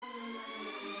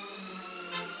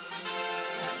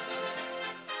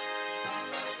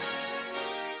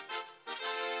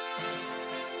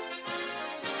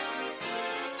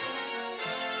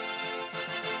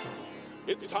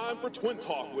It's time for Twin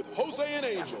Talk with Jose and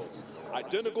Angel.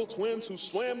 Identical twins who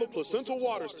swam the placental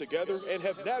waters together and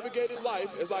have navigated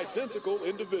life as identical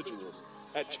individuals.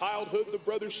 At childhood, the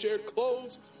brothers shared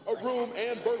clothes, a room,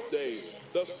 and birthdays,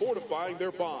 thus fortifying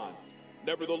their bond.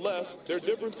 Nevertheless, their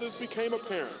differences became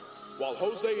apparent. While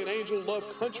Jose and Angel love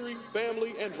country,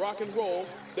 family, and rock and roll,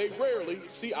 they rarely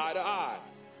see eye to eye.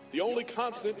 The only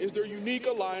constant is their unique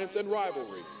alliance and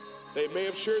rivalry. They may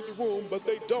have shared the room, but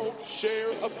they don't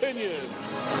share opinions.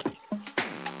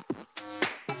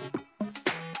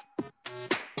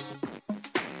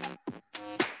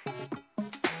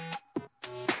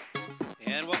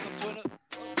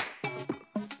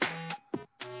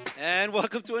 And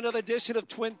welcome to another edition of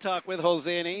Twin Talk with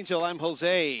Jose and Angel. I'm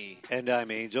Jose. And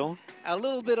I'm Angel. A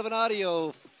little bit of an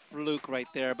audio fluke right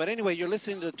there. But anyway, you're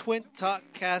listening to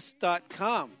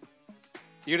TwinTalkCast.com.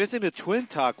 You're listening to Twin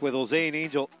Talk with Jose and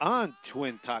Angel on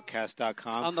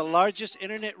TwinTalkCast.com. On the largest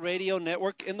internet radio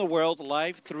network in the world,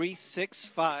 Live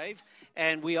 365.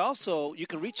 And we also, you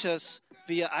can reach us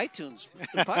via iTunes,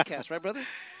 the podcast, right, brother?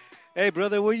 Hey,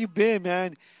 brother, where you been,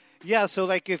 man? Yeah, so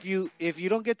like if you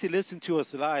don't get to listen to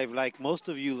us live, like most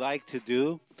of you like to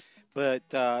do, but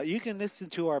you can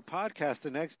listen to our podcast the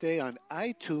next day on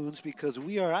iTunes because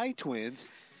we are iTwins.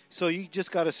 So you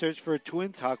just got to search for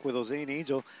Twin Talk with Jose and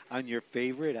Angel on your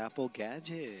favorite Apple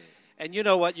gadget. And you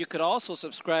know what? You could also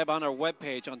subscribe on our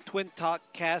webpage on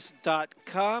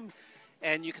twintalkcast.com.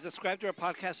 And you can subscribe to our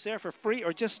podcast there for free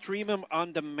or just stream them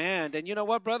on demand. And you know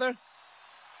what, brother?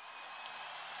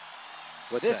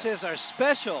 This is our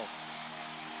special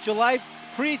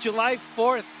pre-July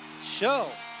 4th show.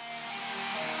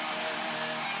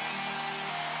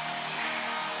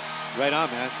 Right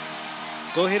on, man.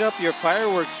 Go hit up your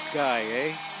fireworks guy,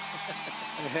 eh?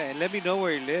 And let me know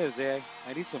where he lives, eh?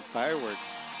 I need some fireworks.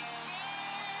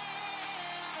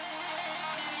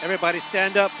 Everybody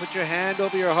stand up. Put your hand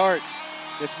over your heart.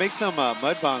 Let's make some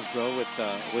mud bombs, bro, with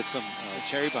some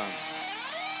cherry bombs.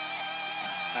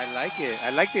 I like it. I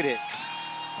liked it.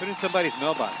 Put in somebody's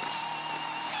mailbox.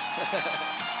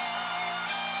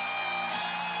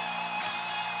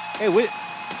 Hey,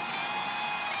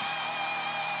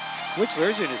 which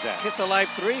version is that? Kiss Alive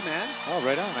 3, man. Oh,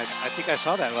 right on. I think I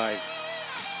saw that live.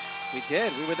 We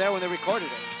did. We were there when they recorded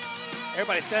it.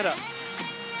 Everybody stand up.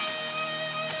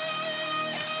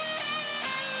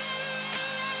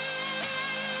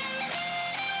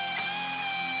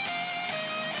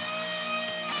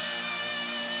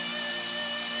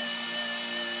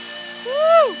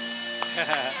 Woo!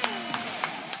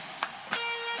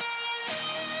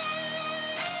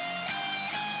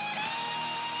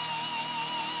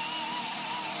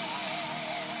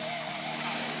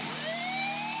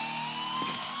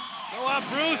 Go on,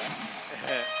 Bruce.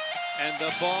 And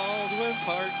the Baldwin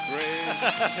Park Bridge.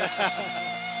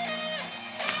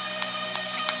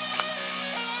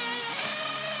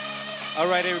 All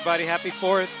right, everybody. Happy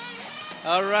 4th.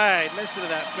 All right. Listen to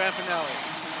that. Grand finale.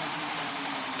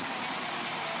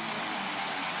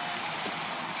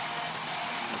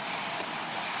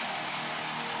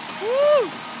 Woo!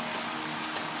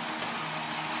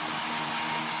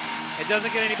 It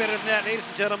doesn't get any better than that. Ladies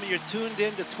and gentlemen, you're tuned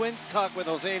in to Twin Talk with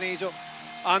Jose and Angel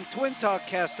on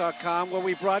TwinTalkCast.com, where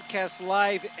we broadcast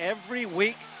live every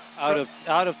week. Out of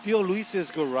Tío Luis's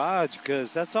garage,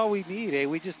 because that's all we need, eh?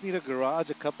 We just need a garage,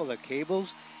 a couple of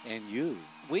cables, and you.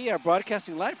 We are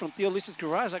broadcasting live from Tío Luis's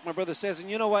garage, like my brother says. And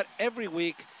you know what? Every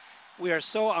week, we are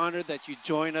so honored that you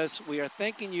join us. We are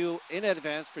thanking you in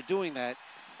advance for doing that.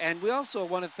 And we also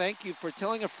want to thank you for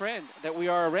telling a friend that we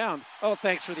are around. Oh,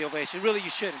 thanks for the ovation. Really,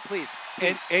 you shouldn't. Please.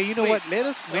 And you know what? Let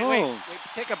us know. Wait.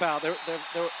 Take a bow. They're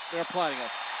applauding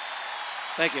us.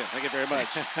 Thank you. Thank you very much.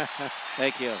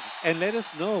 Thank you. And let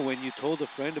us know when you told a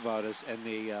friend about us and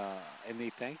they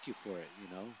thanked you for it, you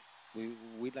know.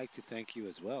 We'd like to thank you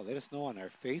as well. Let us know on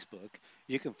our Facebook.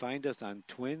 You can find us on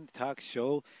Twin Talk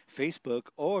Show Facebook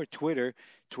or Twitter,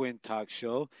 Twin Talk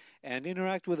Show, and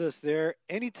interact with us there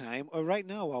anytime or right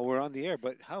now while we're on the air.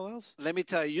 But how else? Let me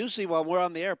tell you, usually while we're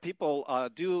on the air, people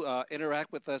do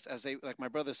interact with us as they, like my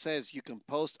brother says, you can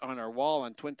post on our wall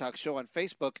on Twin Talk Show on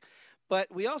Facebook, but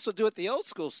we also do it the old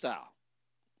school style.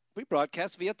 We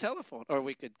broadcast via telephone, or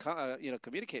we could,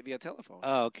 communicate via telephone.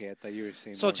 Oh, okay. I thought you were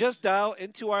saying. So just dial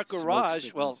into our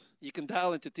garage. Well, you can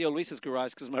dial into Tío Luis's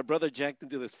garage because my brother jacked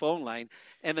into this phone line,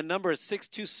 and the number is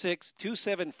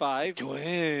 626-275.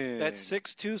 Twin. That's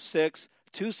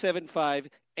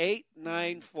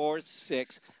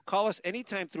 626-275-8946. Call us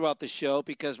anytime throughout the show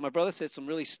because my brother said some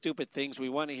really stupid things. We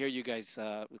want to hear you guys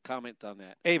comment on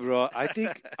that. Hey, bro, I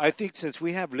think since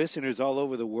we have listeners all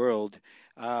over the world,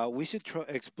 we should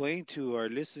explain to our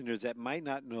listeners that might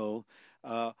not know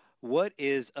what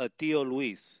is a Tío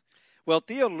Luis? Well,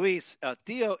 Tío Luis,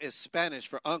 Tío is Spanish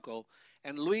for uncle,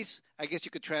 and Luis, I guess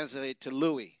you could translate to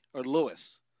Louis or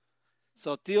Louis.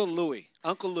 So Tío Louis,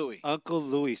 Uncle Louis. Uncle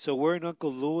Louis. So we're in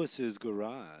Uncle Louis's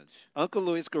garage. Uncle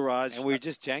Louis' garage. And we're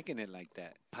just janking it like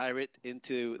that. Pirate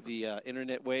into the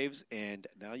internet waves, and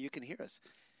now you can hear us.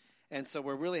 And so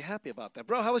we're really happy about that.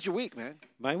 Bro, how was your week, man?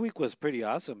 My week was pretty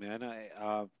awesome, man.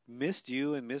 I missed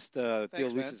you and missed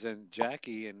Tío Luis's and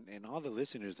Jackie and all the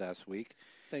listeners last week.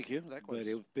 Thank you. But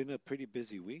it's been a pretty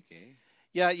busy week, eh?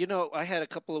 Yeah, you know, I had a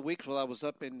couple of weeks while I was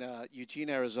up in Eugene,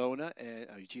 Arizona.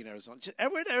 Eugene, Arizona.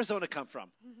 Where did Arizona come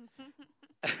from?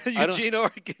 Eugene,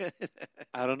 Oregon.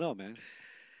 I don't know, man.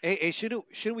 Hey, shouldn't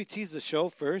we tease the show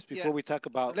first before we talk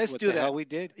about what the hell we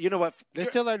did? You know what?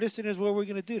 Let's tell our listeners what we're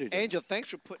going to do today. Angel, thanks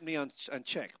for putting me on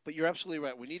check. But you're absolutely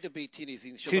right. We need to be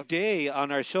teasing the show. Today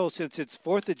on our show, since it's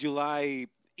 4th of July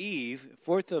Eve,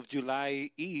 4th of July's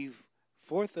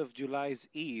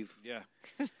Eve. Yeah.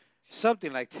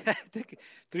 Something like that.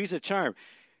 Three's a charm.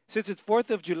 Since it's 4th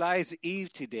of July's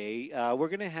Eve today, we're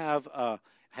going to have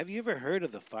you ever heard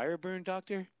of the fire burn,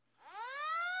 Doctor?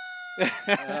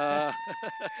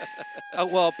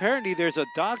 Well, apparently there's a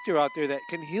doctor out there that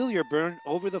can heal your burn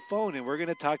over the phone, and we're going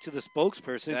to talk to the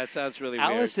spokesperson. That sounds really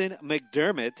Allison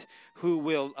McDermott, who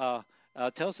will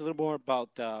tell us a little more about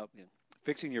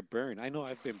fixing your burn. I know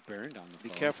I've been burned on the phone. Be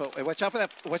careful. Hey, watch out for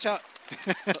that. Watch out.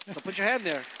 Don't put your hand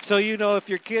there. So, if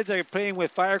your kids are playing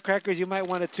with firecrackers, you might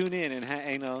want to tune in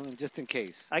and, just in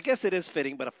case. I guess it is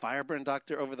fitting, but a fire burn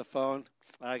doctor over the phone,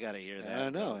 I got to hear that. I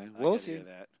don't know. We'll see.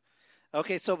 That.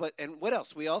 Okay, and what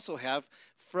else? We also have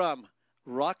from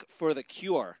Rock for the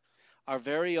Cure, our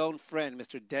very own friend,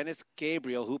 Mr. Dennis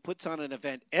Gabriel, who puts on an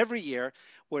event every year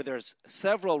where there's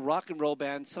several rock and roll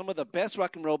bands, some of the best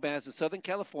rock and roll bands in Southern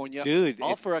California, dude,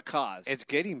 all for a cause. It's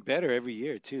getting better every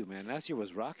year, too, man. Last year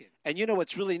was rocking. And you know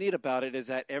what's really neat about it is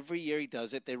that every year he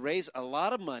does it, they raise a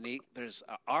lot of money. There's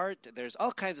art, there's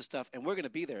all kinds of stuff, and we're going to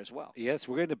be there as well. Yes,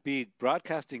 we're going to be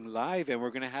broadcasting live, and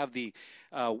we're going to have the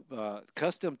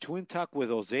custom Twin Talk with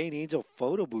Jose and Angel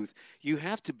photo booth. You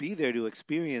have to be there to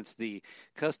experience the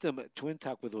custom Twin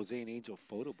Talk with Jose and Angel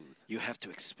photo booth. You have to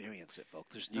experience it, folks.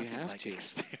 There's nothing like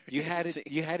experience.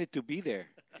 You had it to be there.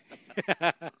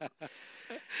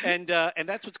 And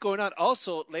that's what's going on.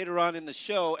 Also, later on in the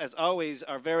show, as always,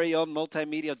 our very own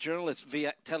multimedia journalist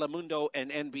via Telemundo and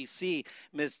NBC,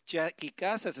 Ms. Jackie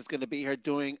Casas, is going to be here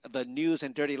doing the news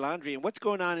and dirty laundry. And what's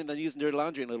going on in the news and dirty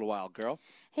laundry in a little while, girl?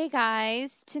 Hey,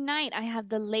 guys. Tonight, I have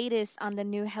the latest on the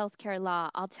new healthcare law.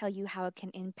 I'll tell you how it can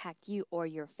impact you or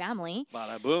your family.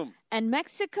 Bada boom. And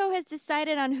Mexico has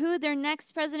decided on who their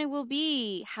next president will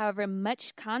be. However,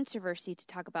 much controversy to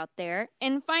talk about there.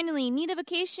 And finally, need a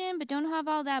vacation but don't have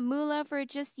all that moolah for it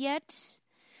just yet?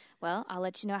 Well, I'll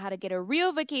let you know how to get a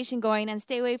real vacation going and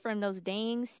stay away from those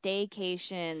dang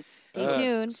staycations. Stay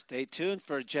tuned. Stay tuned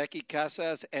for Jackie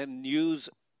Casas and news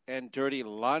and dirty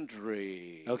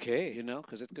laundry. Okay.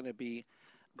 Because it's going to be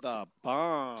the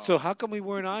bomb. So how come we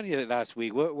weren't on you last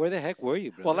week? Where the heck were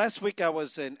you, brother? Well, last week I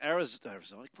was in Arizona.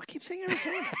 I keep saying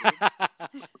Arizona.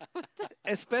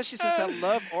 Especially since I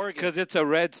love Oregon. Because it's a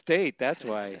red state. That's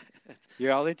why.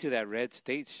 You're all into that red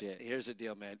state shit. Here's the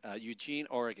deal, man. Eugene,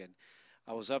 Oregon.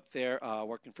 I was up there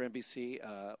working for NBC,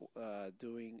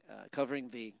 covering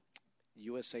the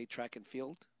USA Track and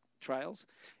Field Trials.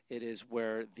 It is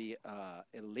where the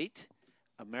elite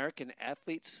American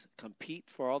athletes compete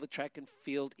for all the track and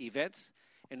field events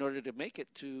in order to make it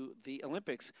to the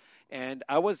Olympics. And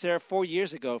I was there 4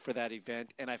 years ago for that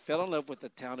event, and I fell in love with the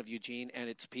town of Eugene and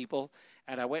its people,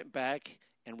 and I went back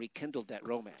and rekindled that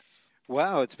romance.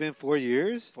 Wow, it's been 4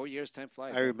 years? 4 years, time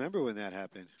flies. I remember when that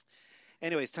happened.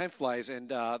 Anyways, time flies, and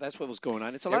that's what was going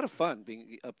on. It's a lot of fun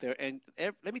being up there. And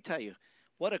let me tell you,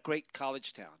 what a great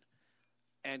college town.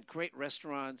 And great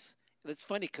restaurants. It's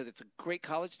funny because it's a great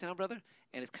college town, brother,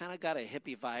 and it's kind of got a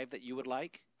hippie vibe that you would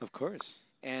like. Of course.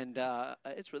 And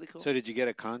it's really cool. So did you get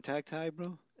a contact high,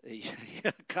 bro? Yeah,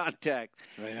 contact.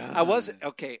 Right on. I wasn't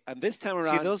okay. And this time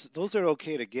around, see, those are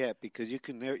okay to get because you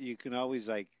can always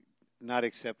not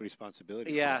accept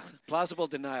responsibility. Yeah, plausible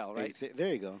denial, right? Hey, there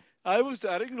you go. I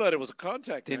didn't know it was a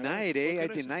contact. Denied, eh?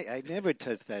 I never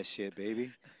touched that shit,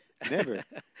 baby. Never.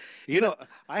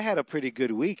 I had a pretty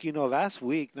good week. Last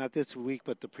week, not this week,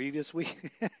 but the previous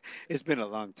week. It's been a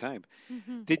long time.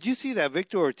 Mm-hmm. Did you see that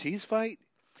Victor Ortiz fight?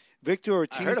 Victor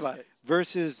Ortiz I heard about it.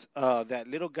 Versus that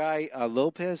little guy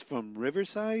Lopez from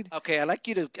Riverside. Okay, I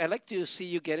like to see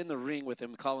you get in the ring with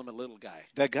him. Call him a little guy.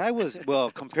 That guy was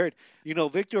compared.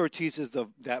 Victor Ortiz is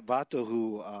that vato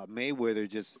who Mayweather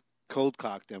just cold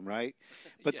cocked him, right?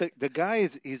 But the guy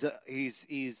is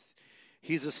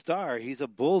he's a star. He's a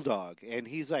bulldog, and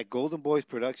he's like Golden Boys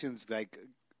Productions, like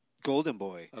Golden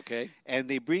Boy. Okay. And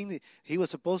they he was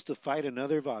supposed to fight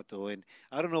another Vato, and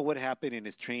I don't know what happened in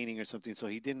his training or something, so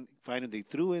he didn't find him. They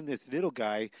threw in this little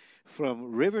guy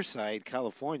from Riverside,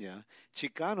 California,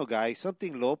 Chicano guy,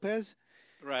 something Lopez.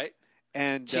 Right.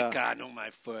 And Chicano, my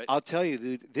foot. I'll tell you,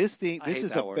 dude, this hate is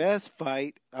that the word. best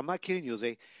fight. I'm not kidding you,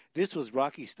 Jose. This was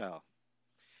Rocky style.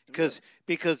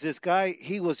 Because this guy,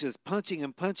 he was just punching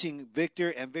and punching Victor,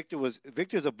 and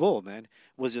Victor's a bull, man,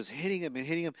 was just hitting him and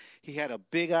hitting him. He had a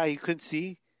big eye he couldn't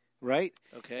see, right?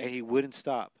 Okay. And he wouldn't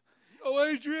stop. Oh,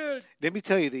 Adrian. Let me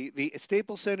tell you, the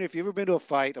Staples Center, if you've ever been to a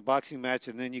fight, a boxing match,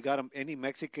 and then you got any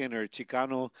Mexican or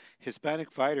Chicano, Hispanic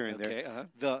fighter in Okay,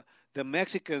 there, the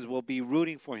Mexicans will be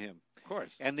rooting for him. Of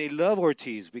course. And they love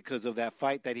Ortiz because of that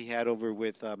fight that he had over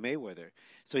with Mayweather.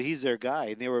 So he's their guy,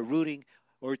 and they were rooting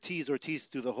Ortiz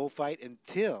through the whole fight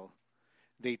until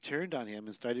they turned on him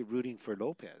and started rooting for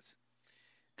Lopez.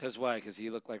 Because why? Because he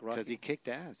looked like Rocky? Because he kicked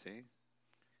ass, eh?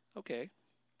 Okay.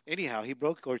 Anyhow, he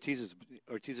broke Ortiz's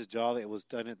jaw. It was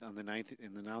done on the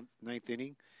ninth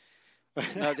inning.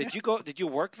 Now, did you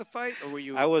work the fight, or were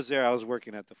you? I was there. I was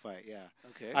working at the fight. Yeah.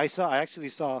 Okay. I actually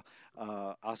saw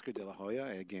Oscar De La Hoya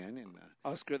again, and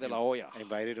Oscar De La Hoya. I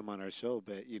invited him on our show,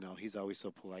 but he's always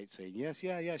so polite, saying yes,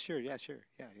 yeah, sure, sure, sure.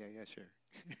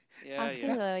 Yeah, Oscar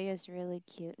De La Hoya is really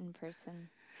cute in person.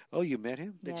 Oh, you met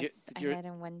him? Yes, I met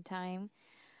him one time.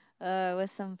 It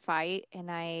was some fight, and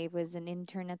I was an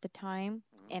intern at the time,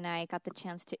 and I got the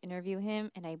chance to interview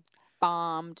him, and I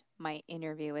bombed my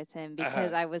interview with him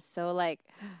because I was so like,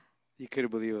 you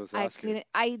couldn't believe it was Oscar.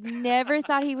 I never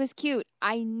thought he was cute.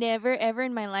 I never ever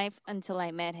in my life until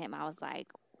I met him. I was like,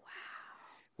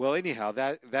 well, anyhow,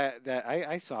 that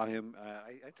I saw him.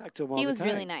 I talked to him all the time. he was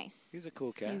really nice. He's a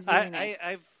cool cat. He's really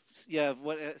nice.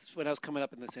 When I was coming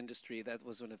up in this industry, that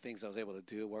was one of the things I was able to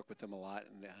do, work with him a lot,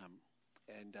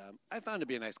 and I found him to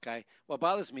be a nice guy. What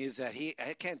bothers me is that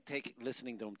I can't take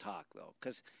listening to him talk, though,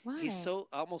 because he's so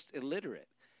almost illiterate.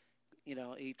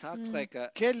 He talks like a...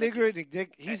 Can't illiterate.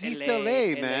 He's East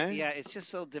LA, man. Yeah, it's just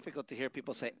so difficult to hear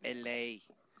people say LA.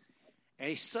 And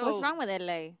he's so... What's wrong with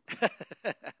LA?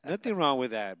 Nothing wrong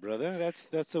with that, brother.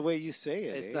 That's the way you say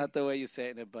it. It's not the way you say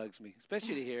it, and it bugs me.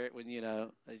 Especially to hear it when,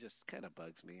 it just kind of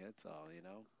bugs me. That's all,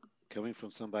 Coming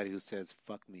from somebody who says,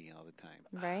 fuck me all the time.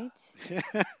 Right?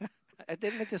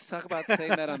 Didn't I just talk about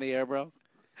saying that on the air, bro?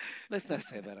 Let's not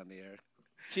say that on the air.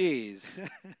 Jeez.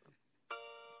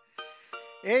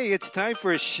 Hey, it's time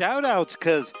for shout-outs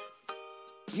because,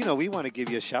 we want to give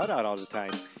you a shout-out all the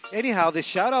time. Anyhow, the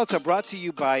shout-outs are brought to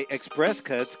you by Express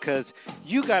Cuts because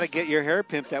you got to get your hair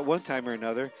pimped at one time or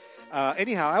another.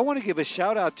 Anyhow, I want to give a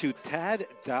shout-out to Tad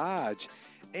Dodge.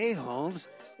 Hey, Holmes,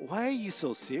 why are you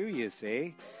so serious, eh?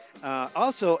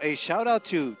 Also, a shout-out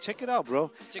to, check it out,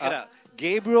 bro. Check it out.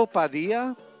 Gabriel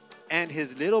Padilla and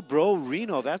his little bro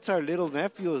Reno. That's our little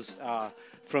nephews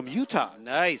from Utah.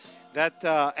 Nice. That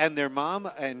and their mom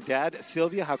and dad,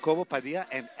 Sylvia Jacobo Padilla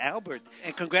and Albert.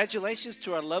 And congratulations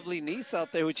to our lovely niece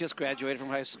out there who just graduated from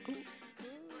high school.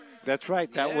 That's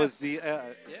right. That was the.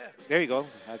 There you go.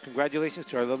 Congratulations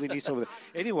to our lovely niece over there.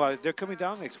 Anyway, they're coming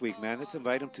down next week, man. Let's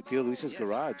invite them to Tio Luis's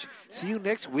garage. See you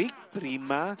next week,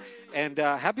 prima. And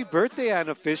happy birthday,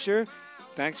 Anna Fisher.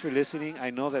 Thanks for listening. I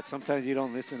know that sometimes you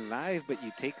don't listen live, but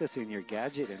you take us in your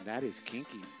gadget, and that is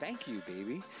kinky. Thank you,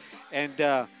 baby. And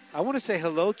I want to say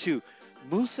hello to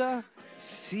Musa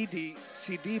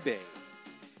Sidibe.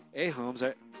 Hey, Holmes,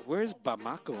 where's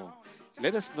Bamako?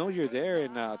 Let us know you're there,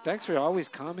 and thanks for always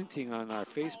commenting on our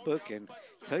Facebook, and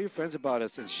tell your friends about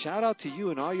us. And shout out to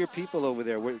you and all your people over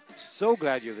there. We're so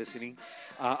glad you're listening.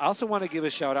 I also want to give a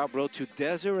shout-out, bro, to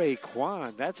Desiree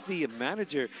Kwan. That's the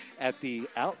manager at the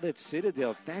Outlet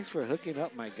Citadel. Thanks for hooking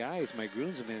up my guys, my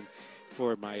groomsmen,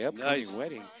 for my upcoming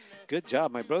wedding. Good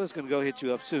job. My brother's going to go hit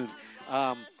you up soon.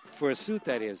 For a suit,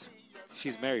 that is.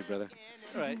 She's married, brother.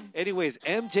 All right. Anyways,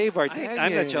 MJ Vardanyan.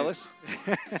 I'm not jealous.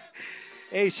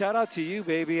 Hey, shout-out to you,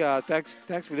 baby.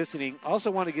 Thanks for listening. Also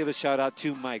want to give a shout-out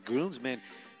to my groomsmen.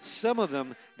 Some of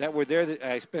them that were there that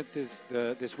I spent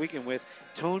this weekend with,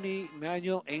 Tony,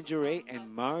 Manuel, Angel Ray,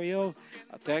 and Mario.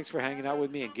 Thanks for hanging out with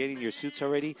me and getting your suits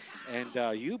already.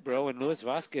 And you, bro, and Luis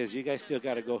Vasquez, you guys still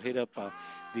got to go hit up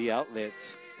the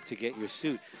outlets to get your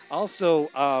suit. Also,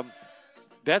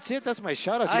 that's it. That's my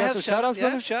shout-outs. You got some shout-outs,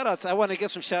 brother? I have shout-outs. I want to give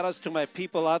some shout-outs to my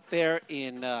people out there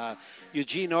in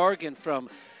Eugene, Oregon from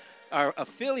our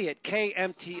affiliate,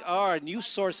 KMTR, News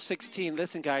Source 16.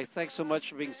 Listen, guys, thanks so much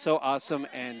for being so awesome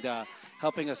and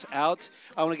helping us out.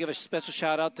 I want to give a special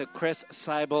shout-out to Chris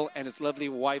Seibel and his lovely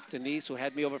wife, Denise, who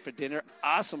had me over for dinner.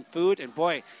 Awesome food. And,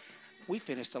 boy, we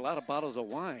finished a lot of bottles of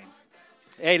wine.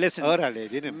 Hey, listen. Órale,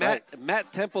 didn't invite.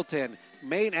 Matt Templeton,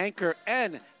 main anchor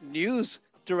and news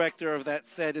director of that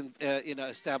said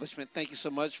establishment. Thank you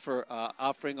so much for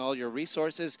offering all your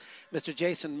resources. Mr.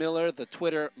 Jason Miller, the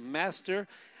Twitter master.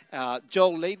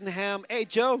 Joe Ladenham. Hey,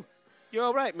 Joe, you're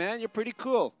all right, man. You're pretty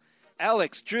cool.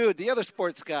 Alex, Drew, the other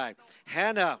sports guy.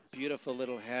 Hannah, beautiful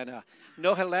little Hannah.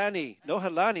 Nohalani,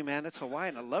 man, that's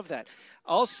Hawaiian. I love that.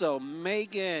 Also,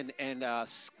 Megan and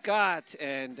Scott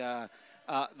and the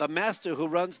master who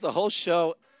runs the whole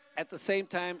show. At the same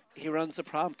time, he runs the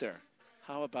prompter.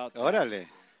 How about that? Órale.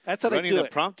 That's how they Running do the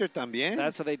it. prompter también?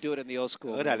 That's how they do it in the old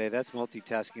school. Órale, that's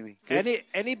multitasking. Good.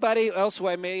 Anybody else who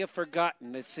I may have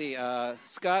forgotten? Let's see.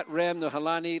 Scott, Rem,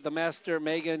 Nohalani, the master,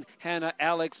 Megan, Hannah,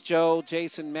 Alex, Joe,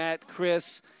 Jason, Matt,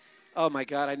 Chris. Oh, my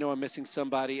God, I know I'm missing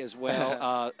somebody as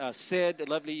well. Sid, a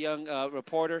lovely young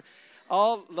reporter.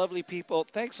 All lovely people.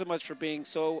 Thanks so much for being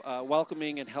so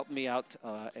welcoming and helping me out.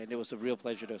 And it was a real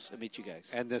pleasure to meet you guys.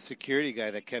 And the security guy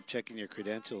that kept checking your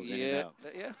credentials in and out.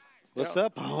 Yeah. What's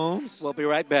up, Holmes? We'll be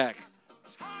right back.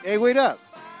 Hey, wait up.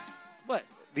 What?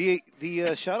 The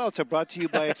shout-outs are brought to you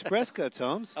by Express Cuts,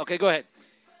 Holmes. Okay, go ahead.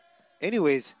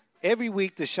 Anyways, every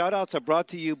week the shout-outs are brought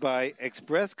to you by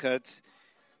Express Cuts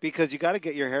because you got to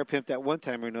get your hair pimped at one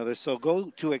time or another. So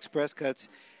go to Express Cuts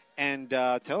and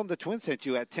tell them the Twin sent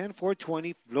you at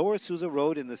 10420 Lower Souza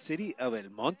Road in the city of El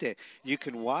Monte. You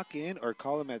can walk in or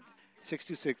call them at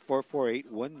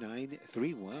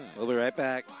 626-448-1931. We'll be right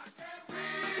back.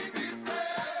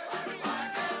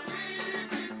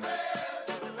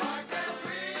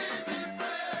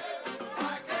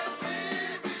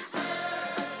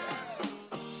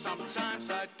 Sometimes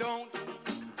I don't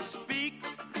speak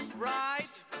right,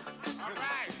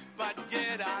 but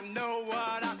yet I know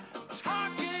what I'm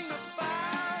talking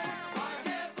about. Why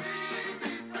can't we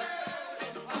be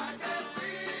friends? Why can't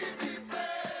we be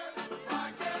friends? Why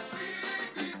can't we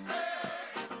be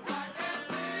friends? Why can't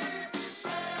we be friends?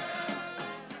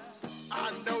 I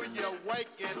know you're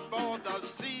waiting for the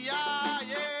CIA.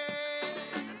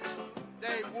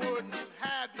 They wouldn't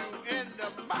have you in the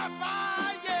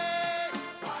mafia.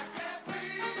 Why can't we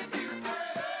be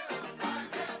friends? Why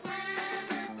can't we be friends? Why can't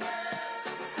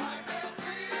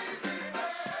we be friends? Why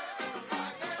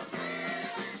can't we be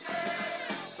friends? Why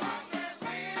can't we be friends?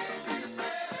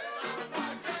 Why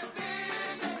can't we be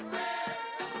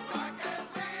friends? Why can't we be friends? Why can't we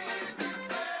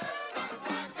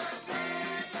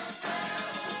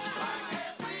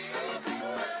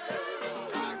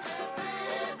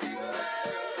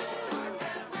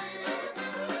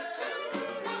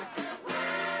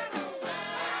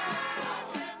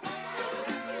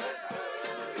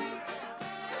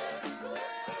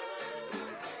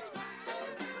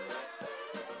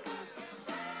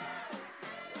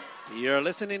You're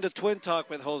listening to Twin Talk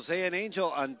with Jose and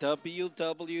Angel on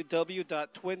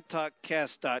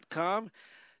www.twintalkcast.com.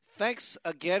 Thanks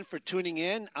again for tuning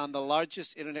in on the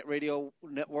largest internet radio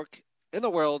network in the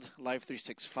world, Live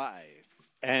 365.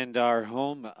 And our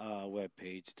home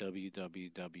webpage,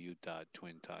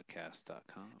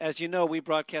 www.twintalkcast.com. As you know, we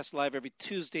broadcast live every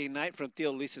Tuesday night from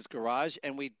Theo Lisa's garage,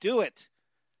 and we do it.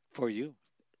 For you.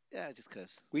 Yeah, just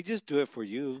because. We just do it for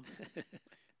you.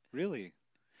 Really.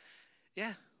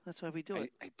 Yeah, that's why we do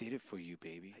it. I did it for you,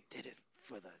 baby. I did it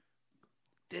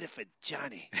for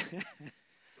Johnny.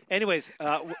 Anyways,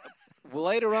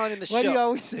 later on in the show. Why do you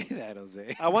always say that,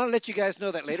 Jose? I want to let you guys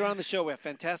know that later on in the show, we have a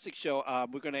fantastic show.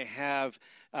 We're going to have,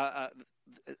 the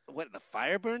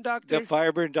Fireburn Doctor? The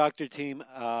Fireburn Doctor team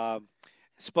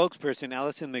spokesperson,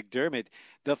 Allison McDermott.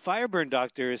 The Fireburn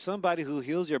Doctor is somebody who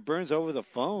heals your burns over the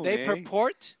phone. They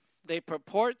purport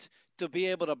to be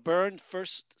able to burn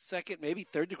first, second, maybe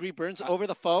third-degree burns over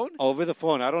the phone. Over the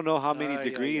phone. I don't know how many Yeah,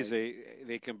 degrees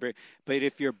they can burn. But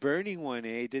if you're burning one,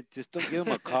 just don't give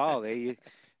them a call. You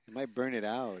might burn it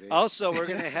out. Also, we're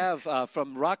going to have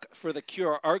from Rock for the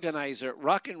Cure organizer,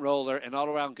 rock and roller, and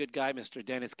all-around good guy, Mr.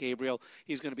 Dennis Gabriel.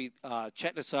 He's going to be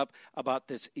chatting us up about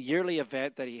this yearly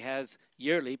event that he has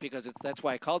yearly, because that's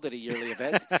why I called it a yearly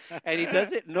event. And he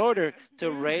does it in order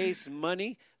to raise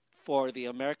money for the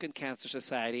American Cancer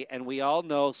Society, and we all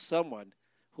know someone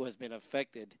who has been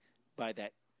affected by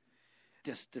that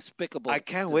despicable I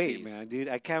can't disease. wait, man, dude.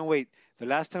 I can't wait. The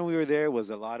last time we were there was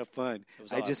a lot of fun.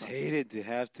 was a I lot of just fun. hated to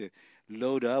have to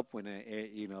load up when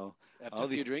After a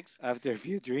few drinks? After a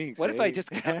few drinks. What if I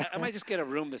might just get a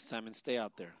room this time and stay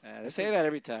out there. I say that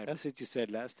every time. That's what you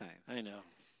said last time. I know.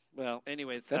 Well,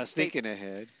 anyways. That's thinking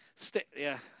ahead.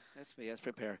 Yeah, that's me. Let's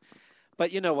prepare.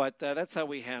 But you know what? That's how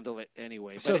we handle it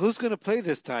anyway. So who's going to play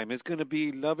this time? It's going to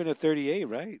be Lovin' a 38,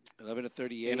 right? 11 to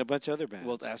 38. And a bunch of other bands.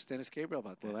 We'll ask Dennis Gabriel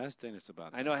about that. We'll ask Dennis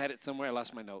about that. I know I had it somewhere. I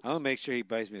lost my notes. I'll make sure he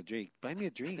buys me a drink. Buy me a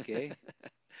drink, eh?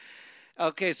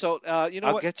 Okay, so you know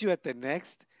I'll what? get you at the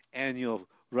next annual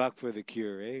Rock for the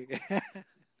Cure, eh?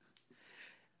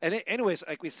 And anyways,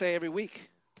 like we say every week,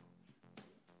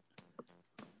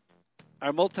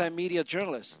 our multimedia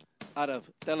journalist out of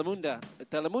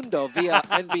Telemundo via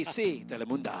NBC,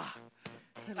 Telemunda.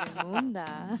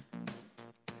 Telemunda.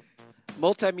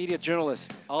 Multimedia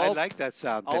journalist, I like that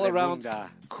sound. all around Telemunda.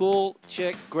 cool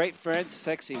chick, great friend,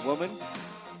 sexy woman.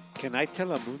 Can I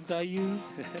Telemunda you?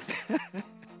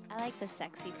 I like the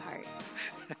sexy part.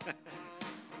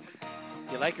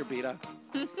 You like her, Beta?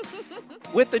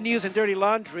 With the news and dirty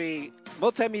laundry,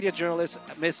 multimedia journalist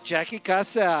Miss Jackie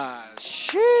Casas.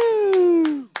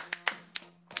 Shoo!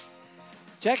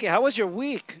 Jackie, how was your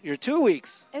week? Your 2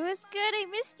 weeks? It was good. I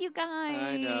missed you guys.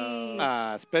 I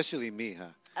know. Especially me, huh?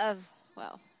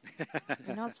 Well,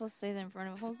 you're not supposed to say that in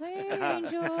front of Jose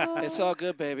Angel. It's all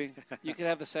good, baby. You can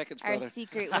have the seconds, Our brother.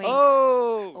 secret wink.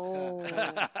 Oh! Oh.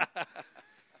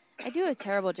 I do a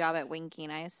terrible job at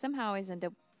winking. I somehow always end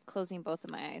up closing both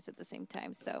of my eyes at the same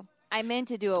time. So I meant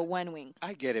to do a one wink.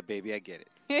 I get it, baby. I get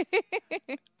it.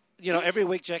 You know, every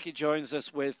week Jackie joins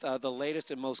us with the latest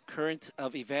and most current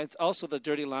of events, also the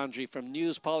dirty laundry from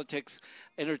news, politics,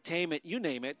 entertainment, you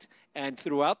name it. And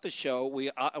throughout the show,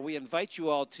 we invite you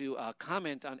all to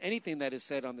comment on anything that is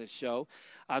said on this show,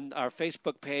 on our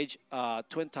Facebook page,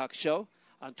 Twin Talk Show,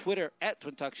 on Twitter at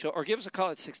Twin Talk Show, or give us a call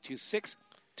at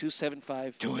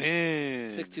 626-275.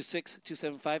 Twin.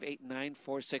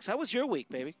 626-275-8946. How was your week,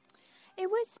 baby? It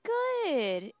was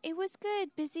good. It was good.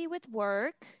 Busy with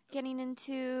work, getting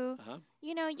into, Uh-huh.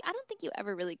 you know, I don't think you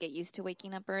ever really get used to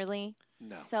waking up early.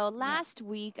 No. So last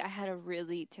week, I had a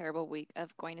really terrible week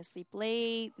of going to sleep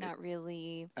late, not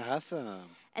really. Awesome.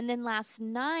 And then last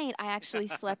night, I actually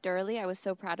slept early. I was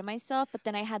so proud of myself. But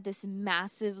then I had this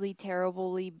massively,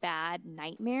 terribly bad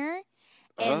nightmare.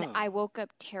 And Oh. I woke up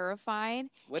terrified.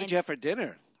 What did and you have for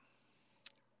dinner?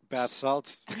 Bath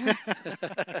salts. I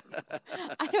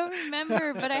don't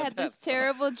remember, but I had this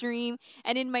terrible dream.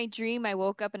 And in my dream, I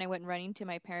woke up and I went running to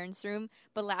my parents' room.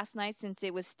 But last night, since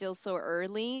it was still so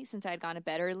early, since I had gone to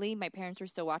bed early, my parents were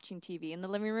still watching TV in the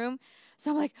living room. So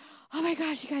I'm like, oh my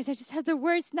gosh, you guys, I just had the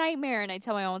worst nightmare. And I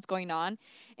tell my mom what's going on.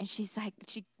 And she's like,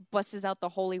 she busts out the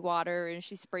holy water and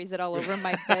she sprays it all over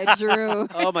my bedroom.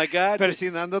 Oh, my God.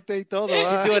 Persinándote y todo. Did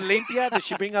 ¿ah? she do it limpia? Did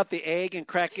she bring out the egg and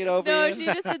crack it over No, you? she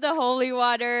just did the holy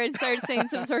water and started saying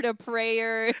some sort of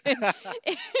prayer. And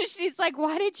she's like,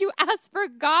 why did you ask for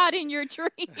God in your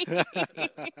dream?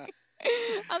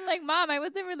 I'm like, Mom, I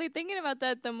wasn't really thinking about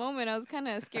that at the moment. I was kind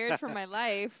of scared for my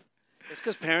life. It's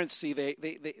because parents see they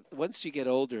once you get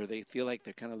older, they feel like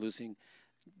they're kind of losing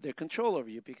their control over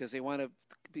you because they want to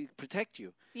protect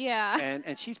you. Yeah.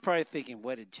 And she's probably thinking,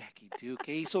 what did Jackie do?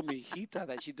 ¿Qué hizo mi hijita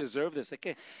that she deserved this? Hay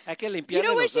que limpiarle You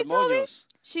know what los she told me? demonios.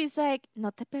 She's like, ¿no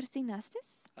te persinaste?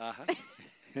 Uh-huh.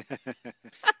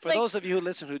 For Like- those of you who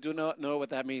listen who do not know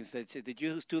what that means, did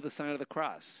you do the sign of the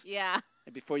cross Yeah.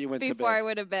 before you went to Before I bed?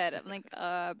 went to bed. I'm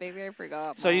like, baby, I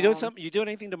forgot. So you doing Mom." something? You doing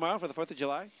anything tomorrow for the 4th of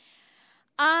July?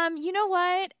 You know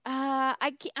what? I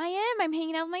am. I'm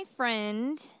hanging out with my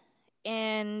friend,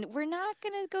 and we're not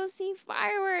gonna go see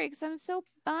fireworks. I'm so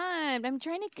bummed. I'm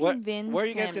trying to convince. Where are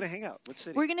you guys him. going to hang out? What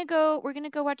city? We're gonna go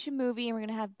watch a movie, and we're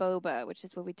gonna have boba, which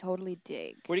is what we totally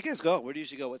dig. Where do you guys go? Where do you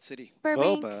usually go? What city?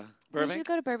 Burbank. Boba. We Burbank? should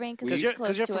go to Burbank because Because it's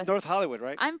close you're to from us. North Hollywood,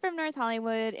 right? I'm from North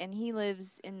Hollywood, and he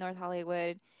lives in North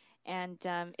Hollywood. And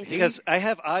it's Because I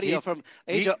have audio He- from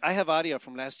Angel. I have audio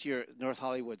from last year, North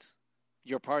Hollywood's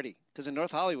your party. Because in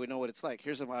North Hollywood, we know what it's like.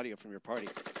 Here's some audio from your party.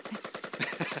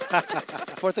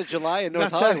 4th of July in North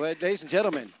That's right. Hollywood, ladies and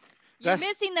gentlemen. you're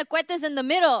missing the cuetes in the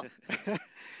middle.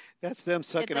 That's them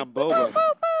sucking It's on like, boo, boba. boo,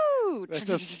 boo, That's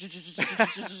boo.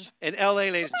 In LA,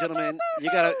 ladies and gentlemen,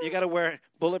 you gotta wear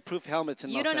bulletproof helmets in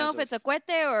You Los don't know if Angeles. it's a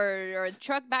cohete or a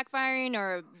truck backfiring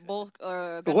or a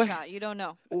What? gunshot. You don't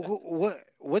know.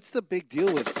 What's the big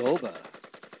deal with boba?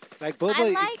 Like boba, I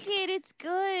like it. It's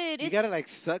good. you It's, gotta like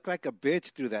suck like a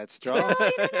bitch through that straw. No,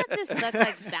 you don't have to suck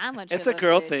like that much. It's of a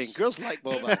girl bitch. thing. Girls like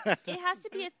boba. It has to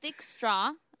be a thick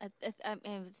straw, a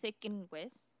thick in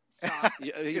width straw.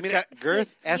 You It's mean got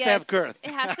girth. Has to have girth. It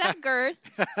has to have girth,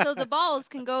 so the balls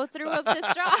can go through up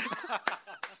the straw.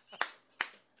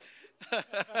 That's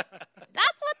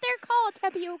what they're called,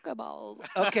 tapioca balls.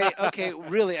 Okay,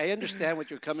 really, I understand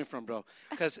what you're coming from, bro.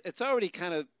 Because it's already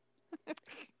kind of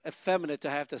effeminate to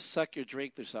have to suck your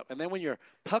drink through something. And then when you're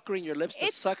puckering your lips to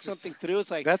It's- suck something through,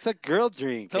 it's like That's a girl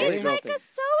drink. Totally It's girl like thing. a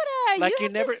soda. Like you you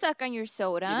have never- to suck on your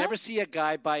soda. you never see a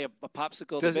guy buy a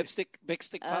popsicle, the Does it- big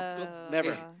stick popsicle. Oh,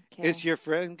 Never. okay. Is your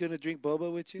friend gonna drink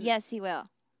boba with you? Yes, he will.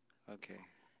 Okay.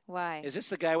 Why? Is this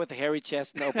the guy with the hairy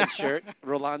chest and open shirt,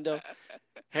 Rolando?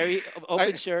 Harry,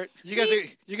 open shirt. You guys are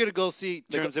you're gonna go see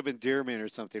Terms of Endearment or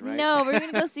something, right? No, we're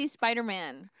gonna go see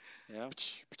Spider-Man. Yeah.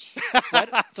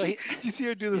 What? So You see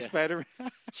her do the Yeah. Spider-Man?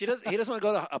 he doesn't want to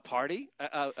go to a party,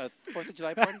 a 4th of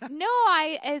July party. No,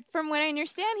 from what I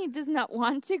understand, he does not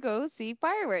want to go see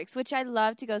fireworks, which I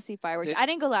love to go see fireworks. I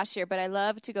didn't go last year, but I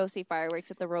love to go see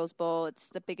fireworks at the Rose Bowl. It's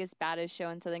the biggest, baddest show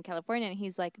in Southern California, and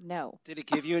he's like, no. Did he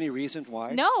give you any reason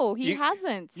why? No, he You-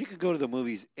 hasn't. You can go to the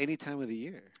movies any time of the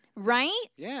year. Right?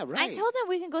 Yeah, right. I told him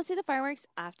we can go see the fireworks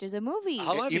after the movie. How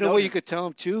long have you you know known what him? you could tell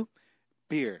him too?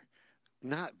 Beer,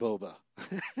 not boba.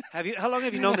 How long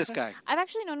have you known this guy? I've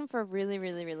actually known him for a really,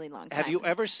 really, really long time. Have you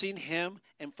ever seen him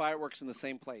and fireworks in the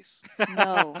same place?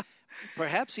 No.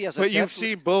 Perhaps he has a. But you've definitely-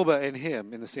 seen boba and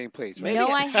him in the same place, right? Maybe- No,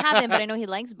 I haven't, but I know he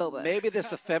likes boba. Maybe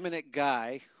this effeminate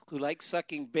guy who likes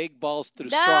sucking big balls through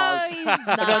No, straws. he's No,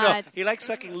 not. he likes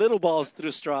sucking little balls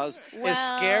through straws. Is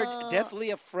scared, Well-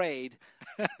 deathly afraid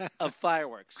of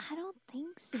fireworks. I don't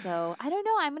think so. I don't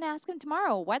know. I'm going to ask him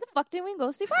tomorrow. Why the fuck didn't we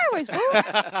go see fireworks,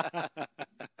 fool?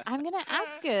 I'm going to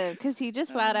ask him because he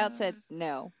just flat out said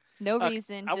no. No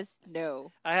reason, just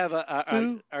no. I have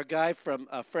our guy from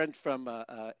a friend from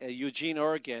Eugene,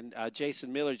 Oregon,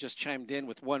 Jason Miller, just chimed in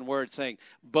with one word saying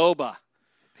boba.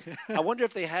 I wonder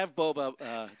if they have boba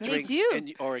They drinks do.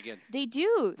 in Oregon. They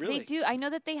do. Really? They do. I know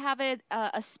that they have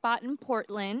a spot in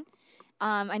Portland.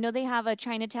 I know they have a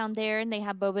Chinatown there, and they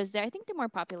have bobas there. I think they're more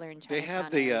popular in They Chinatown.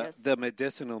 have the areas. the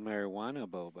medicinal marijuana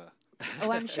boba.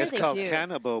 Oh, I'm sure It's they called do.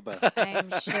 canna boba.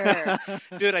 I'm sure.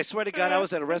 Dude, I swear to God, I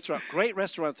was at a restaurant. Great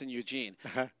restaurants in Eugene.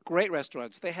 Uh-huh. Great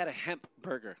restaurants. They had a hemp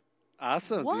burger.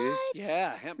 Awesome, What? dude.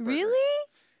 Yeah, hemp burger. Really?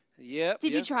 Yep.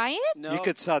 Did you yep. try it? No. You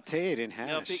could saute it in no,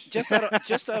 hash. just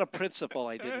out of principle,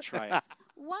 I didn't try it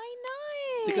Why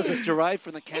not? because it's derived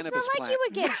from the It's cannabis not like plant. you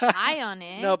would get high on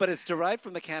it. No, but it's derived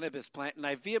from the cannabis plant, and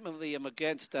I vehemently am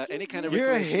against any kind of You're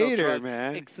a recreational hater, drug,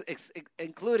 man.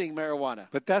 including marijuana.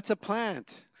 But that's a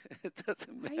plant. It doesn't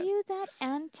Are matter. you that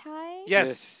anti?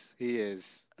 Yes, he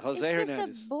is. Jose It's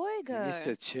Hernandez. just a burger. He needs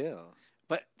to chill.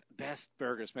 But best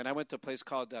burgers, man. I went to a place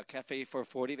called Cafe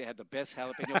 440. They had the best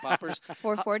jalapeno poppers.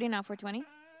 440, not 420.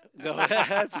 No,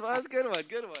 that's a good one.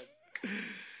 Good one.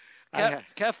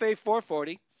 Cafe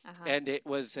 440, Uh-huh. and it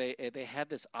was they had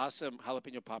this awesome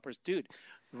jalapeno poppers, dude,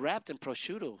 wrapped in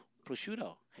prosciutto.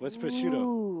 Prosciutto. What's prosciutto?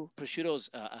 Ooh. Prosciutto's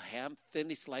a ham,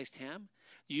 thinly sliced ham.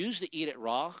 You usually eat it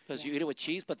raw because you eat it with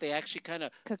cheese, but they actually kind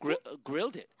of Cooked it?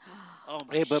 grilled it. Oh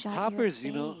my! Hey, but Shut your poppers,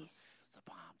 you know, face. It's a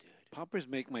bomb, dude. poppers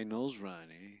make my nose run,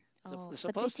 eh? Oh, they're but they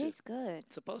supposed to. taste good.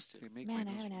 It's supposed to. They make Man, my I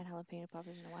nose haven't run. had jalapeno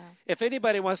poppers in a while. If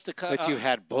anybody wants to, But you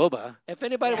had boba. if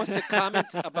anybody wants to comment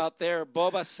about their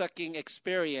boba sucking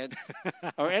experience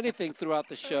or anything throughout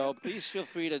the show, please feel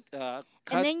free to.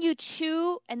 And then you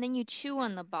chew, on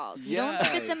the balls. You don't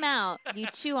spit Yeah. them out. You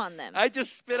chew on them. I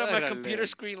just spit on my Órale. computer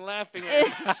screen laughing. When I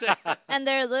just said that. And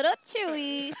they're a little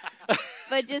chewy,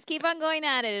 but just keep on going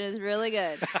at it. It is really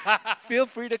good. Feel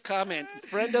free to comment.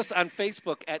 Friend us on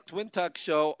Facebook at Twin Talk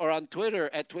Show or on Twitter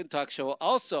at Twin Talk Show.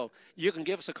 Also, you can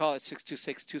give us a call at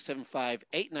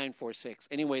 626-275-8946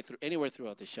 anywhere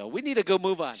throughout the show. We need to go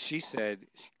move on. She said,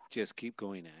 just keep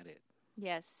going at it.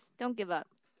 Yes, don't give up.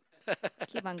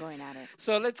 Keep on going at it.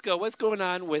 So let's go. What's going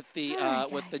on with the All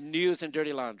right, with the guys. news and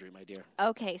dirty laundry, my dear?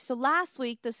 Okay, so last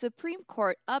week the Supreme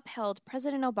Court upheld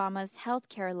President Obama's health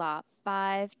care law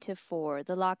 5-4.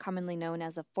 The law, commonly known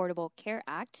as Affordable Care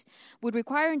Act, would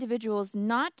require individuals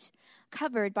not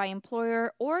covered by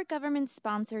employer or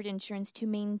government-sponsored insurance to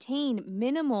maintain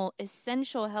minimal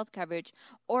essential health coverage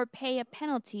or pay a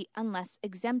penalty unless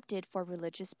exempted for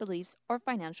religious beliefs or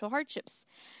financial hardships.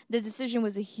 The decision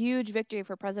was a huge victory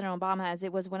for President Obama as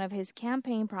it was one of his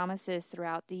campaign promises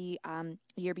throughout the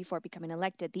year before becoming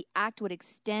elected. The act would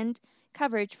extend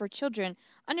coverage for children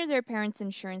under their parents'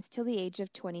 insurance till the age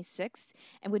of 26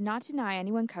 and would not deny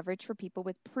anyone coverage for people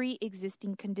with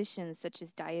pre-existing conditions such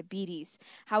as diabetes.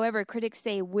 However, critics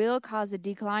say it will cause a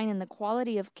decline in the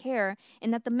quality of care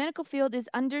in that the medical field is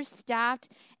understaffed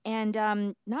and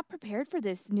not prepared for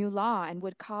this new law and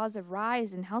would cause a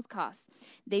rise in health costs.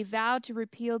 They vowed to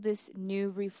repeal this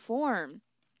new reform.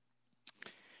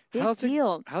 Big How's it-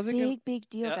 deal. how's it Big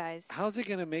deal, Yeah. guys. How's it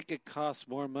going to make it cost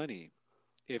more money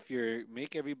if you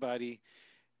make everybody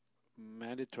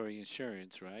mandatory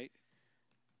insurance, right?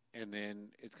 And then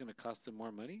it's going to cost them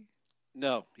more money?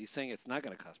 No, he's saying it's not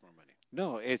going to cost more money.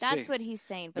 No, it's That's what he's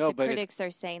saying, but No, the but it's- critics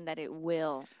are saying that it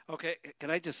will. Okay, can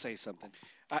I just say something?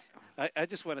 I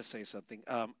just want to say something.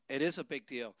 It is a big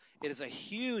deal. It is a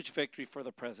huge victory for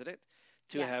the president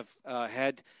to Yes. have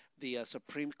had the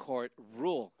Supreme Court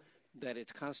rule that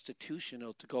it's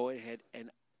constitutional to go ahead and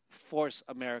force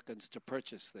Americans to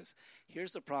purchase this.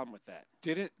 Here's the problem with that.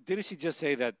 Didn't she just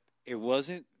say that it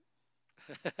wasn't?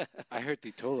 I heard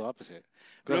the total opposite.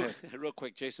 Go ahead. Real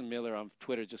quick, Jason Miller on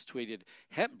Twitter just tweeted,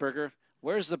 "Hemp burger,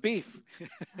 where's the beef?"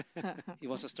 He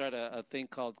wants to start a thing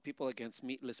called People Against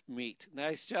Meatless Meat.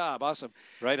 Nice job. Awesome.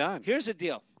 Right on. Here's the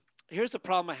deal. Here's the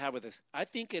problem I have with this. I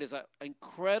think it is an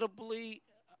incredibly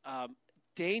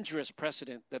dangerous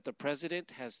precedent that the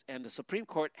president has and the Supreme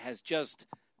Court has just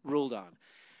ruled on.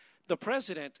 The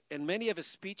president, in many of his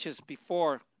speeches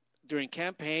before, during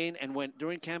campaign and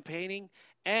during campaigning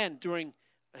and during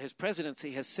his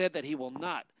presidency, has said that he will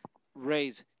not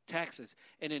raise taxes.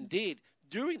 And indeed,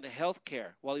 during the health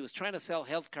care, while he was trying to sell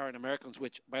health care in Americans,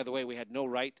 which, by the way, we had no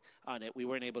right on it, we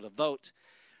weren't able to vote,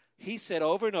 he said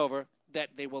over and over that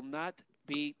they will not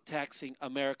be taxing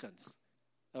Americans,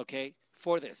 okay,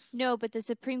 for this. No, but the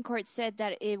Supreme Court said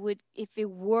that it would, if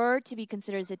it were to be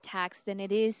considered as a tax, then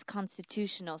it is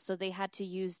constitutional. So they had to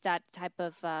use that type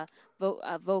of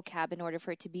vocab in order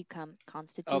for it to become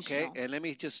constitutional. Okay, and let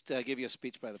me just give you a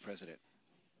speech by the president.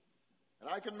 And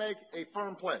I can make a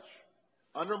firm pledge.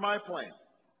 Under my plan,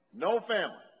 no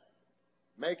family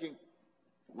making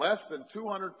less than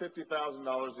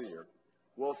 $250,000 a year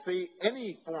will see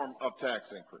any form of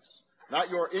tax increase.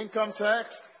 Not your income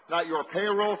tax, not your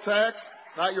payroll tax,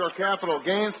 not your capital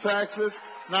gains taxes,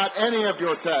 not any of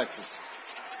your taxes.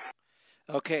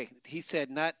 Okay, he said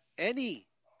not any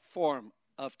form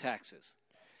of taxes.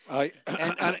 And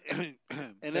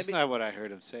let that's me- not what I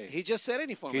heard him say. He just said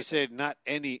any form. He of said not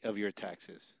any of your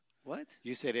taxes. what?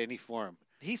 You said any form.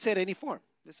 He said any form.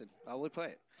 Listen, I'll replay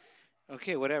it.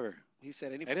 Okay, whatever. He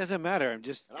said any It form. doesn't matter. I'm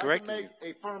just And I can correcting make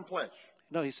you. a firm pledge.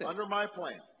 No, he said. Under my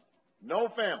plan, no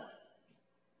family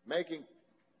making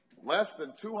less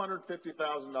than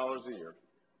 $250,000 a year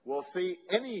will see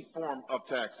any form of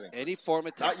tax increase. Any form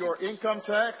of tax Not your increase. income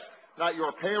tax, not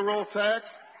your payroll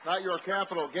tax, not your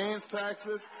capital gains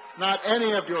taxes, not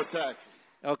any of your taxes.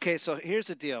 Okay, so here's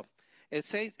the deal. It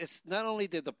says it's not only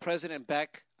did the president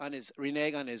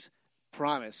renege on his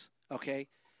promise, okay,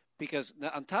 because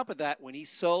on top of that, when he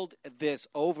sold this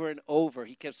over and over,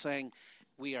 he kept saying,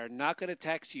 "We are not going to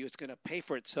tax you. It's going to pay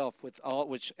for itself," with all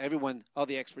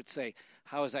the experts say,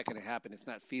 how is that going to happen? It's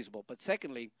not feasible. But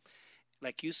secondly,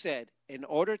 like you said, in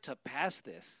order to pass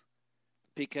this,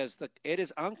 because it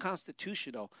is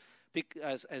unconstitutional.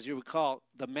 Because, as you recall,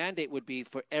 the mandate would be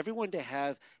for everyone to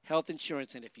have health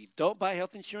insurance, and if you don't buy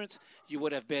health insurance, you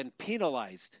would have been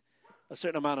penalized a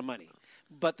certain amount of money.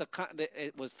 But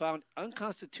it was found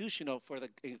unconstitutional for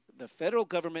the federal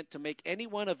government to make any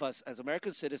one of us, as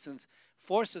American citizens,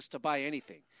 force us to buy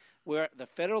anything, where the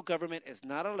federal government is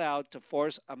not allowed to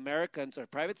force Americans or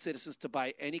private citizens to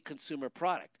buy any consumer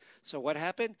product. So what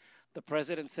happened? The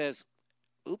president says,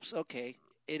 oops, okay,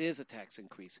 it is a tax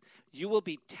increase. You will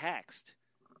be taxed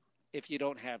if you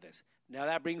don't have this. Now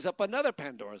that brings up another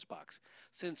Pandora's box.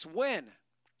 Since when,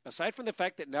 aside from the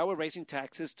fact that now we're raising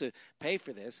taxes to pay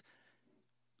for this,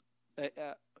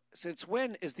 since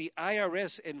when is the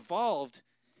IRS involved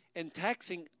in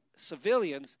taxing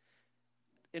civilians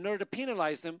in order to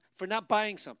penalize them for not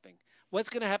buying something? What's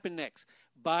going to happen next?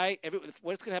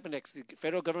 What's going to happen next? The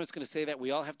federal government's going to say that we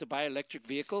all have to buy electric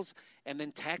vehicles and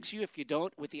then tax you if you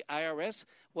don't with the IRS?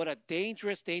 What a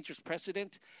dangerous, dangerous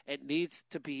precedent. It needs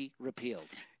to be repealed.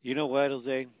 You know what,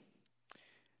 Jose?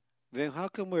 Then how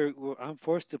come I'm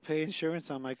forced to pay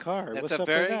insurance on my car? That's What's a up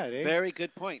very, with that, eh? very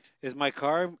good point. Is my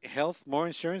car health more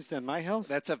insurance than my health?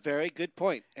 That's a very good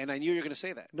point, and I knew you were going to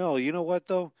say that. No, you know what,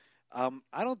 though?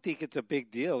 I don't think it's a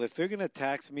big deal. If they're going to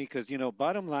tax me, because,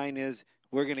 bottom line is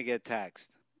we're going to get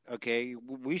taxed, okay?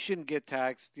 We shouldn't get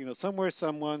taxed. Somewhere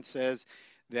someone says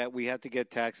that we have to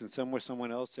get taxed, and somewhere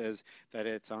someone else says that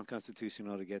it's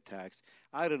unconstitutional to get taxed.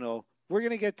 I don't know. We're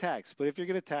going to get taxed, but if you're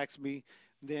going to tax me,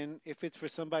 then if it's for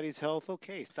somebody's health,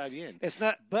 okay, está bien. It's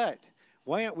not. But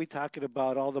why aren't we talking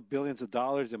about all the billions of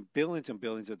dollars and billions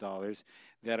of dollars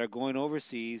that are going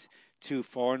overseas to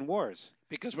foreign wars?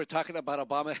 Because we're talking about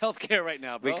Obama health care right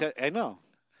now, bro. Because I know.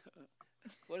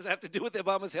 What does that have to do with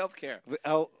Obama's health care?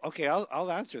 Okay,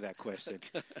 I'll answer that question.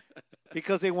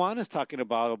 Because they want us talking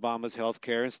about Obama's health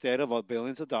care instead of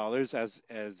billions of dollars as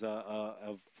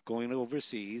of going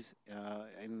overseas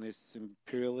in this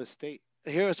imperialist state.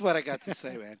 Here's what I got to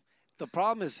say, man. The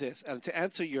problem is this, and to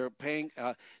answer your paying,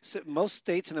 most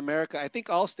states in America, I think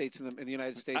all states in the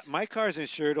United States. My car's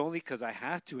insured only because I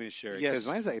have to insure it. Yes. Because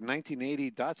mine's like a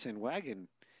 1980 Datsun wagon.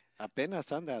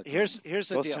 Apenas anda. Here's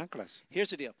the Dos deal. chanclas.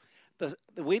 Here's the deal.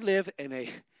 We live in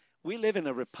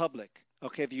a republic.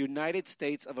 Okay, the United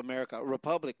States of America, a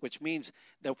republic, which means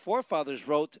the forefathers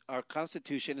wrote our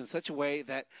Constitution in such a way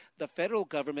that the federal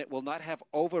government will not have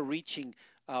overreaching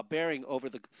bearing over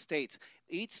the states.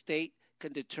 Each state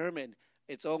can determine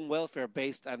its own welfare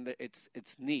based on its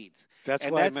needs. That's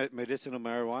And why medicinal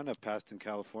marijuana passed in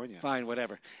California. Fine,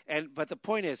 whatever. But the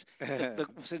point is,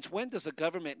 since when does the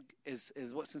government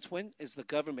since when is the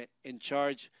government in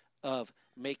charge of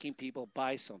making people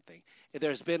buy something?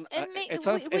 There's been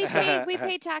we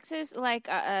pay taxes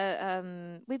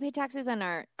we pay taxes on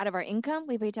out of our income.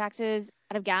 We pay taxes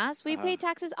out of gas. We pay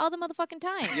taxes all the motherfucking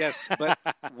time. Yes, but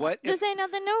what This ain't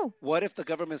nothing new. What if the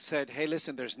government said, hey,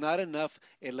 listen, there's not enough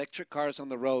electric cars on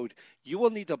the road. You will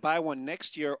need to buy one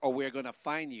next year or we're going to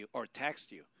fine you or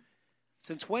tax you.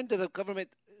 Since when did the government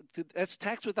 – that's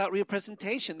tax without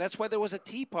representation. That's why there was a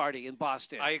Tea Party in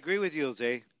Boston. I agree with you,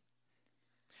 Jose.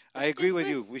 I agree with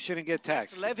you. We shouldn't get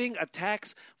taxed. It's levying a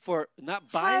tax for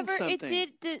not buying However, something.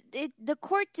 the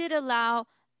court did allow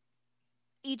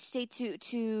each state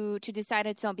to decide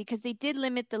its own because they did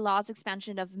limit the law's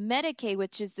expansion of Medicaid,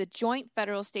 which is the joint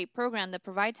federal state program that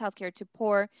provides health care to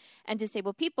poor and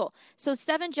disabled people. So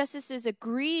 7 justices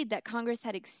agreed that Congress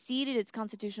had exceeded its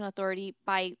constitutional authority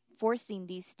by forcing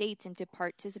these states into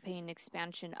participating in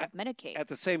expansion of Medicaid. At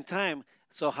the same time,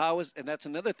 and that's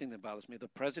another thing that bothers me. The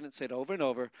president said over and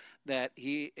over that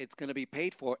it's going to be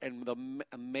paid for, and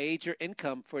a major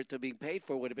income for it to be paid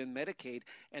for would have been Medicaid,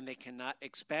 and they cannot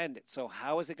expand it. So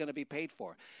how is it going to be paid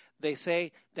for? They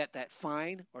say that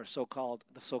fine, or the so-called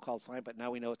fine, but now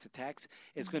we know it's a tax,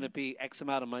 is going to be X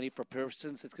amount of money for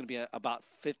persons. It's going to be about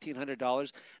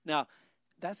 $1,500. Now,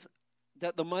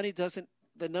 the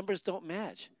numbers don't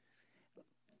match.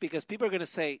 Because people are going to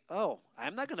say, oh,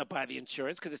 I'm not going to buy the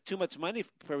insurance because it's too much money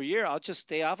per year. I'll just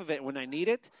stay off of it. When I need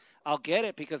it, I'll get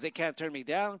it because they can't turn me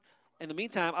down. In the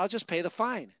meantime, I'll just pay the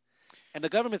fine. And the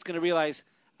government's going to realize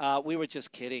we were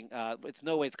just kidding. It's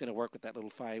no way it's going to work with that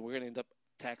little fine. We're going to end up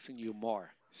taxing you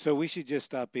more. So we should just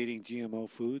stop eating GMO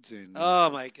foods and oh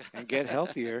my God, and get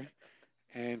healthier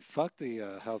and fuck the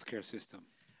healthcare system.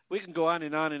 We can go on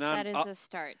and on and on. That is a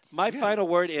start. My final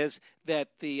word is that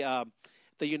the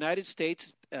United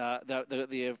States,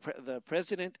 the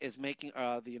president is making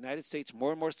the United States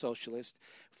more and more socialist,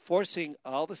 forcing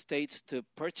all the states to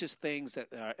purchase things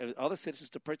all the citizens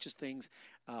to purchase things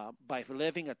by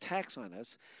levying a tax on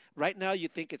us. Right now, you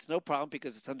think it's no problem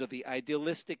because it's under the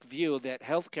idealistic view that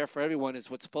health care for everyone is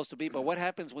what's supposed to be. But what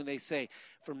happens when they say,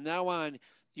 from now on,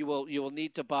 you will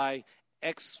need to buy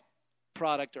X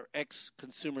product or X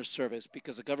consumer service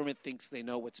because the government thinks they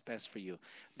know what's best for you?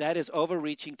 That is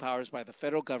overreaching powers by the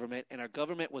federal government, and our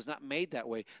government was not made that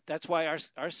way. That's why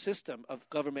our system of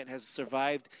government has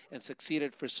survived and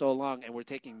succeeded for so long, and we're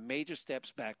taking major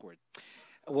steps backward.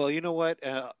 Well, you know what?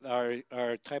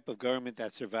 Our type of government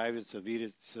that survived and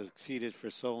succeeded for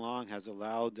so long has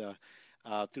allowed,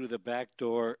 through the back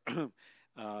door,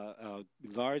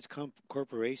 large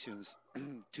corporations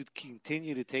to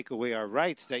continue to take away our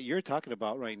rights that you're talking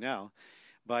about right now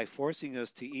by forcing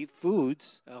us to eat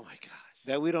foods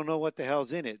that we don't know what the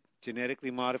hell's in it,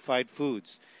 genetically modified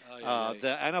foods,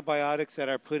 the antibiotics that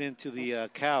are put into the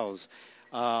cows,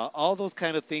 all those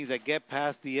kind of things that get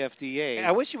past the FDA.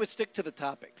 I wish you would stick to the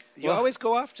topic. You always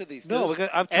go off to these. No, because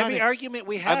every argument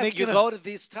we have, you go to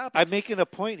these topics. I'm making a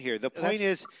point here. The point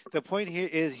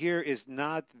here is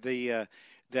not that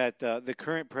the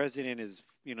current president is,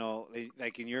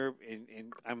 like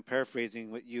I'm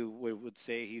paraphrasing what you would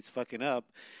say, he's fucking up.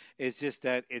 It's just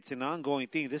that it's an ongoing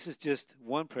thing. This is just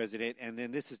one president, and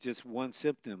then this is just one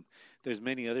symptom. There's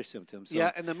many other symptoms.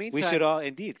 So in the meantime, we should all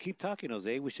indeed keep talking,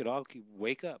 Jose. We should all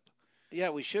wake up. Yeah,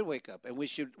 we should wake up, and we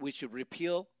should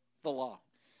repeal the law.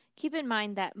 Keep in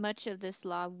mind that much of this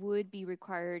law would be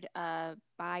required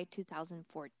by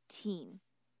 2014.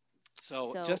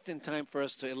 So just in time for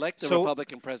us to elect the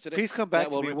Republican president. Please come back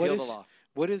to me. Repeal the law.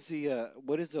 What is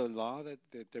the law that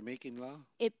they're making law?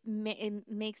 It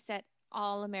makes that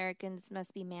all Americans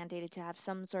must be mandated to have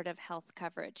some sort of health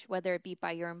coverage, whether it be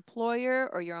by your employer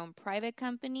or your own private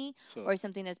company, or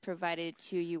something that's provided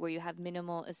to you where you have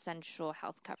minimal essential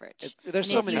health coverage.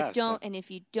 And if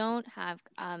you don't have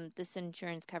this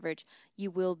insurance coverage,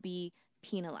 you will be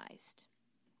penalized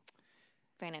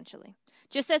financially.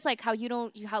 Just as like how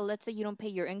let's say you don't pay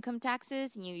your income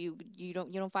taxes and you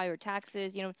don't file your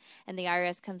taxes, and the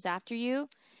IRS comes after you.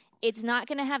 It's not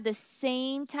going to have the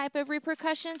same type of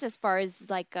repercussions as far as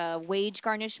like wage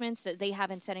garnishments. That they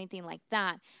haven't said anything like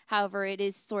that. However, it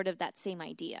is sort of that same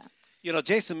idea.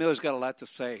 Jason Miller's got a lot to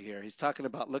say here. He's talking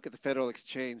about, look at the federal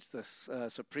exchange. The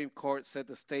Supreme Court said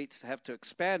the states have to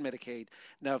expand Medicaid.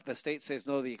 Now, if the state says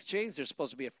no to the exchange, there's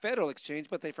supposed to be a federal exchange,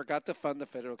 but they forgot to fund the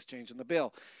federal exchange in the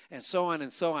bill, and so on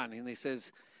and so on. And he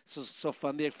says, so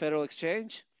fund the federal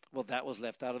exchange? Well, that was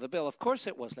left out of the bill. Of course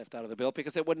it was left out of the bill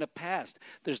because it wouldn't have passed.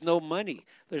 There's no money.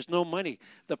 There's no money.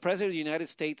 The President of the United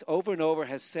States over and over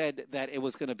has said that it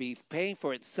was going to be paying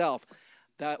for itself.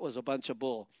 That was a bunch of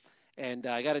bull. And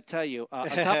I got to tell you, on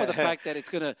top of the fact that it's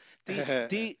going to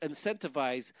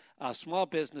de-incentivize small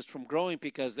business from growing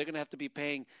because they're going to have to be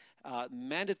paying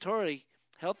mandatory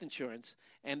health insurance,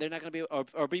 and they're not going to be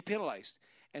or be penalized.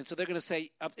 And so they're going to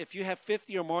say, if you have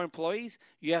 50 or more employees,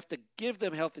 you have to give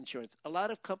them health insurance. A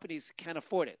lot of companies can't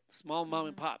afford it, small mom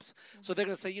and pops. So they're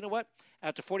going to say, you know what?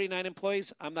 After 49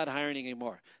 employees, I'm not hiring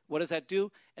anymore. What does that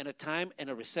do? In a time in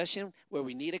a recession where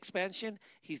we need expansion,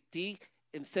 he's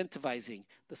de-incentivizing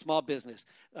the small business.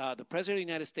 The President of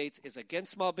the United States is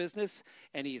against small business,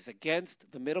 and he is against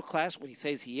the middle class. When he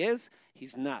says he is,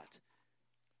 he's not.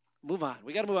 Move on.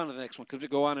 We got to move on to the next one because we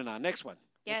go on and on. Next one.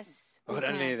 Yes.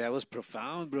 Orale, that was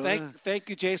profound, bro. Thank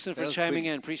you, Jason, for chiming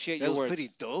in. Appreciate your words. That was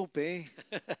pretty dope, eh?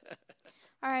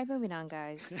 All right, moving on,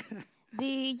 guys. The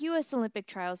U.S. Olympic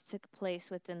trials took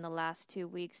place within the last 2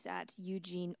 weeks at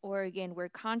Eugene, Oregon, where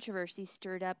controversy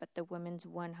stirred up at the women's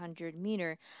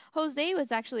 100-meter. Jose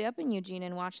was actually up in Eugene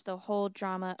and watched the whole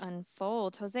drama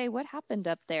unfold. Jose, what happened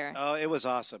up there? Oh, it was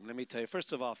awesome. Let me tell you.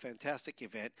 First of all, fantastic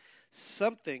event.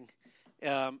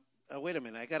 Wait a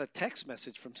minute. I got a text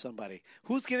message from somebody.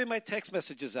 Who's giving my text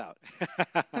messages out?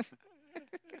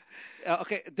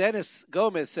 Okay, Dennis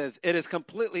Gomez says, it is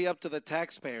completely up to the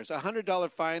taxpayers. A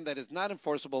 $100 fine that is not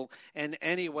enforceable in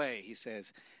any way, he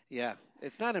says. Yeah,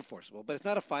 it's not enforceable, but it's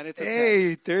not a fine. It's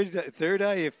a tax. Third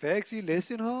Eye Effects, you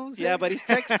listen, Holmes? Yeah, but he's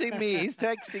texting me.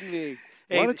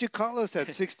 Why don't you call us at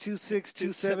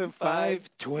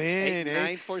 626-275-TWIN?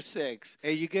 8946.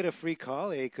 Hey, you get a free call,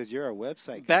 because you're our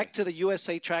website guy. Back to the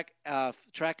USA track and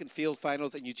field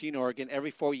finals in Eugene, Oregon.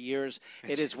 Every 4 years,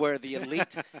 it is where the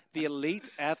elite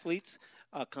athletes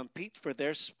compete for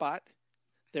their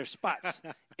spots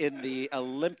in the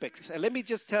Olympics. And let me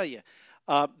just tell you,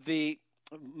 the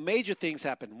major things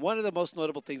happened. One of the most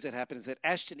notable things that happened is that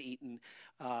Ashton Eaton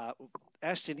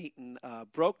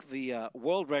broke the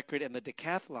world record in the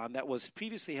decathlon that was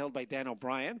previously held by Dan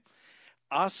O'Brien.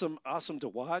 Awesome to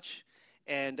watch.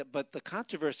 But the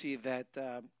controversy that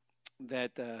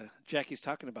Jackie's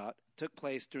talking about took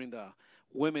place during the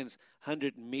women's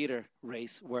 100-meter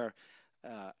race where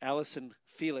Allison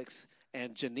Felix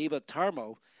and Geneva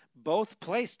Tarmo both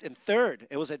placed in third.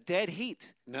 It was a dead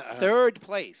heat. Third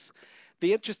place.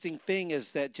 The interesting thing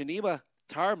is that Geneva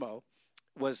Tarmo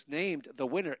was named the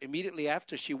winner immediately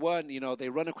after she won. You know, they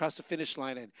run across the finish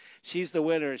line, and she's the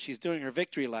winner. She's doing her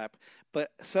victory lap. But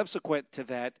subsequent to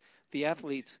that, the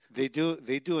athletes they do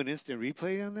an instant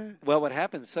replay on that. Well, what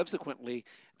happens subsequently?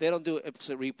 They don't do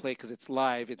instant replay because it's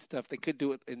live and stuff. They could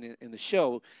do it in the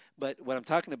show, but what I'm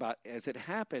talking about, as it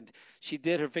happened, she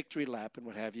did her victory lap and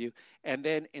what have you, and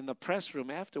then in the press room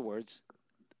afterwards,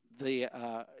 the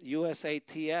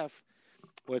USATF.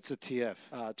 What's a TF?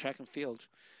 Track and field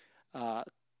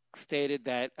stated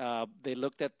that they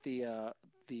looked at the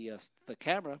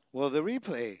camera. Well, the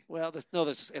replay. Well,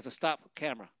 it's a stop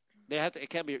camera. They have to. It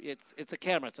can't be. It's a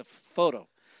camera. It's a photo.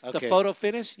 Okay. The photo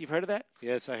finish. You've heard of that?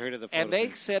 Yes, I heard of the photo. And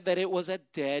they said that it was a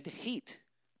dead heat,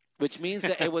 which means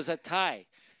that it was a tie,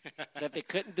 that they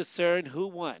couldn't discern who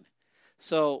won.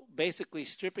 So basically,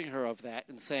 stripping her of that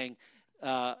and saying.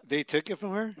 They took it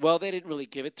from her? Well, they didn't really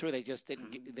give it to her. They just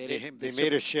didn't. They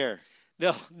made her share.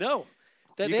 No.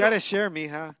 You got to share,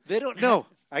 mija. They don't. No,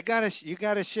 you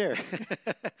got to share.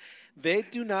 They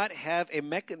do not have a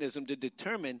mechanism to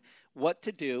determine what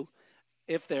to do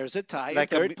if there's a tie in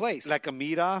third place. Like a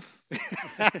meet off?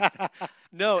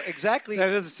 No, exactly. That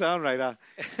doesn't sound right, huh?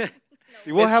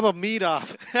 We'll have a meet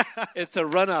off. It's a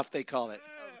runoff, they call it.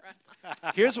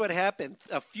 Here's what happened.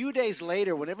 A few days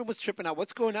later, when everyone was tripping out,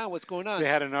 what's going on? They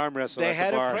had an arm wrestle. They at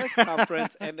had the bar. a press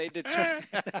conference, and they determined.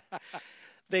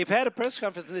 They've had a press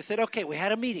conference, and they said, "Okay, we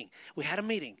had a meeting.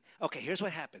 Okay, here's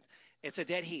what happens. It's a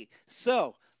dead heat.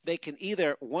 So they can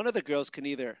one of the girls can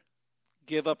either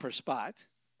give up her spot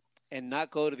and not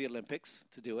go to the Olympics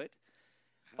to do it,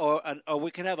 or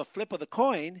we can have a flip of the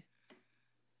coin."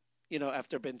 You know,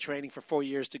 after been training for 4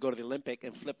 years to go to the Olympic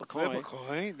and flip a coin. Flip a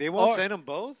coin? They won't send them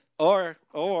both? Or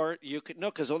you could,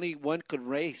 no, because only one could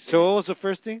race. So what was the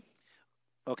first thing?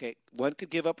 Okay, one could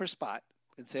give up her spot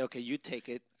and say, okay, you take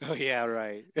it. Oh, yeah,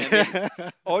 right.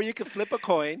 Or you could flip a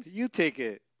coin. You take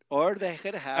it. Or they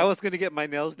could have. I was going to get my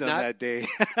nails done that day.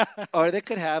 Or they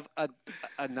could have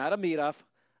not a meet-off.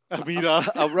 A meet-off?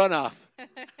 A runoff.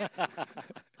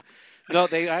 No,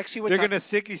 they actually They're going to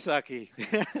sicky-sucky.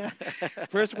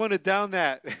 First one to down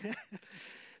that.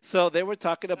 So they were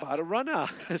talking about a runoff.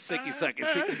 Sicky-sucky,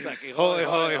 sicky-sucky. Hoy,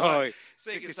 hoy, hoy.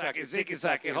 Sikisaki,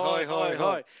 Sikisaki, hoy, hoy,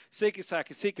 hoy.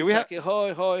 Sikisaki, Do we have- Sikisaki,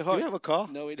 hoy, hoy, Do hoy. we have a call?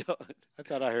 No, we don't. I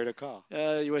thought I heard a call.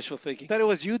 You wishful thinking. I thought it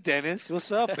was you, Dennis.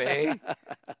 What's up, eh?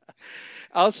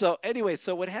 Also, anyway,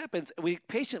 so what happens, we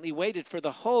patiently waited for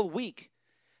the whole week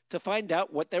to find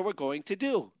out what they were going to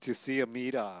do. To see a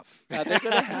meet off. Now, they're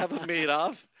going to have a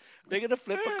meet-off. They're going to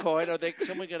flip a coin, or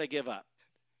someone going to give up.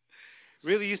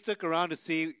 Really, you stuck around to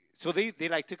see? So they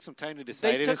like took some time to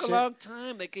decide. They it took and a shit? long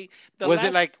time.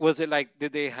 Was it like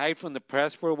did they hide from the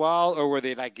press for a while, or were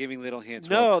they like giving little hints?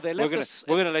 No, Well, they left we're gonna, us-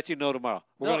 We're gonna let you know tomorrow.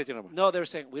 We're No, gonna let you know tomorrow. no, they were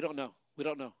saying, we don't know. We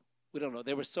don't know. We don't know.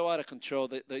 They were so out of control.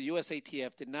 The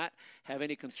USATF did not have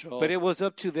any control. But it was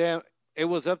up to them. It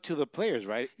was up to the players,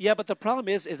 right? Yeah, but the problem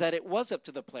is that it was up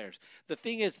to the players. The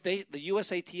thing is, the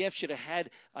USATF should have had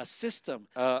a system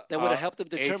that would have helped them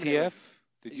determine. ATF.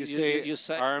 Did you say you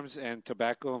said- arms and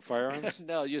tobacco and firearms?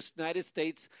 No, United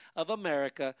States of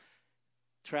America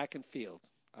track and field.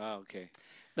 Oh, okay.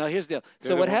 Now, here's the deal. They're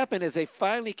So the what one- happened is they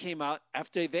finally came out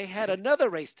after they had another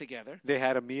race together. They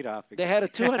had a meet off. They had a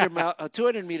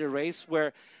 200-meter race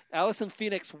where Allison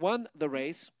Phoenix won the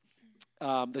race,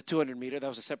 the 200-meter. That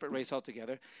was a separate race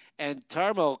altogether. And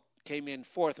Tarmo came in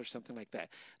fourth or something like that.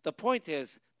 The point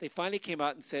is they finally came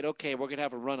out and said, okay, we're going to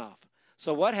have a runoff.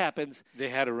 So what happens? They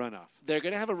had a runoff. They're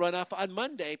going to have a runoff on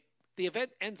Monday. The event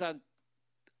ends on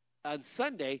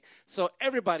Sunday, so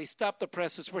everybody stop the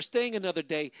presses. We're staying another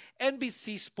day.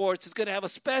 NBC Sports is going to have a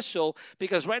special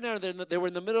because right now they were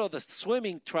in the middle of the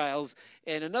swimming trials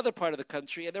in another part of the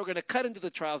country, and they were going to cut into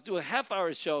the trials, do a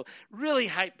half-hour show, really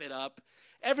hype it up.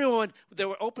 Everyone, they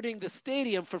were opening the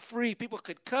stadium for free. People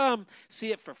could come,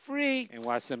 see it for free. And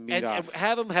watch them meet off. And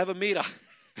have them have a meet-off.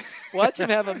 Watch them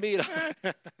have a meet-off.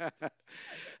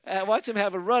 Watch them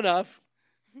have a runoff.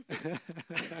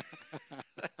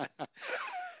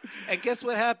 And guess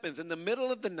what happens in the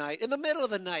middle of the night? In the middle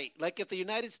of the night, like if the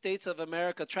United States of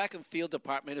America track and field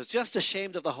department is just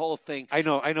ashamed of the whole thing. I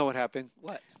know what happened.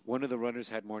 What? One of the runners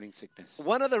had morning sickness.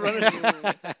 One of the runners,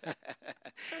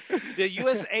 the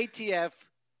USATF,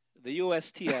 the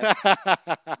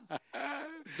USTF,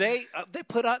 they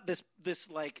put out this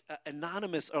like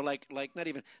anonymous or like not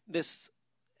even this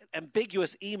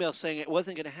ambiguous email saying it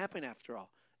wasn't going to happen after all,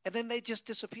 and then they just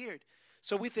disappeared.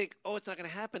 So we think, oh, it's not going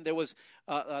to happen. There was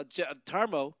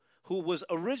Tarmo, who was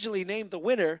originally named the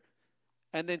winner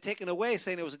and then taken away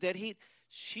saying it was a dead heat.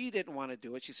 She didn't want to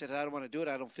do it. She said, I don't want to do it.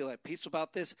 I don't feel at peace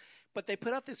about this. But they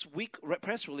put out this weak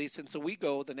press release, and so we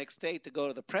go the next day to go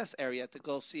to the press area to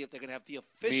go see if they're going to have the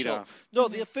official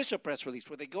Meet-off. the official press release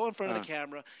where they go in front of the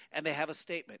camera and they have a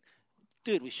statement.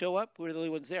 Dude, we show up. We're the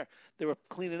only ones there. They were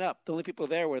cleaning up. The only people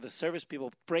there were the service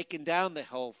people breaking down the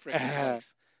whole freaking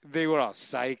place. They were all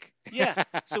psych. Yeah,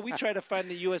 so we try to find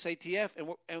the USATF,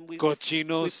 and we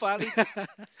Cochinos.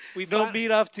 we finally No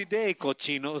meet off today,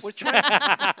 cochinos. We're trying.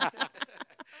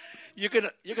 You're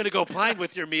gonna go blind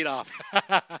with your meat off.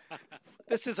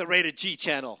 This is a rated G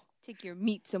channel. Take your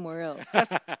meat somewhere else.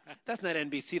 That's not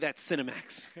NBC. That's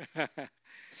Cinemax.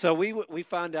 So we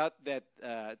found out that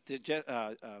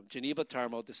Geneva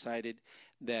Tarmo decided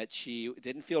that she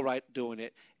didn't feel right doing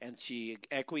it, and she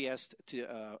acquiesced to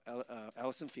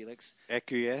Allison Felix.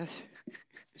 Acquiesce.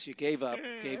 She gave up,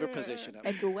 gave her position up.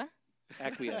 Egua?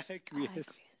 Acquiesced. Acquiesce.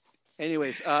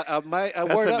 Anyways, my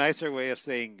That's word a up. nicer way of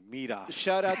saying meet off.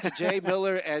 Shout out to Jay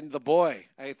Miller and the boy.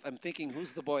 I'm thinking,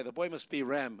 who's the boy? The boy must be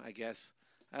Rem, I guess.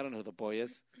 I don't know who the boy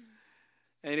is.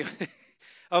 Anyway,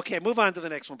 okay, move on to the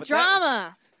next one. But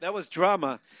Drama. That was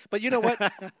drama. But you know what?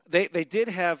 they did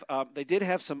have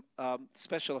some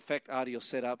special effect audio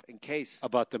set up in case.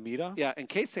 About the meet off? Yeah, in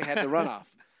case they had the runoff.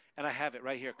 And I have it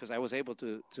right here because I was able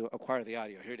to acquire the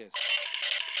audio. Here it is.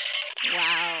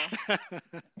 Wow.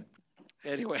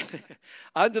 Anyway,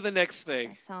 on to the next thing.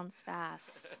 That sounds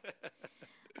fast.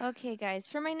 Okay, guys,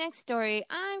 for my next story,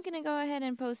 I'm going to go ahead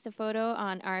and post a photo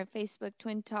on our Facebook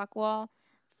Twin Talk wall.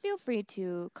 Feel free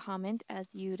to comment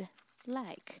as you'd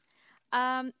like.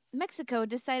 Mexico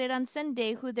decided on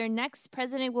Sunday who their next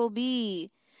president will be.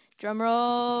 Drum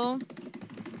roll.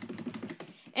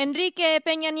 Enrique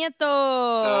Peña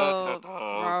Nieto.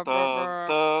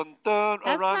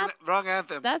 Wrong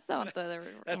anthem. That's not the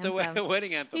That's anthem. a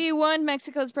wedding anthem. He won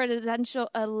Mexico's presidential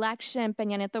election.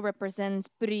 Peña Nieto represents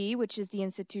PRI, which is the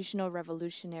Institutional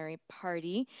Revolutionary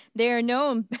Party. They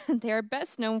are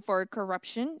best known for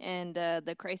corruption and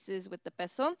the crisis with the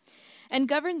peso, and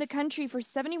governed the country for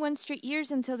 71 straight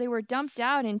years until they were dumped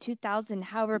out in 2000.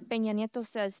 However, Peña Nieto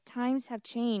says times have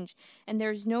changed and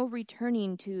there's no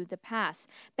returning to the past.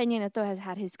 Peña Nieto has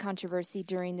had his controversy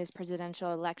during this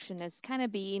presidential election as kind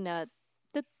of being a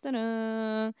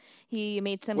Da-da-da. He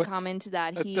made some What's- comment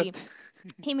that uh, he that-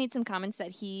 he made some comments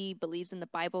that he believes in the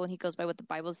Bible and he goes by what the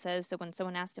Bible says. So when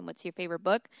someone asked him, "What's your favorite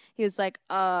book?" he was like,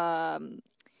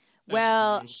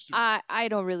 well, I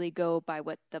don't really go by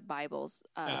what the Bible's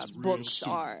books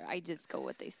are. I just go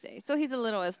what they say. So he's a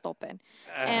little estopen.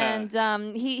 And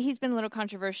he's been a little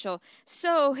controversial.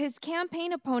 So his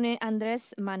campaign opponent,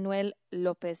 Andrés Manuel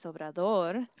López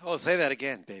Obrador, Oh, say that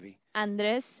again, baby.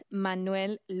 Andrés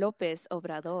Manuel López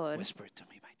Obrador, Whisper it to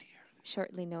me, my dear.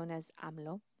 shortly known as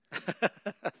AMLO,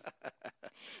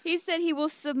 he said he will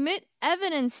submit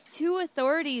evidence to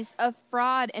authorities of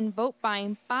fraud and vote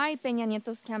buying by Peña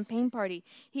Nieto's campaign party.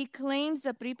 He claims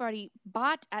the PRI party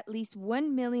bought at least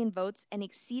 1 million votes and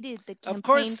exceeded the Of campaign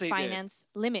course they did. finance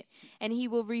limit. And he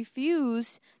will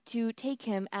refuse to take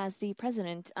him as the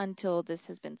president until this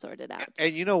has been sorted out.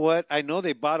 And you know what? I know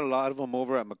they bought a lot of them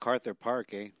over at MacArthur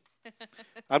Park, eh?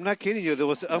 I'm not kidding you. There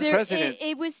was a president.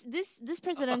 It was this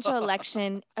presidential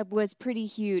election was pretty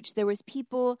huge. There was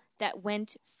people that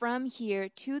went from here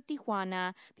to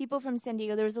Tijuana, people from San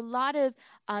Diego. There was a lot of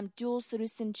dual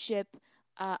citizenship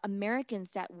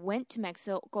Americans that went to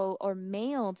Mexico or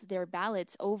mailed their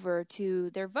ballots over to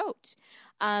their vote.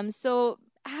 So,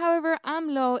 however,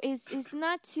 AMLO is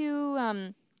not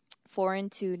too foreign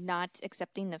to not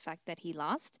accepting the fact that he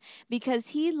lost, because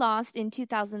he lost in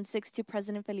 2006 to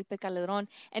President Felipe Calderon,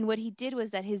 and what he did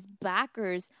was that his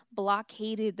backers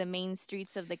blockaded the main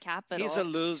streets of the capital. He's a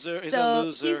loser. He's So a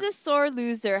loser. he's a sore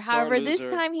loser. However, this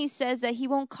loser. time he says that he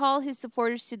won't call his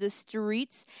supporters to the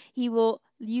streets. He will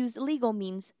use legal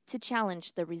means to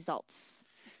challenge the results.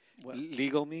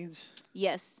 Legal means?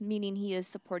 Yes, meaning he is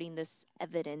supporting this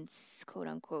evidence, quote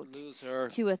unquote, Loser.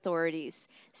 to authorities.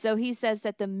 So he says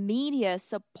that the media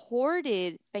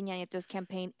supported Peña Nieto's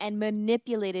campaign and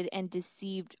manipulated and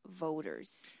deceived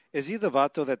voters. Is he the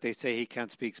vato that they say he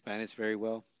can't speak Spanish very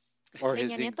well? Or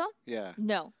Peña Eng- Nieto? Yeah.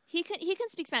 No, he can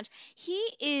speak Spanish. He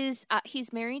is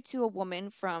he's married to a woman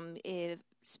from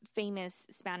famous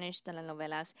Spanish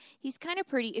telenovelas. He's kind of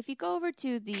pretty. If you go over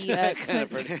to the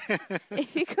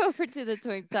if you go over to the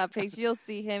top page, you'll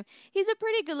see him. He's a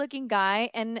pretty good-looking guy,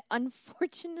 and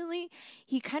unfortunately,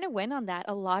 he kind of went on that.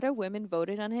 A lot of women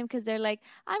voted on him because they're like,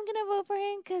 "I'm gonna vote for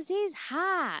him because he's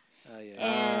hot."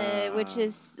 Which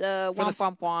is womp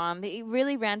womp womp. He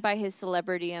really ran by his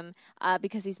celebrity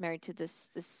because he's married to this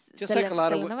Just like a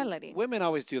lot of telenovela lady. women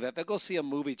always do that. They'll go see a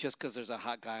movie just because there's a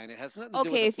hot guy, and it has nothing to do with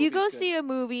Okay, the if you go movie's good. see a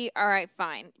movie, all right,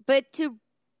 fine. But to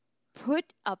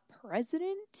put a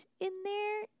president in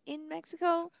there in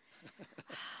Mexico,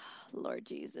 Lord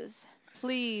Jesus,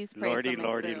 please pray Lordy, for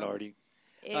lordy, Mexico. lordy.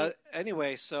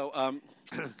 Anyway, so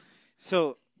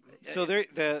So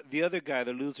the other guy,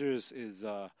 the loser,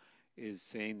 is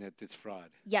saying that it's fraud.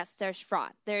 Yes, there's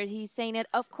fraud. He's saying it.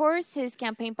 Of course, his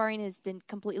campaign party is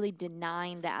completely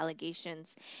denying the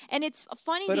allegations, and it's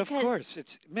funny But of because course,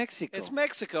 it's Mexico. it's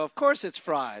Mexico. Of course, it's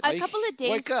fraud. a couple of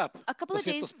days, Wake up. a couple of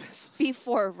 200 days pesos.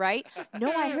 before, right?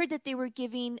 No, I heard that they were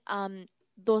giving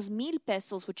 2,000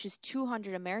 pesos, which is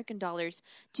 200 American dollars,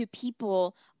 to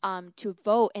people to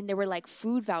vote, and they were like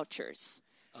food vouchers.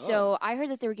 So I heard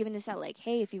that they were giving this out, like,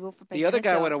 hey, if you vote for The other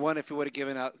guy Nieto- would have won if he would have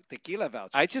given out tequila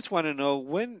vouchers. I just want to know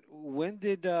when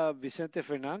did Vicente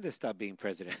Fernandez stop being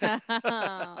president?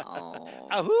 Oh,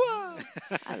 Ahua!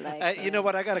 I like You know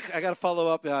what? I gotta follow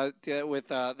up with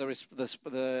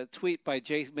the tweet by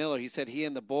Jay Miller. He said he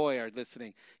and the boy are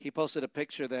listening. He posted a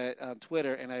picture that on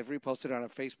Twitter, and I've reposted it on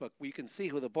Facebook. You can see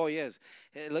who the boy is.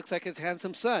 It looks like his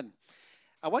handsome son.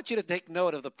 I want you to take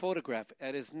note of the photograph.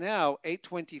 It is now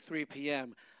 8:23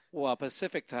 p.m.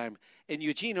 Pacific time in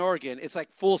Eugene, Oregon. It's like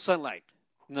full sunlight.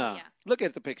 No. Yeah. Look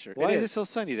at the picture. Why is it so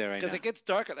sunny there right now? Because it gets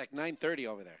dark at like 9:30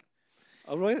 over there.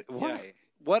 Oh, really? Yeah. Why?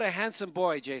 What a handsome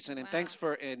boy, Jason, and Wow. thanks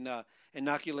for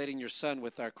inoculating your son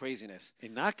with our craziness.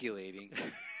 Inoculating.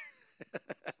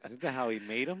 Isn't that how he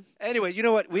made him? Anyway, you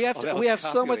know what? We have Oh, that we was have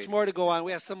so much calculated. more to go on.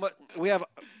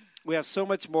 We have so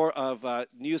much more of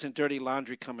news and dirty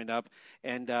laundry coming up,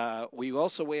 and we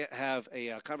also have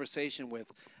a conversation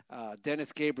with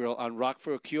Dennis Gabriel on Rock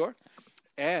for a Cure,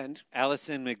 and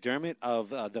Allison McDermott of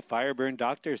the Fireburn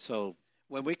Doctor. So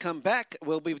when we come back,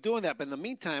 we'll be doing that. But in the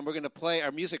meantime, we're going to play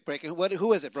our music break. And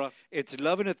who is it, bro? it's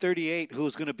Lovin' a 38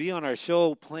 who's going to be on our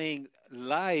show playing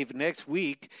live next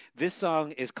week. This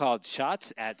song is called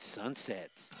Shots at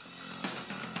Sunset.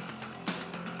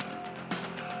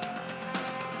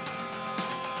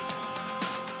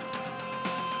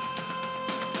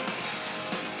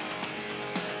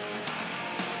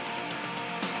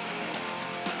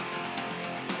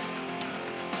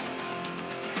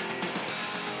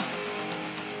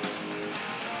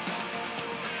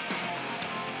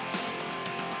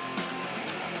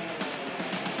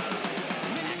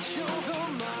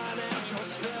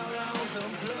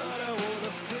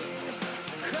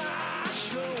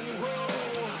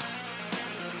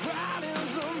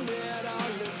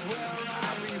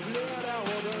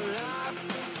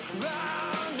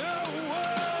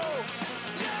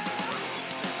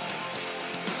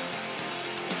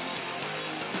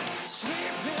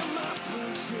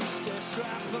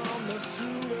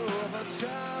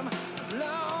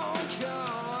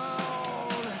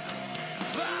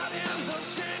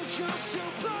 just to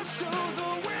burst through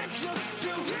the wind, just to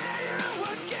hear you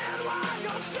again while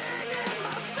you're singing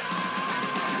my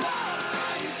song.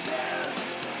 Lights at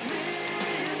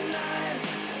midnight,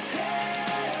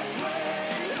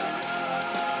 halfway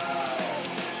home.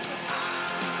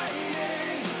 I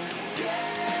ain't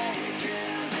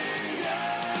taking the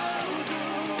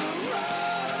other road.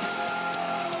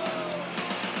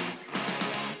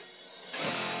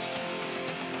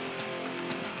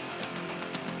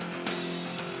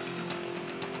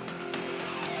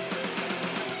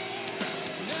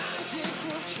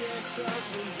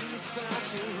 Chasers and you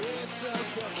fancy racers,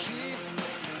 they'll keep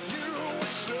you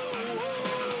slow.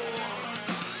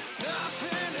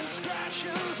 Nothing in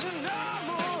scratches and no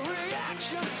more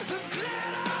reaction. The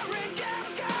glittering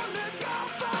game's gonna go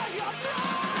for your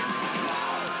throne.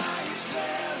 Lights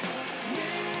at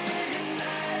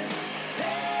midnight,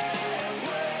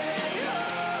 halfway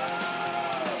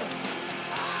home.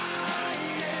 I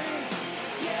ain't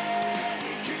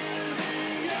taking the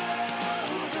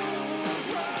other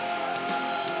road.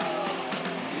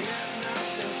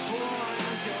 Innocence born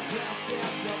and your dress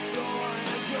hit the floor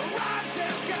and your eyes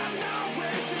have got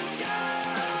nowhere to go.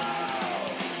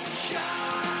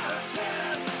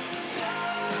 Jonathan,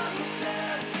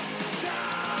 sunset,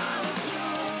 star of the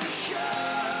show.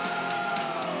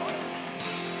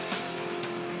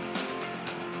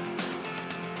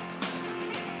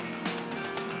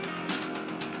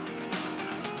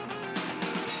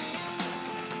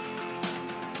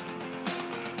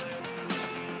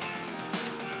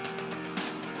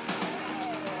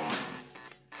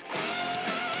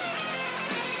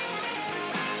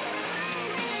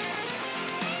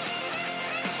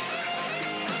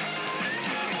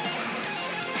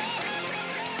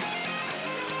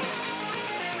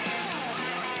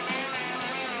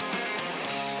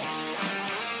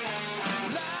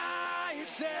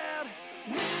 Lights at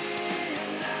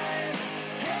midnight,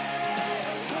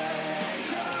 halfway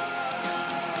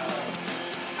home.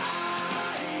 I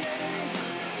ain't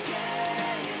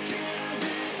taking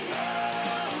the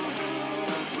other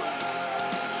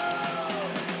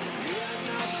road.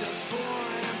 Innocence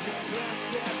born and your dress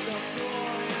hit the floor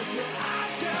and your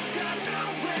eyes have got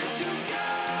nowhere to go.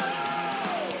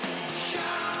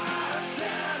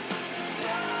 Jonathan,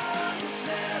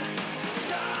 sunset,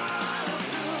 star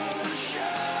of the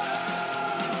show.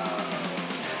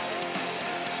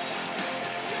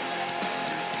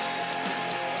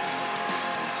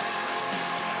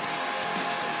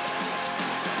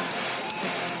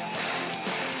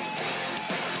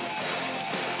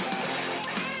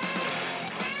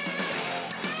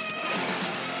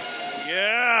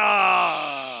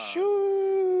 Yeah.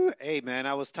 Shoo. Hey, man,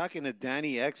 I was talking to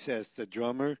Danny XS, the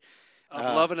drummer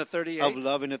Of Love in a 38. of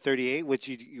Love in a 38, which,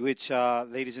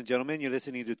 ladies and gentlemen, you're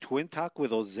listening to Twin Talk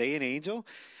with Jose and Angel,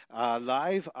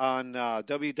 live on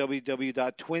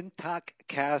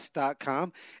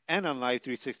www.twintalkcast.com and on Live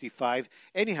 365.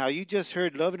 Anyhow, you just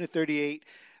heard Love in a 38,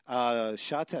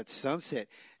 Shots at Sunset.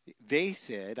 They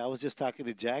said, I was just talking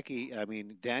to Danny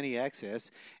XS,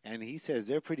 and he says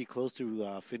they're pretty close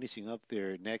to finishing up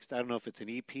their next, I don't know if it's an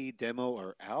EP, demo,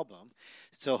 or album.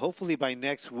 So hopefully by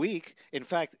next week, in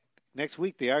fact, next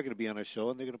week they are going to be on our show,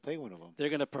 and they're going to play one of them. They're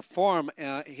going to perform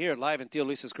here live in Theo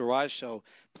Luis's Garage Show.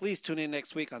 Please tune in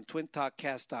next week on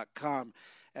twintalkcast.com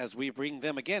as we bring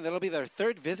them again. That'll be their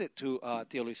third visit to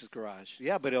Theo Luis's Garage.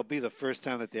 Yeah, but it'll be the first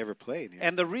time that they ever played here.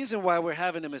 And the reason why we're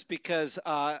having them is because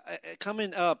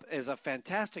coming up is a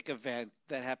fantastic event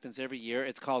that happens every year.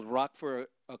 It's called Rock for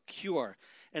a Cure,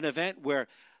 an event where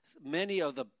many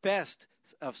of the best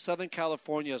of Southern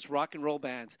California's rock and roll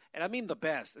bands, and I mean the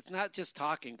best. It's not just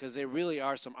talking, because there really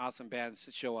are some awesome bands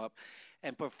that show up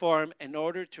and perform in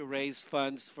order to raise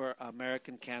funds for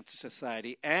American Cancer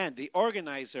Society. And the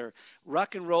organizer,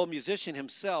 rock and roll musician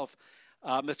himself,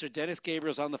 Mr. Dennis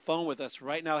Gabriel's on the phone with us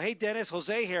right now. Hey, Dennis,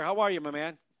 Jose here. How are you, my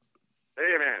man?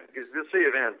 Hey, man. Good to see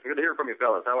you, man. Good to hear from you,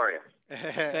 fellas. How are you?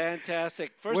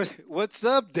 Fantastic. First, What's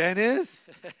up, Dennis?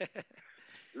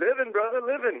 Living, brother,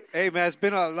 living. Hey, man, it's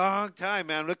been a long time,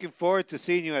 man. I'm looking forward to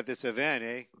seeing you at this event,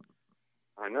 eh?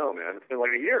 I know, man. It's been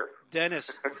like a year.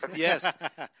 Dennis, yes.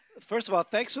 First of all,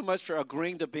 thanks so much for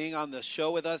agreeing to being on the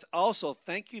show with us. Also,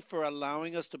 thank you for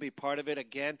allowing us to be part of it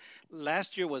again.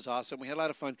 Last year was awesome. We had a lot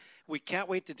of fun. We can't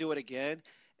wait to do it again.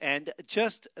 And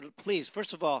just please,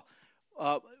 first of all,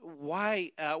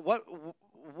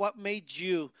 what made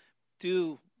you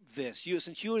do this?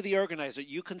 Since you were the organizer,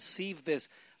 you conceived this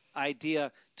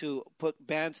idea to put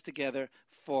bands together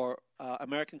for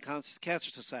American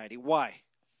Cancer Society. Why?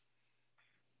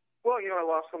 Well, I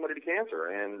lost somebody to cancer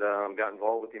and got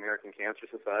involved with the American Cancer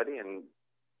Society and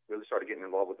really started getting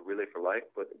involved with Relay for Life.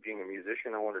 But being a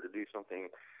musician, I wanted to do something,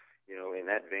 in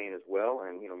that vein as well.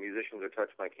 And, musicians are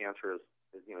touched by cancer as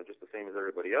just the same as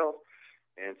everybody else.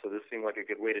 And so this seemed like a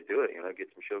good way to do it,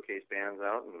 get some showcase bands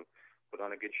out and put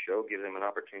on a good show, give them an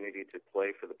opportunity to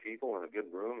play for the people in a good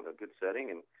room, in a good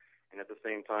setting, and at the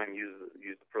same time use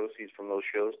the proceeds from those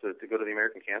shows to go to the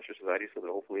American Cancer Society so that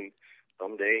hopefully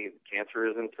someday cancer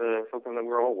isn't something that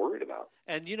we're all worried about.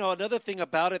 And, another thing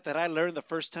about it that I learned the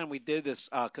first time we did this,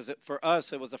 because for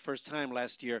us it was the first time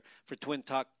last year for Twin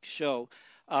Talk Show,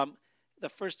 the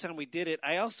first time we did it,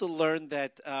 I also learned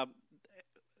that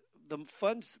the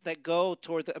funds that go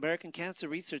toward the American Cancer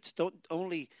Research don't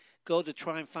only go to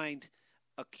try and find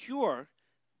a cure,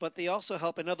 but they also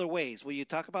help in other ways. Will you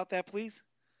talk about that, please?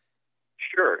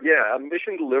 Sure, yeah.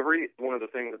 Mission delivery is one of the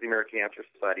things that the American Cancer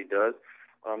Society does.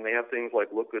 They have things like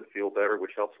Look Good, Feel Better,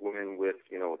 which helps women with,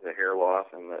 the hair loss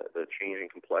and the changing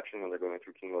complexion when they're going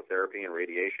through chemotherapy and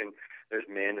radiation. There's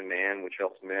Man to Man, which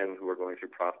helps men who are going through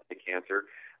prostate cancer.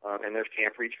 And there's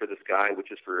Camp Reach for the Sky,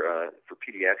 which is for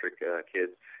pediatric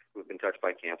kids who have been touched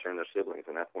by cancer and their siblings.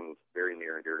 And that one's very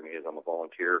near and dear to me as I'm a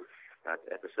volunteer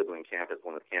at the sibling camp as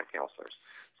one of the camp counselors.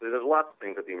 So there's lots of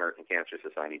things that the American Cancer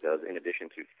Society does in addition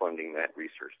to funding that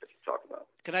research that you talk about.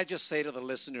 Can I just say to the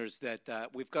listeners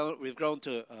that we've grown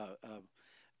to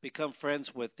become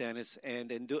friends with Dennis,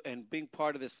 and being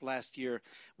part of this last year,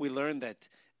 we learned that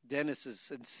Dennis's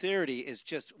sincerity is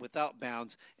just without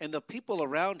bounds, and the people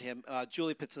around him,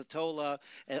 Julie Pizzatola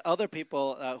and other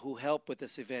people who help with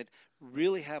this event,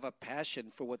 really have a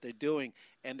passion for what they're doing,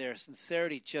 and their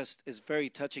sincerity just is very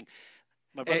touching.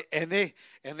 And they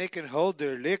can hold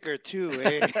their liquor too,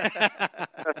 eh?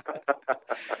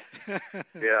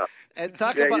 Yeah. And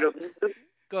talk about.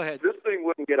 Go ahead. This thing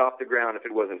wouldn't get off the ground if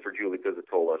it wasn't for Julie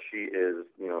Pizzatola. She is,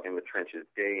 in the trenches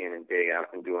day in and day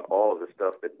out and doing all of the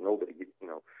stuff that nobody,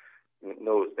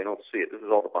 knows. They don't see it. This is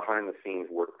all the behind-the-scenes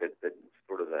work that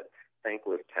sort of that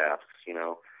thankless tasks,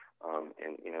 and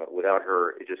without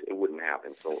her, it wouldn't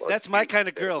happen. So that's my kind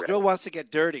of girl. Girl wants to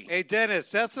get dirty. Hey, Dennis,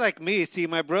 that's like me. See,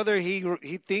 my brother, he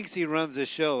thinks he runs the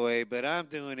show, but I'm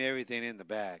doing everything in the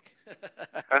back.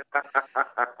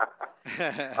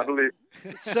 I believe.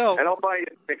 So, and I'll buy you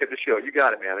a drink at the show. You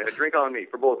got it, man. A drink on me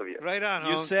for both of you. Right on.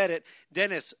 You said it,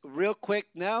 Dennis. Real quick,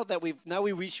 now we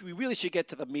really should get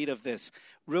to the meat of this.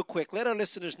 Real quick, let our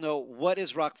listeners know what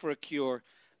is Rock for a Cure,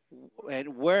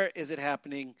 and where is it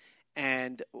happening,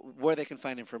 and where they can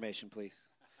find information, please.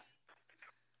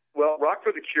 Well, Rock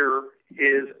for the Cure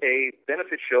is a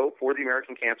benefit show for the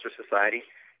American Cancer Society.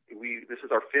 This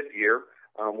is our 5th year.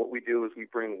 What we do is we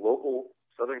bring local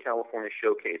Southern California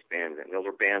showcase bands in. Those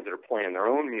are bands that are playing their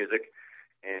own music,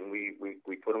 and we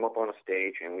put them up on a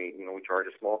stage, and we charge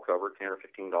a small cover, $10 or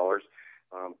 $15.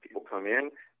 People come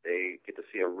in, they get to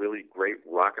see a really great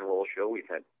rock and roll show. We've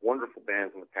had wonderful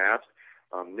bands in the past.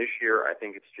 This year, I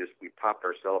think it's just we popped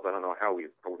ourselves. I don't know how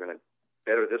we're going to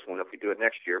better this one if we do it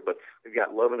next year, but we've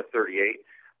got Love in a 38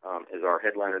 as our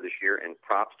headliner this year, and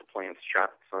props to playing Shot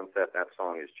at Sunset. That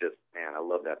song is just, man, I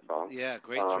love that song. Yeah,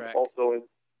 great track. Also, and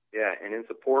in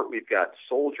support, we've got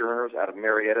Sojourners out of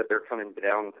Marietta. They're coming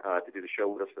down to do the show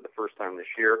with us for the first time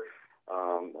this year.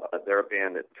 They're a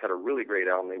band that had a really great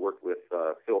album. They worked with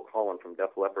Phil Collin from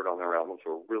Def Leppard on their album,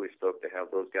 so we're really stoked to have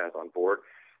those guys on board.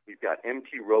 We've got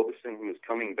M.T. Robeson, who is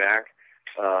coming back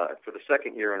for the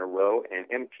 2nd year in a row, and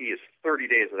M.T. is 30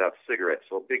 days without cigarettes,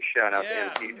 so a big shout-out to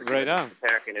M.T. for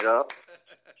packing it up.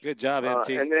 Good job,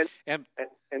 M.T. And then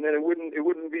it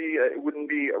wouldn't be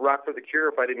a Rock for the Cure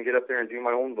if I didn't get up there and do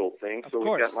my own little thing. So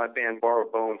we've got my band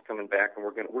Borrowed Bones coming back, and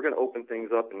we're gonna open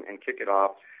things up and kick it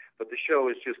off. But the show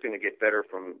is just going to get better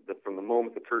from the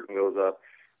moment the curtain goes up.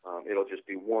 It'll just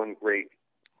be one great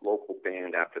local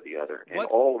band after the other, and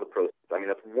all of the proceeds. I mean,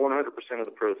 that's 100% of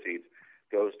the proceeds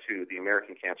goes to the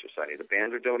American Cancer Society. The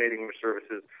bands are donating their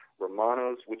services.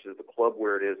 Romano's, which is the club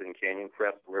where it is in Canyon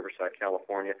Crest, Riverside,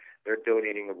 California, they're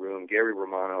donating a room. Gary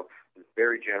Romano was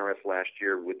very generous last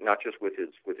year, with not just with his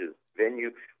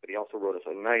venue, but he also wrote us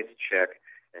a nice check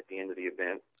at the end of the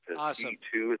event. Awesome. He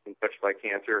too has been touched by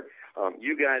cancer.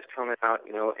 You guys coming out,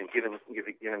 and giving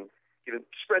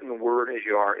spreading the word as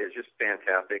you are is just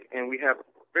fantastic. And we have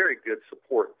very good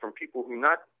support from people who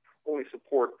not only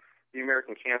support the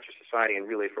American Cancer Society and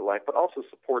Relay for Life, but also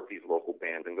support these local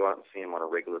bands and go out and see them on a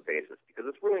regular basis, because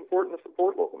it's really important to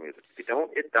support local music. If you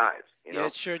don't, it dies. Yeah,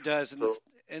 it sure does.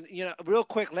 And real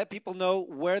quick, let people know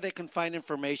where they can find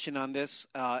information on this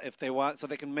if they want, so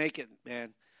they can make it,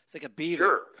 man. It's like a beater.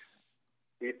 Sure.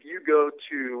 If you go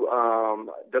to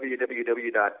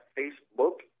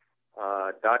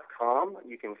www.facebook.com,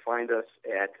 you can find us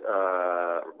at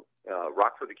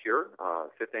Rock for the Cure,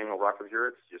 5th Annual Rock for the Cure.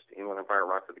 It's just Inland Empire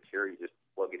Rock for the Cure. You just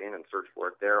plug it in and search for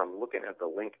it there. I'm looking at the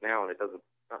link now, and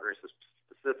not very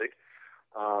specific.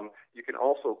 You can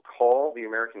also call the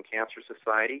American Cancer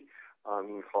Society. You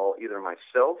can call either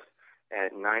myself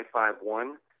at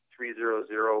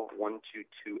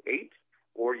 951-300-1228,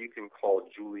 or you can call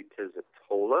Julie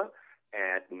Pizzatola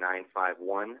at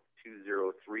 951-203-0956.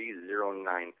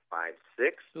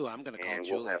 Ooh, I'm going to call and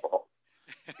Julie. We'll have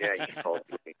yeah, you can call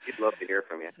Julie. He'd love to hear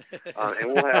from you.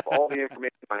 And we'll have all the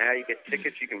information on how you get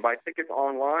tickets. You can buy tickets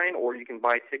online, or you can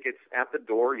buy tickets at the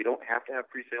door. You don't have to have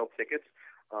pre-sale tickets.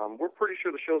 We're pretty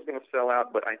sure the show's going to sell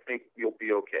out, but I think you'll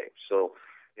be okay. So,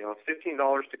 it's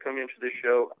 $15 to come into this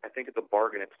show. I think it's a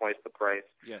bargain at twice the price.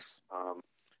 Yes.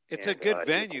 It's a good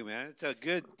venue, man. It's a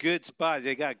good spot.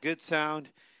 They got good sound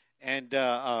and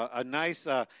a nice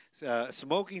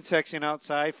smoking section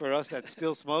outside for us that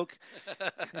still smoke.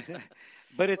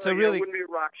 But it's it a really wouldn't be a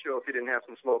rock show if you didn't have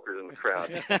some smokers in the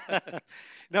crowd.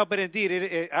 No, but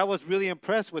indeed, I was really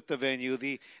impressed with the venue.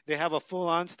 They have a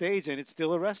full-on stage, and it's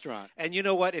still a restaurant. And you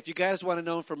know what? If you guys want to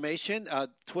know information, on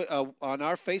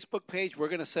our Facebook page, we're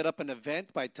going to set up an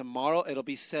event by tomorrow. It'll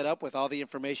be set up with all the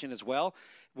information as well.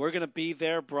 We're going to be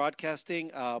there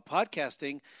broadcasting,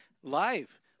 podcasting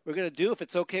live. We're going to do, if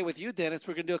it's okay with you, Dennis,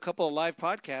 we're going to do a couple of live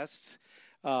podcasts.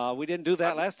 We didn't do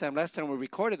that last time. Last time we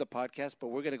recorded the podcast, but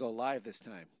we're going to go live this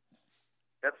time.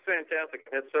 That's fantastic.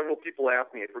 I had several people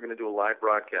ask me if we're going to do a live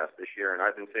broadcast this year, and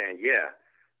I've been saying, yeah,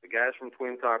 the guys from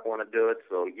Twin Talk want to do it,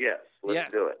 so yes,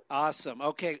 let's do it. Awesome.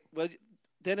 Okay. Well,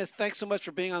 Dennis, thanks so much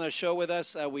for being on the show with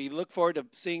us. We look forward to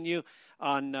seeing you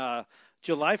on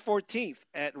July 14th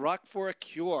at Rock for a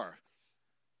Cure.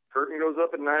 Curtain goes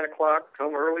up at 9 o'clock.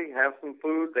 Come early, have some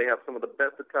food. They have some of the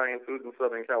best Italian food in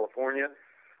Southern California.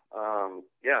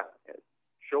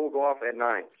 Show will go off at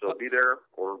 9, so be there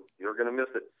or you're going to miss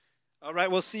it. All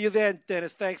right, we'll see you then,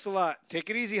 Dennis. Thanks a lot.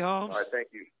 Take it easy, Holmes. All right, thank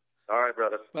you. All right,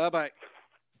 brother. Bye-bye.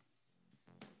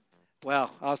 Wow,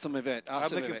 awesome event.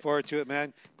 I'm looking forward to it,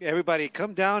 man. Everybody,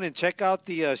 come down and check out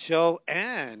the show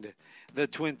and the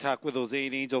Twin Talk with Jose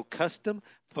and Angel custom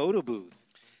photo booth.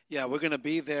 Yeah, we're going to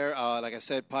be there, like I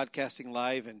said, podcasting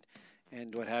live and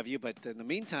what have you. But in the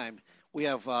meantime,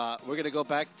 we're going to go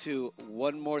back to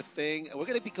one more thing. We're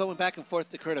going to be going back and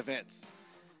forth to current events.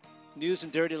 News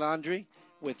and Dirty Laundry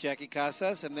with Jackie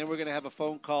Casas, and then we're going to have a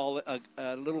phone call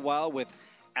a little while with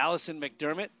Allison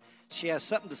McDermott. She has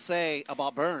something to say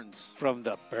about burns. From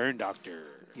the Burn Doctor.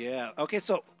 Yeah. Okay,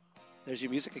 so there's your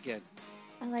music again.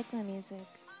 I like my music.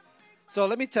 So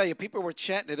let me tell you, people were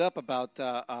chatting it up about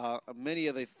many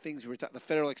of the things we were talking, the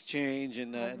Federal Exchange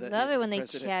and love it when they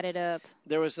chat it up.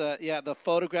 There was the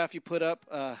photograph you put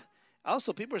up.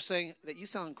 Also, people are saying that you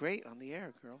sound great on the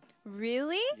air, girl.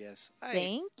 Really? Yes.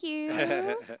 Thank you.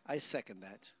 I second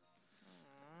that.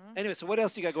 Anyway, so what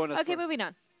else you got going on? Okay, moving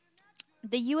on.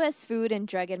 The U.S. Food and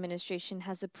Drug Administration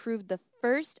has approved the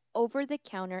first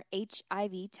over-the-counter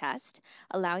HIV test,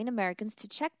 allowing Americans to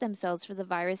check themselves for the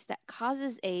virus that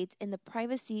causes AIDS in the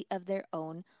privacy of their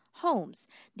own homes.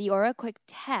 The OraQuick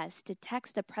test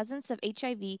detects the presence of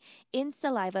HIV in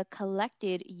saliva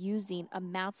collected using a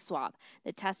mouth swab.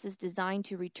 The test is designed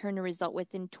to return a result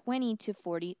within 20 to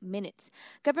 40 minutes.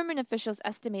 Government officials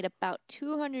estimate about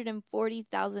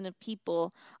 240,000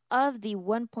 people of the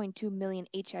 1.2 million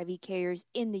HIV carriers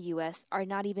in the U.S. are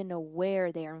not even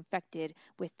aware they are infected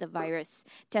with the virus.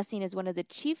 Testing is one of the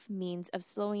chief means of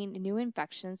slowing new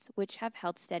infections, which have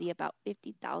held steady about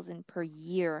 50,000 per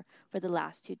year for the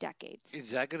last 2 decades.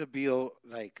 Is that going to be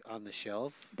like on the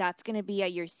shelf? That's going to be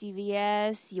at your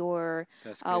CVS, your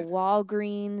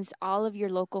Walgreens, all of your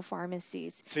local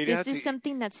pharmacies. So this is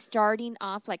something that's starting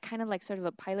off like kind of like sort of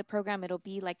a pilot program. It'll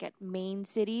be like at main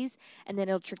cities, and then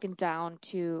it'll trickle down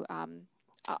to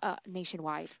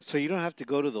nationwide. So you don't have to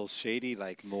go to those shady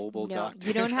like mobile doctors? No,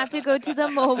 you don't have to go to the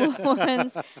mobile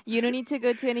ones. You don't need to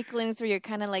go to any clinics where you're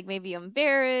kind of like maybe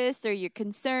embarrassed or you're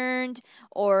concerned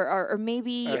or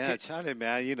maybe... Yeah, Charlie,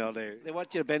 man, you know, they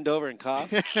want you to bend over and cough.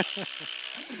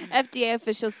 FDA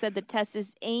officials said the test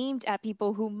is aimed at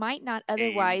people who might not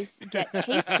otherwise get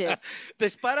tested.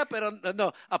 Dispara, pero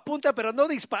no. Apunta, pero no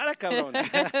dispara, cabrón.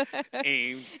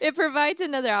 Aimed. It provides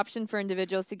another option for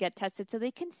individuals to get tested so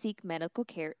they can seek medical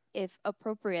care if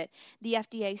appropriate. The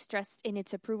FDA stressed in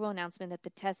its approval announcement that the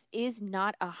test is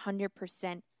not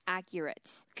 100% accurate.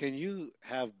 Can you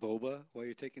have boba while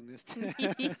you're taking this test?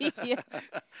 Yes.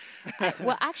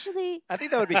 Well, actually... I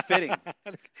think that would be fitting.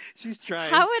 She's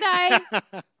trying. How would I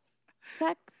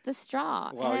suck the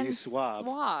straw while and you swab?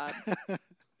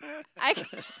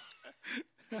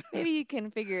 Maybe you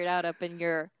can figure it out up in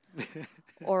your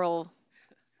oral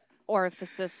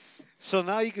orifices. So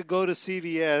now you could go to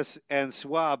CVS and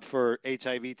swab for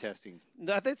HIV testing.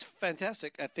 That's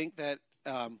fantastic. I think that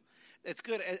it's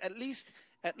good. At least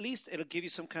it'll give you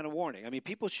some kind of warning. I mean,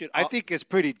 people should. I think it's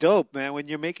pretty dope, man. When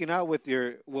you're making out with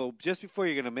just before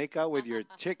you're gonna make out with your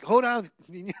chick, hold on,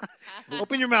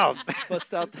 open your mouth.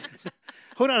 Bust out.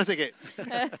 Hold on a second.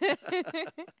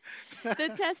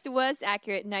 The test was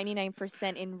accurate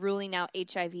 99% in ruling out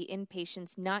HIV in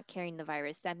patients not carrying the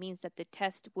virus. That means that the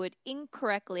test would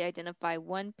incorrectly identify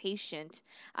one patient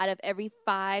out of every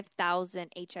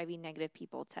 5,000 HIV negative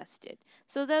people tested.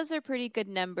 So those are pretty good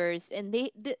numbers. And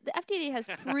the FDA has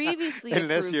previously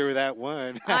Unless approved. you're that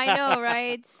one. I know,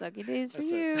 right? Sucky days for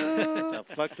you. It's a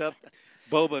fucked up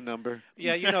boba number.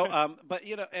 Yeah, but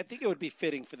I think it would be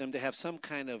fitting for them to have some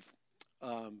kind of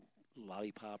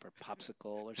lollipop or popsicle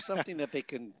or something that they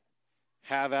can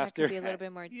have That after. could be a little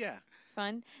bit more Yeah.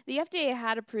 fun. The FDA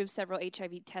had approved several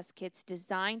HIV test kits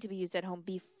designed to be used at home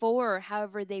before.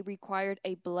 However, they required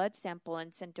a blood sample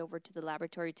and sent over to the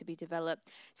laboratory to be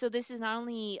developed. So this is not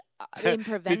only in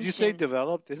prevention. Did you say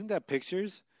developed? Isn't that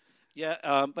pictures? Yeah,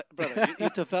 but brother, you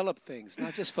develop things,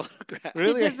 not just photographs.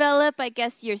 Really? To develop, I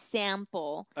guess, your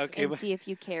sample Okay, and but- see if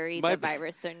you carry my- the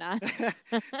virus or not.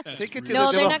 Take it to No,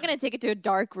 the they're devel- not going to take it to a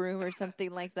dark room or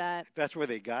something like that. That's where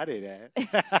they got it at.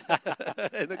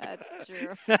 That's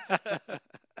true.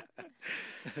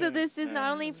 So this is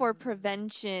not only for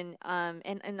prevention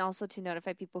and also to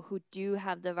notify people who do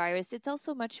have the virus. It's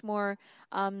also much more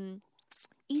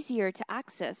easier to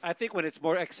access. I think when it's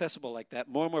more accessible like that,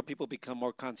 more and more people become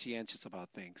more conscientious about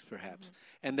things, perhaps,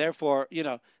 and therefore,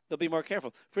 they'll be more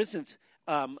careful. For instance,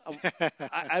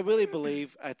 I really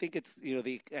believe. I think it's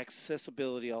the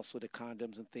accessibility also to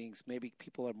condoms and things. Maybe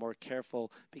people are more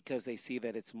careful because they see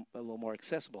that it's a little more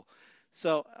accessible.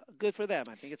 So good for them.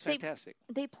 I think it's fantastic.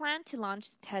 They plan to launch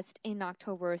the test in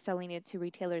October, selling it to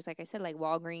retailers, like I said, like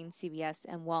Walgreens, CVS,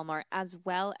 and Walmart, as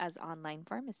well as online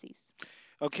pharmacies.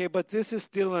 Okay, but this is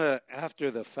still after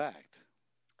the fact.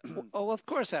 Oh, of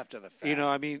course, after the fact.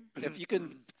 I mean, if you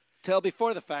can tell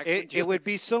before the fact, it would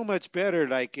be so much better,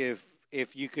 like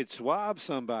if you could swab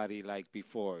somebody like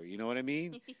before. You know what I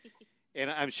mean? And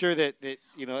I'm sure that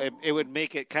it would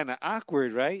make it kind of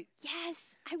awkward, right?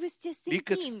 Yes, I was just You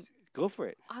could thinking. go for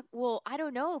it. Well, I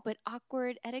don't know, but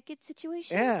awkward etiquette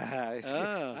situation. Yeah, it's good.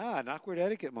 Oh. An awkward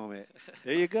etiquette moment.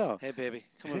 There you go. Hey, baby,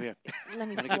 come over here. Let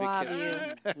me Wanna give you a swab kiss?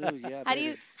 you. Ooh, yeah, How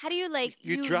baby. do you like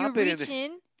You you drop it in reach the-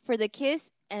 in for the kiss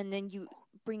and then you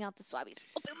bring out the swabbies.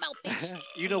 Open mouth, bitch.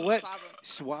 You And know what? swab 'em.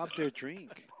 Swab their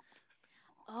drink.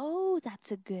 Oh,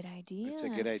 that's a good idea. That's a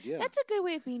good idea. That's a good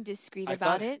way of being discreet I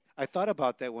about thought, it. I thought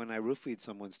about that when I roofied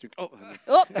someone's drink. Oh, I mean,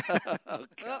 Oh, Oh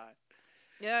God.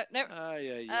 yeah,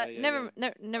 never.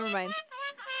 Never mind.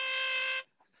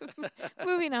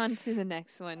 Moving on to the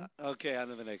next one. Okay, on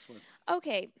to the next one.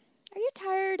 Okay. Are you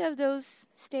tired of those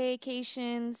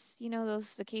staycations?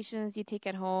 Those vacations you take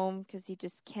at home because you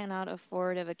just cannot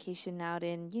afford a vacation out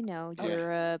in,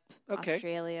 Europe, Okay.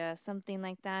 Australia, something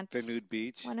like that. the nude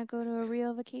beach. Want to go to a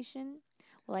real vacation?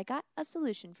 Well, I got a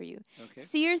solution for you. Okay.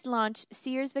 Sears launched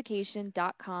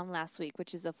SearsVacation.com last week,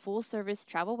 which is a full-service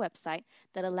travel website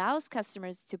that allows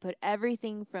customers to put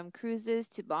everything from cruises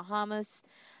to the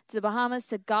Bahamas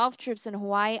to golf trips in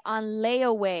Hawaii on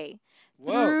layaway.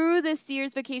 Whoa. Through the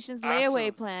Sears Vacations layaway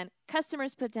Awesome. plan,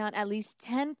 customers put down at least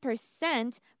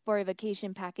 10% for a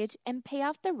vacation package and pay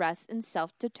off the rest in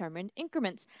self-determined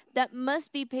increments that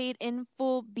must be paid in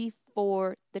full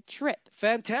before the trip.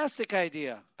 Fantastic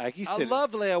idea. I used I to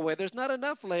love layaway. There's not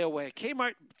enough layaway.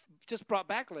 Kmart just brought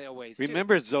back layaways. too.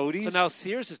 remember Zodi's. So now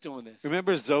Sears is doing this.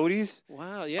 Remember Zodi's?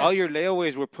 Wow. Yeah. All your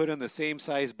layaways were put in the same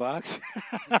size box.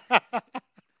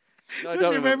 No, I Don't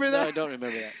don't you remember No, that? I don't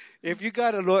remember that. If you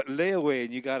got a layaway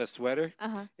and you got a sweater,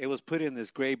 Uh-huh. it was put in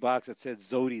this gray box that said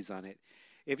Zodi's on it.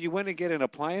 If you went and get an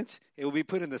appliance, it would be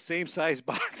put in the same size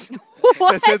box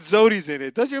that said Zodi's in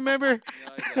it. Don't you remember?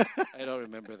 No, I don't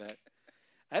remember that.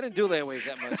 I didn't do layaways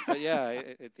that much, but yeah,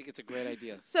 I think it's a great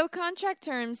idea. So contract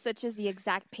terms such as the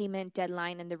exact payment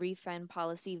deadline and the refund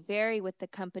policy vary with the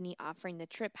company offering the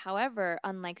trip. However,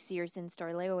 unlike Sears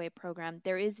in-store layaway program,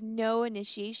 there is no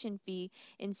initiation fee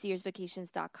in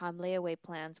SearsVacations.com layaway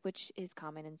plans, which is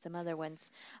common in some other ones.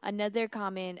 Another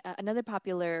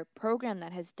popular program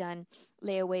that has done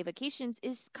layaway vacations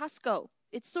is Costco.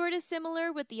 It's sort of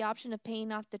similar with the option of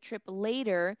paying off the trip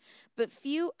later, but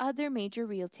few other major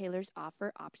retailers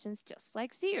offer options just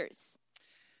like Sears.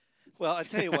 Well, I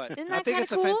tell you what, Isn't I that think kinda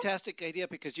it's a cool? fantastic idea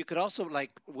because you could also,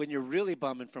 like, when you're really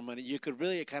bumming for money, you could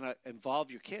really kind of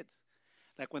involve your kids.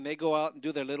 Like when they go out and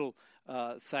do their little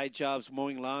side jobs,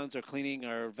 mowing lawns or cleaning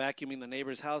or vacuuming the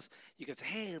neighbor's house, you can say,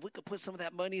 hey, we could put some of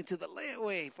that money into the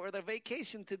layaway for the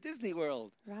vacation to Disney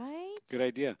World. Right? Good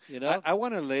idea. You know? I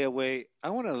want to lay away. I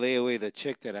want to lay away the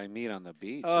chick that I meet on the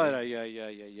beach. Oh,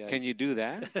 yeah. Can you do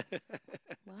that?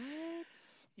 What?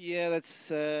 Yeah,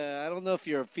 that's. I don't know if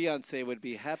your fiance would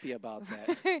be happy about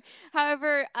that.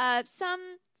 However, some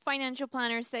financial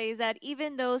planners say that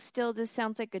even though still this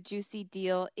sounds like a juicy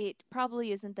deal, it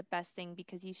probably isn't the best thing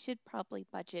because you should probably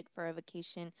budget for a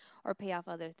vacation or pay off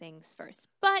other things first.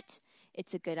 But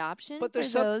it's a good option But for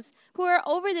there's some- those who are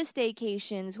over the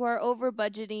staycations, who are over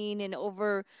budgeting and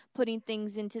over putting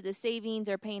things into the savings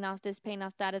or paying off this, paying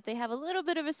off that. If they have a little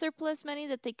bit of a surplus money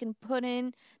that they can put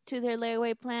in to their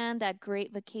layaway plan, that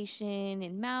great vacation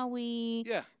in Maui,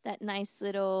 Yeah. that nice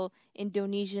little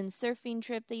Indonesian surfing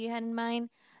trip that you had in mind,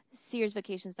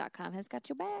 SearsVacations.com has got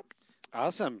your back.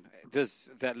 Awesome. Does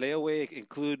that layaway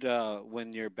include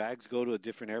when your bags go to a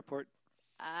different airport?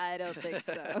 I don't think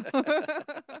so.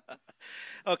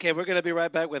 Okay, we're going to be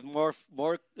right back with more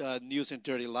news and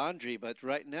dirty laundry. But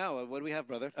right now, what do we have,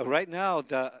 brother? Right now,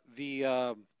 did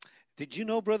you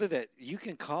know, brother, that you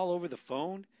can call over the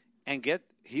phone and get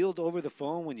healed over the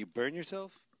phone when you burn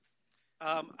yourself?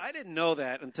 I didn't know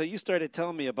that until you started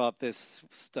telling me about this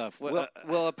stuff. Well,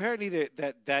 apparently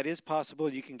that is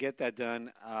possible. You can get that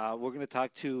done. We're going to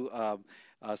talk to a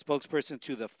spokesperson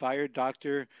to the Fire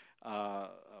Doctor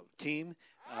team.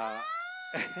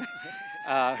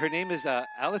 Her name is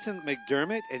Allison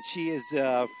McDermott, and she's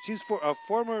a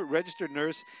former registered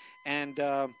nurse, and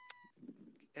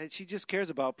she just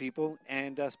cares about people.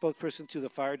 And spokesperson to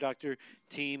the Fire Doctor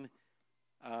team.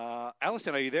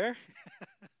 Allison, are you there?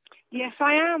 Yes,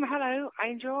 I am. Hello,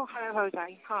 Angel. Hello,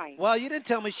 Jose. Hi. Well, you didn't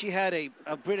tell me she had a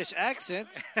British accent.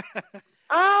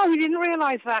 Oh, you didn't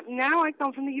realize that. Now I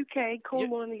come from the UK,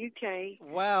 Cornwall in the UK.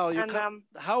 Wow.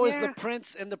 How is the yeah.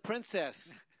 prince and the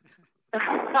princess?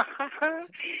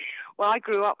 Well, I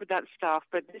grew up with that stuff,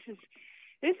 but this is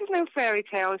no fairy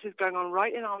tale. This is going on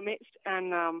right in our midst,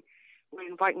 and we're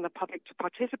inviting the public to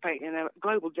participate in a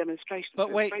global demonstration. But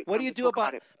So wait, it's great what fun do you to do talk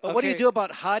about? it. But what do you do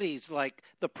about hotties like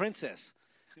the princess?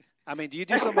 I mean, do you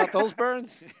do something about those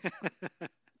burns?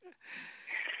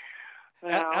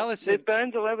 Well, Allison- there's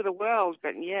burns all over the world,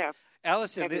 but yeah,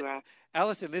 Allison, everywhere.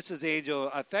 Allison, this is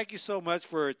Angel. Thank you so much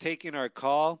for taking our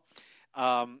call.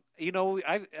 My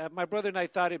brother and I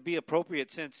thought it'd be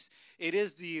appropriate since it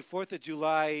is the 4th of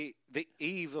July, the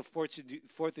eve of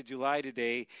 4th of July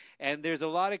today, and there's a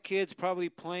lot of kids probably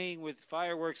playing with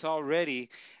fireworks already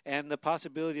and the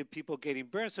possibility of people getting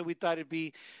burned. So we thought it'd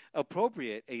be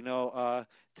appropriate,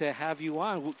 to have you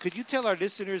on. Could you tell our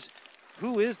listeners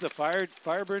who is the fire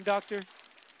burn doctor?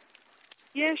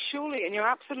 Yes, surely, and you're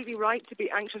absolutely right to be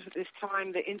anxious at this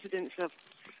time. The incidence of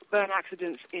burn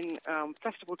accidents in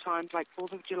festival times like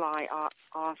 4th of July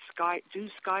do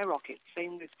skyrocket.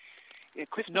 Same with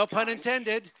Christmas. No pun time.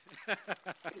 intended.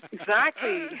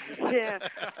 Exactly. Yeah.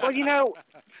 Well,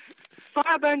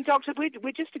 Fireburn Doctor,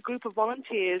 we're just a group of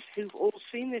volunteers who've all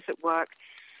seen this at work,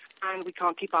 and we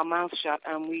can't keep our mouths shut,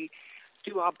 and we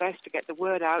do our best to get the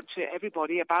word out to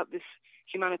everybody about this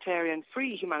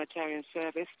free humanitarian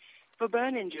service for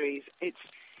burn injuries. It's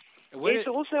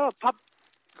also a pub.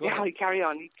 Go Yeah, ahead. you carry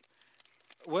on.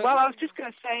 What- Well, I was just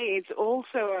going to say it's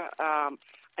also a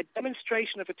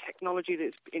demonstration of a technology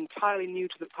that's entirely new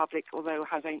to the public, although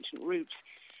has ancient roots.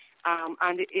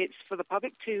 And it's for the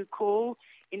public to call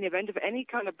in the event of any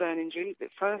kind of burn injury, the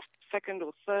first, second,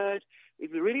 or third,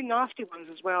 the really nasty ones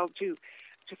as well, to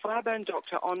Fireburn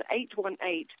Doctor on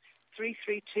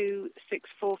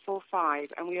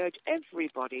 818-332-6445. And we urge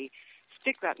everybody,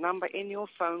 stick that number in your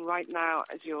phone right now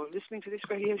as you're listening to this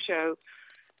radio show.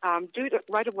 Do it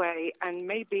right away, and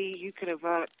maybe you can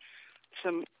avert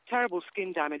some terrible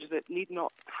skin damage that need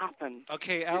not happen.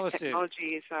 Okay, This Allison. technology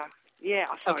is, sorry.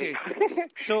 Okay,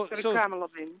 so cram a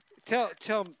lot in. tell.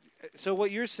 So what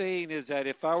you're saying is that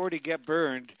if I were to get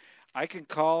burned, I can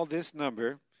call this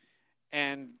number,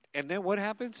 and then what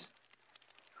happens?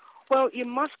 Well, you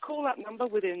must call that number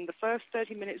within the first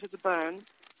 30 minutes of the burn.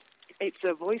 It's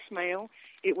a voicemail.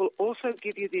 It will also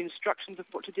give you the instructions of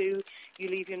what to do. You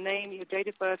leave your name, your date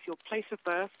of birth, your place of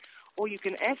birth, or you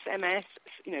can SMS,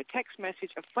 text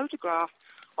message a photograph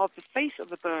of the face of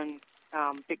the burn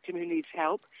victim who needs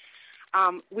help.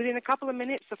 Within a couple of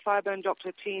minutes, the Fireburn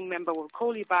Doctor team member will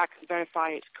call you back and verify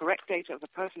its correct data of the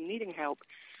person needing help.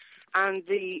 And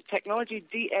the technology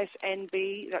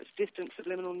DSNB, that's distant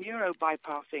subliminal neuro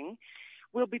bypassing,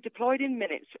 will be deployed in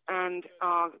minutes and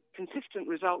are consistent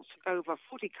results over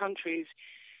 40 countries.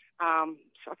 So I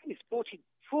think it's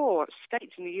 44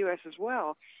 states in the U.S. as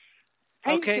well.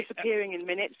 Pain Okay, disappearing in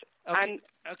minutes. okay, And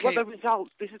okay. well, the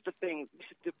results, this is the thing.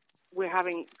 We're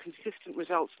having consistent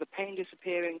results. The pain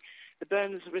disappearing, the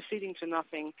burns receding to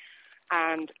nothing,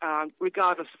 and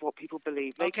regardless of what people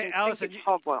believe. They Okay, can Allison, think it's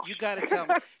hogwash. you got to tell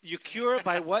me. You cure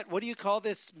by what? What do you call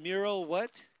this mural?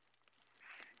 What?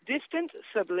 Distant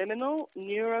subliminal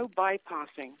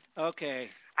neurobypassing. Okay.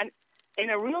 And in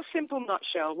a real simple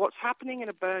nutshell, what's happening in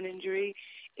a burn injury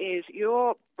is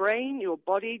your brain, your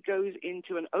body goes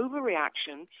into an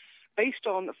overreaction based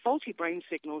on the faulty brain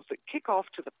signals that kick off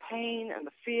to the pain and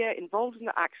the fear involved in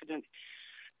the accident.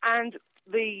 And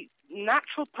the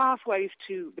natural pathways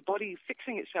to the body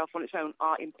fixing itself on its own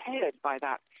are impaired by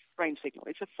that brain signal.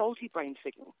 It's a faulty brain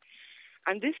signal.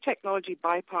 And this technology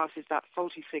bypasses that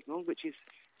faulty signal, which is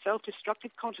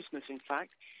self-destructive consciousness, in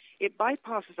fact. It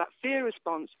bypasses that fear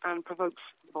response and provokes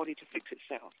the body to fix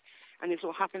itself. And this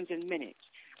all happens in minutes.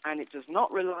 And it does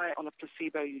not rely on a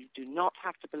placebo. You do not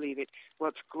have to believe it.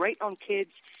 Works great on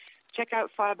kids. Check out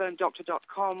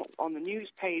fireburndoctor.com on the news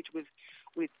page with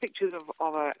pictures of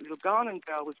a little Ghanaian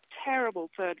girl with terrible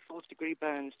third, fourth degree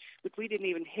burns, which we didn't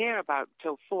even hear about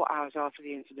till 4 hours after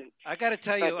the incident. I got to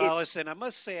tell you, Allison, I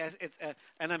must say,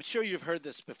 and I'm sure you've heard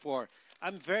this before,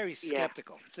 I'm very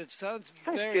skeptical. Yeah. It sounds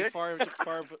very far,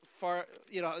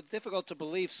 difficult to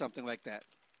believe something like that.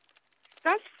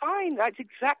 That's fine. That's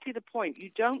exactly the point. You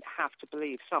don't have to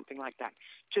believe something like that.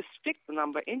 Just stick the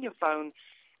number in your phone,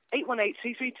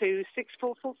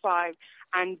 818-332-6445,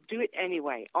 and do it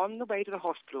anyway, on the way to the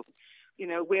hospital. You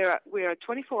know, we're a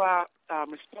 24-hour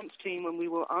response team, and we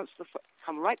will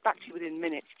come right back to you within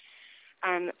minutes.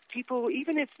 And people,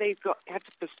 even if they've had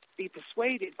to be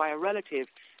persuaded by a relative,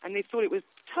 and they thought it was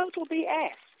total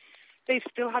BS, they've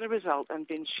still had a result and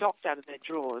been shocked out of their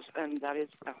drawers, and that is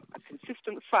a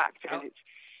consistent fact. And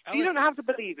you don't have to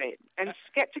believe it. And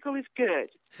skeptical is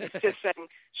good. It's just saying,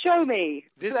 "Show me."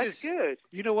 That's good.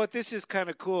 You know what? This is kind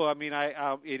of cool. I mean,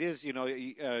 it is. You know,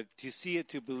 to see it,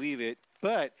 to believe it.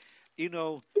 But you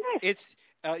know, it's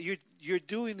you're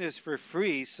doing this for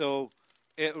free. So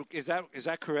is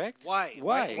that correct? Why?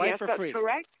 Why for free? That's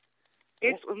correct.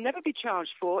 It will never be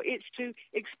charged for. It's to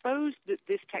expose that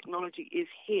this technology is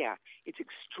here. It's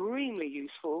extremely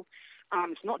useful.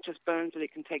 It's not just burns that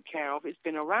it can take care of. It's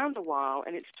been around a while,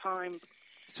 and it's time.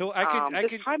 So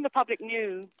time the public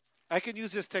knew. I can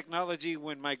use this technology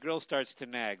when my girl starts to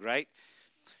nag, right?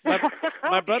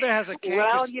 My brother has a canker.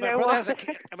 Well, you know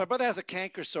my brother has a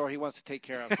canker sore. He wants to take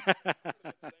care of.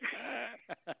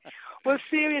 Well,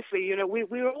 seriously, you know,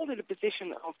 we're all in a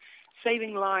position of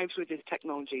saving lives with this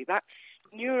technology. That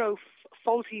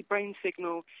faulty brain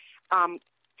signal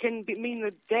can mean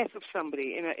the death of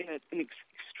somebody in an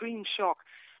extreme shock.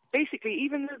 Basically,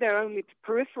 even though their only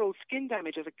peripheral skin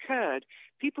damage has occurred,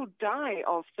 people die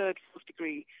of third, fourth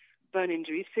degree burn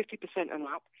injuries, 50% and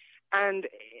up, and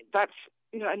that's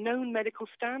a known medical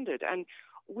standard. And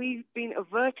we've been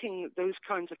averting those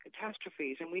kinds of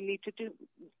catastrophes, and we need to do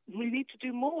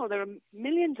more. There are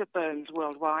millions of burns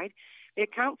worldwide. They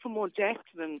account for more deaths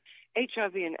than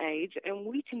HIV and AIDS, and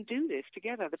we can do this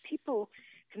together. The people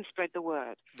can spread the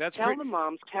word. Tell the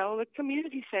moms, tell the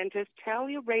community centers, tell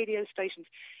your radio stations.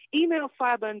 Email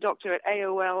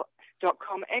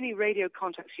fireburndoctor@aol.com, any radio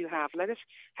contacts you have.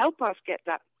 Help us get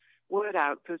that word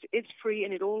out, because it's free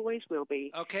and it always will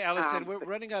be. Okay, Allison, we're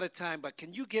running out of time, but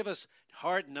can you give us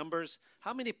hard numbers?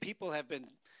 How many people have been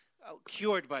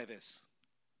cured by this?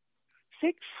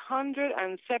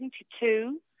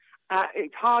 672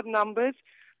 hard numbers,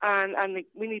 and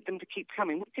we need them to keep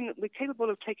coming. We're capable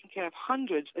of taking care of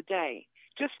hundreds a day,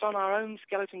 just on our own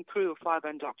skeleton crew of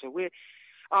Fireburn Doctor.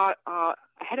 Our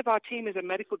head of our team is a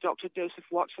medical doctor, Joseph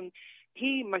Watson.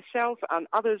 He, myself, and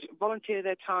others volunteer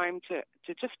their time to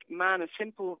just man a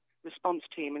simple response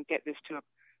team and get this to a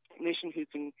technician who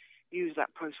can use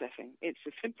that processing. It's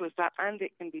as simple as that, and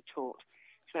it can be taught.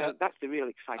 So that's the real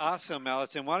exciting. Awesome,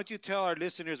 Allison. Why don't you ttell our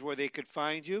listeners where they could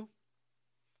find you?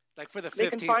 Like for the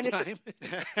 15th time.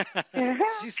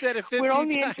 She said it 15 times. We're on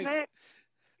the internet.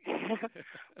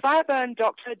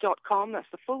 Fireburndoctor.com. That's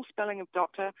the full spelling of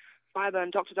doctor.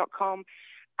 Fireburndoctor.com.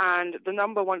 And the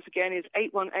number, once again, is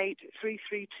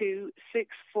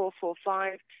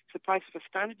 818-332-6445. It's the price of a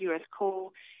standard U.S.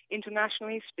 call.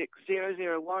 Internationally, stick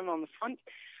 001 on the front,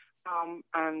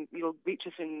 and you'll reach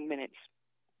us in minutes.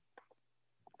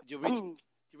 You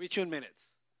reach you in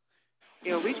minutes.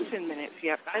 You'll reach us in minutes,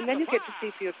 yep. And then you get to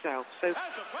see for yourself. So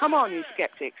come on, you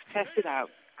skeptics. Test it out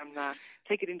and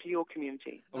take it into your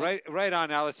community. Right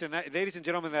on, Allison. Ladies and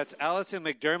gentlemen, that's Allison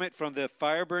McDermott from the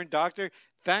Fireburn Doctor.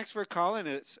 Thanks for calling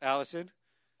us, Allison.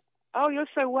 Oh, you're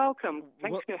so welcome.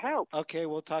 Thanks for your help. Okay,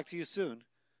 we'll talk to you soon.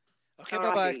 Okay,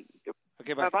 bye-bye.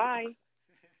 Okay, bye. Bye-bye.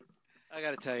 I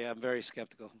got to tell you, I'm very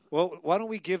skeptical. Well, why don't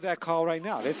we give that call right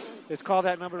now? Let's call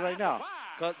that number right now.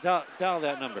 Dial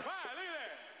that number.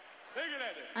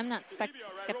 I'm not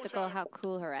skeptical how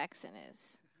cool her accent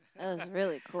is. That was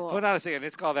really cool. Hold on a second.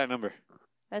 Let's call that number.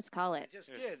 Let's call it. Just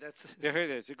did. That's There it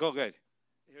is. Go good.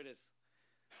 here it is.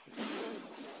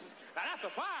 That's the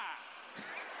fire.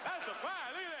 That's the fire.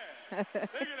 Look at that.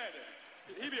 Look at that.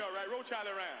 He be all right. Roll Charlie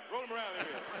around. Roll him around in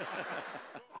here.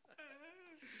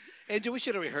 Angel, we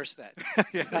should have rehearsed that.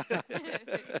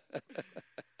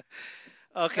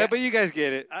 Okay, but you guys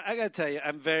get it. I got to tell you,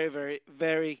 I'm very, very,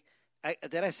 very.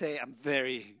 Did I say I'm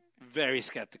very, very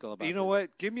skeptical about? You know this.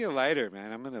 what? Give me a lighter,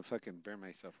 man. I'm gonna fucking burn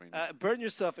myself right now. Burn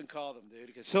yourself and call them,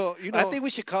 dude. 'Cause So I think we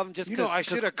should call them just you because. know, I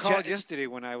should have called yesterday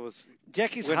when I was.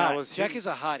 Jackie's when hot. I was Jackie's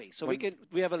a hottie, so when-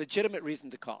 we have a legitimate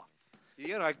reason to call.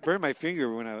 You know, I burned my finger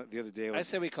the other day. I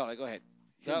say we call it. Go ahead.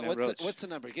 Hitting that roach. What's the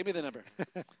number? Give me the number.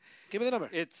 Give me the number.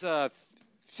 It's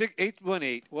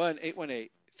 818 1-818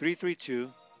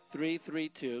 332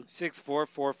 332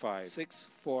 6445.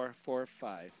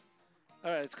 6445.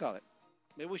 All right, let's call it.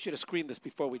 Maybe we should have screened this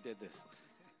before we did this.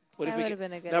 What That we would've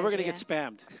been a good Now we're going to idea. get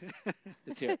spammed.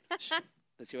 Let's hear it. Shh.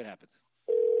 Let's see what happens.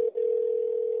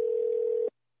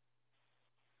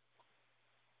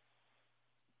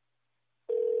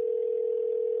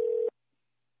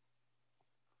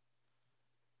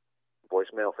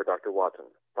 Voicemail for Dr. Watson,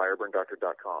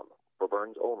 fireburndoctor.com. For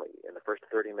burns only, in the first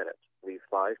 30 minutes, leave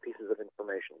 5 pieces of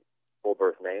information. Full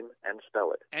birth name and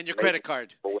spell it. And your Name, credit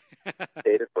card.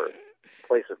 date of birth,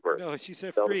 place of birth, No, she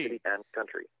said spell the free. city and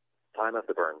country, time of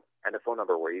the burn, and a phone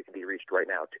number where you can be reached right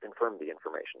now to confirm the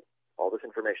information. All this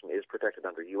information is protected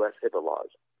under U.S. HIPAA laws,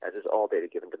 as is all data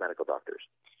given to medical doctors.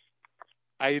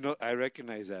 I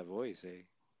recognize that voice, eh?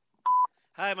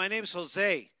 Hi, my name's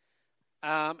Jose.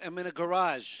 I'm in a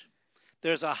garage.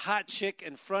 There's a hot chick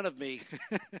in front of me.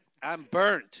 I'm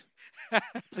burnt.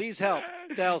 Please help.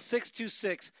 Dial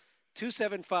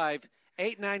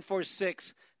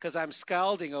 626-275-8946 because I'm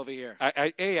scalding over here.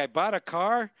 I bought a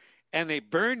car and they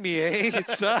burned me, eh? It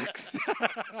sucks.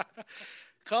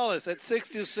 Call us at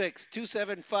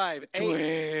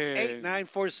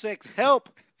 626-275-8946. Twin. Help,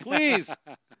 please.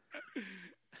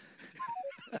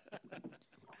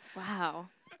 Wow.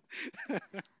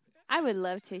 I would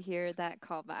love to hear that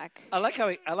call back. I like how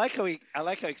he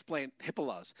explained HIPAA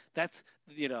laws. That's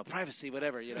privacy,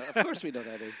 whatever. Of course we know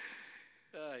that is.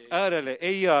 Órale.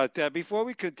 Hey, before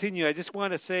we continue, I just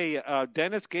want to say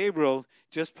Dennis Gabriel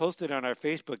just posted on our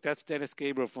Facebook. That's Dennis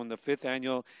Gabriel from the 5th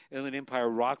Annual Inland Empire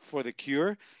Rock for the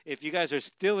Cure. If you guys are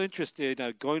still interested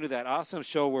in going to that awesome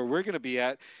show where we're going to be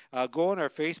at, go on our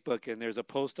Facebook, and there's a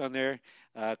post on there.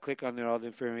 Click on there. All the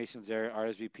information's there.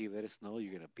 RSVP. Let us know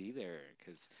you're going to be there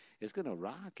because it's going to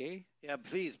rock, eh? Yeah,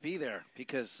 please be there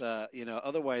because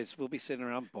otherwise we'll be sitting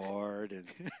around bored and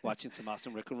watching some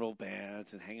awesome rock and roll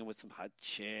bands and hanging with some hot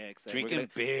chicks, and Drinking we're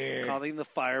gonna- beer. calling the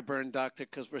Fireburn Doctor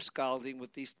because we're scalding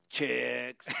with these chicks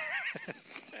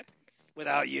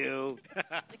without you.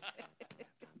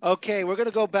 Okay, we're going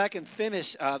to go back and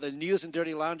finish the news and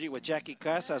dirty laundry with Jackie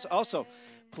Casas. Also,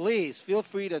 please feel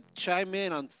free to chime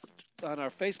in on our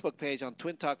Facebook page on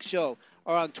Twin Talk Show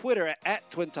or on Twitter at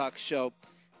Twin Talk Show.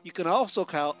 You can also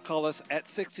call us at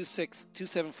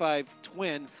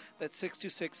 626-275-TWIN. That's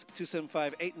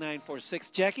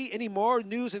 626-275-8946. Jackie, any more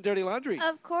news and dirty laundry?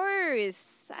 Of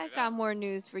course. I've got more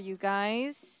news for you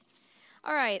guys.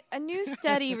 All right. A new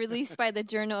study released by the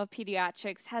Journal of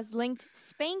Pediatrics has linked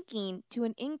spanking to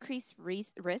an increased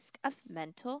risk of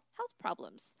mental health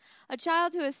problems. A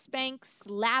child who is spanked,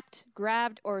 slapped,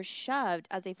 grabbed, or shoved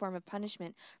as a form of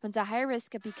punishment runs a higher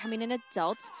risk of becoming an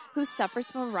adult who suffers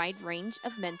from a wide range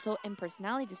of mental and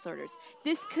personality disorders.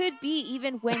 This could be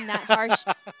even when that harsh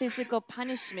physical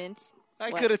punishment I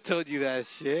was. could have told you that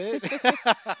shit.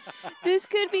 This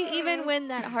could be even when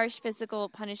that harsh physical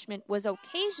punishment was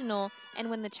occasional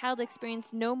and when the child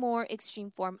experienced no more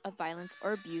extreme form of violence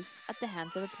or abuse at the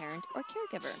hands of a parent or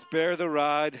caregiver. Spare the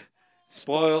rod,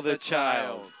 spoil the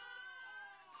child.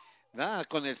 Nah,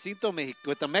 con el cinto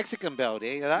with the Mexican belt,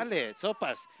 eh? Dale,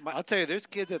 sopas. I'll tell you, there's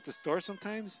kids at the store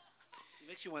sometimes. It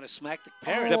makes you want to smack the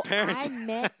parents. Oh, The parents. I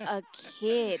met a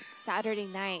kid Saturday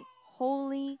night.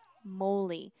 Holy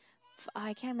moly.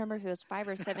 I can't remember if he was 5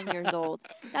 or 7 years old.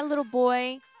 That little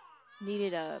boy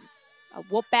needed a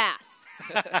whoop ass.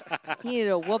 He needed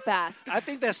a whoop ass. I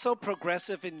think that's so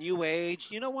progressive and new age.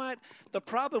 You know what? The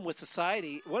problem with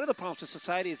society, one of the problems with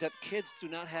society is that kids do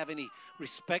not have any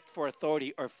respect for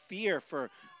authority or fear for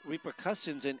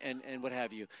repercussions and what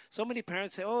have you. So many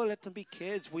parents say, oh, let them be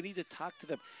kids. We need to talk to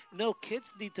them. No,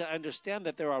 kids need to understand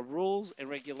that there are rules and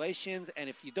regulations, and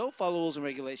if you don't follow rules and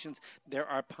regulations, there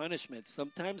are punishments.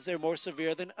 Sometimes they're more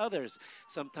severe than others.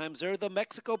 Sometimes they're the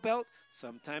Mexico belt.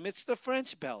 Sometimes it's the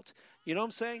French belt. You know what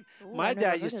I'm saying? Ooh, My I've never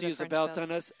dad heard used of to the use a French belt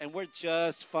belts. on us, and we're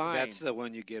just fine. That's the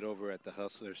one you get over at the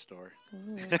Hustler store.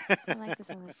 Ooh, I like the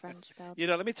sound of French belt. You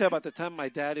know, let me tell you about the time my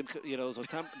dad, you know, it was a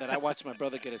time that I watched my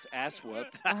brother get his ass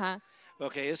whooped. Uh-huh.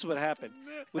 Okay, this is what happened.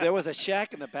 Well, there was a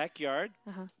shack in the backyard.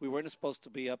 Uh-huh. We weren't supposed to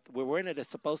be up. We weren't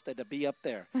supposed to be up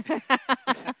there.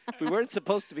 We weren't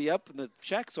supposed to be up in the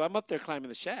shack, so I'm up there climbing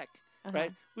the shack,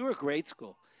 right? We were grade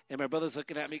school. And my brother's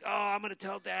looking at me, oh, I'm going to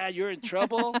tell Dad you're in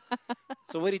trouble.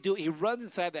 So what did he do? He runs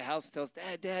inside the house and tells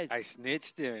Dad. I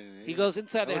snitched there. He goes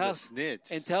inside the I was a house snitch.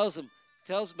 and tells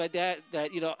my dad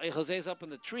that, you know, Jose's up in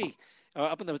the tree, or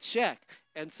up in the shack.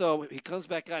 And so he comes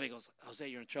back out. He goes, Jose,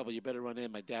 you're in trouble. You better run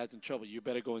in. My dad's in trouble. You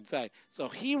better go inside. So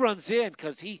he runs in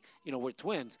because we're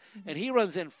twins. And he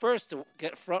runs in first to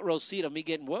get front row seat of me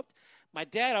getting whooped. My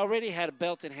dad already had a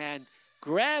belt in hand,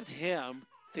 grabbed him,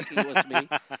 thinking it was me,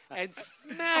 and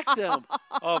smacked him.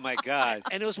 Oh, my God.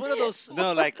 And it was one of those.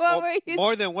 No, like What were you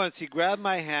more than once. He grabbed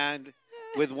my hand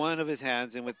with one of his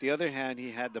hands, and with the other hand,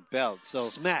 he had the belt. So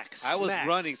Smack. I was smack,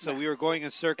 running, so smack. we were going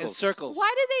in circles. In circles.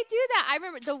 Why did they do that? I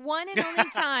remember the one and only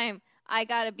time I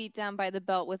got beat down by the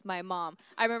belt with my mom.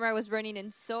 I remember I was running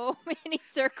in so many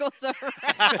circles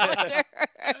around her.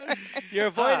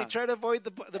 You're trying to avoid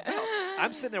the belt.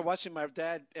 I'm sitting there watching my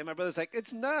dad, and my brother's like,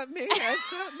 it's not me.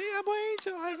 It's not me. I'm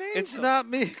Angel. It's not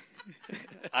me.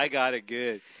 I got it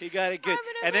good. He got it good. I'm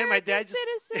an And then my dad American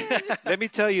just. citizen. Let me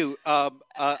tell you,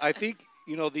 I think,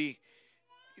 you know,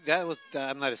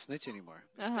 I'm not a snitch anymore.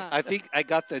 Uh-huh. I think I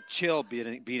got the chill beat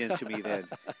into me then.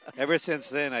 Ever since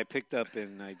then, I picked up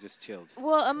and I just chilled.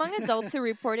 Well, among adults who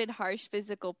reported harsh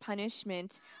physical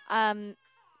punishment,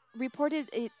 reported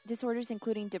disorders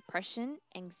including depression,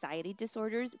 anxiety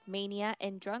disorders, mania,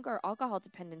 and drug or alcohol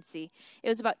dependency. It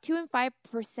was about 2 and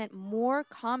 5% more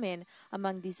common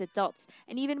among these adults.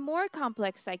 And even more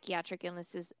complex psychiatric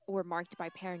illnesses were marked by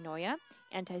paranoia,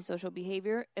 antisocial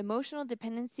behavior, emotional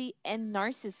dependency, and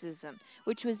narcissism,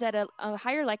 which was at a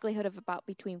higher likelihood of about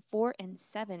between 4 and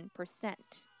 7%.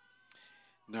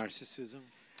 Narcissism?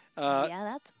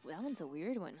 Yeah, that one's a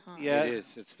weird one, huh? Yeah. It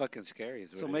is. It's fucking scary.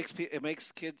 So it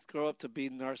makes kids grow up to be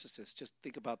narcissists. Just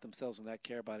think about themselves and not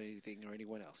care about anything or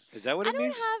anyone else. Is that what it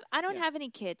means? I don't have any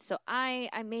kids, so I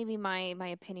maybe my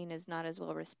opinion is not as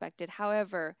well respected.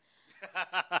 However,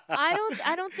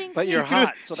 I don't think. But you're She threw-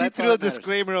 hot, so she that's threw all a that matters.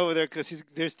 disclaimer over there because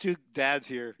there's two dads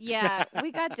here. Yeah,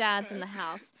 we got dads in the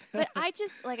house, but I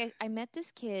just I met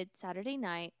this kid Saturday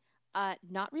night,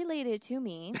 not related to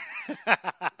me,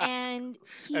 and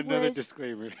he Another was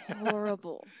disclaimer.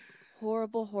 horrible.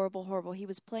 He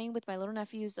was playing with my little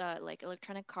nephew's like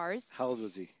electronic cars How old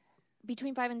was he?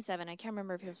 between 5 and 7. I can't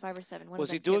remember if he was 5 or 7. One Was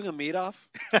of he them two. doing a meet off?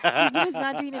 He was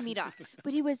not doing a meet off,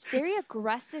 but he was very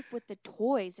aggressive with the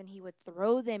toys, and he would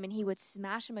throw them and he would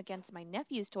smash them against my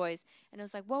nephew's toys. And it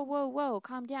was like, whoa,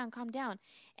 calm down.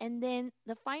 And then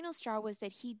the final straw was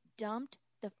that he dumped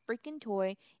the freaking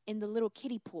toy in the little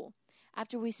kiddie pool.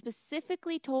 After we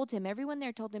specifically told him, everyone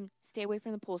there told him, stay away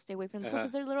from the pool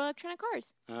because they're little electronic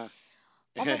cars. Uh-huh.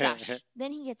 Oh my gosh.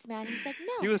 Then he gets mad. He's like,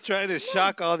 no. He was trying to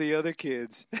shock all the other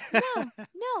kids.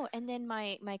 No. And then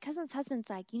my cousin's husband's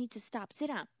like, you need to stop. Sit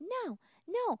down.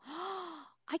 No.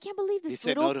 I can't believe He this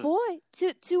said little no to-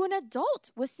 boy to an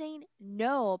adult was saying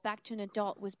no back to an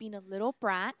adult, was being a little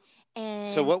brat.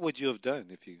 And So what would you have done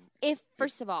if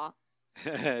first of all,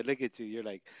 look at you, you're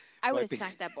like, I would have wiping-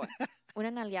 smacked that boy. Una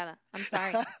nalgada. I'm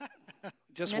sorry.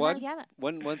 Just Una one? nalgada.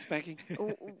 One spanking?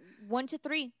 1 to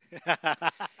 3.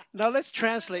 Now let's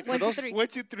translate for 1 to those. 3. 1,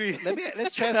 2, 3.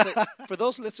 Let's translate for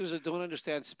those listeners that don't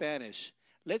understand Spanish.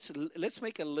 Let's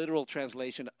make a literal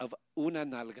translation of una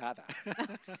nalgada.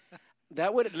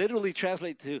 That would literally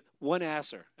translate to one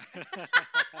asser,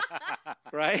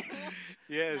 right?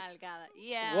 Yes. Nalgada.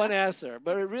 Yeah. One asser,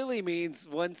 but it really means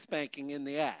one spanking in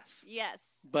the ass. Yes.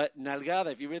 But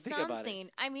nalgada, if you really think about it, Something.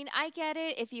 I mean, I get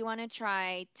it. If you want to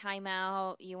try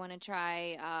timeout, you want to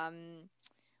try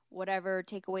whatever,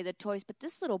 take away the toys. But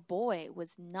this little boy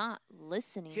was not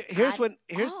listening. here's at when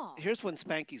all. here's when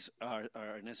spankies are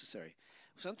necessary.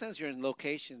 Sometimes you're in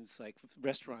locations like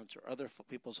restaurants or other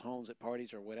people's homes at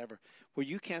parties or whatever, where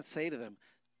you can't say to them,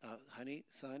 "Honey,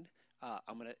 son,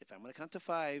 if I'm gonna count to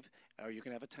 5, or you're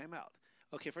gonna have a timeout."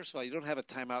 Okay, first of all, you don't have a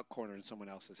timeout corner in someone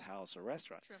else's house or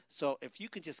restaurant. True. So if you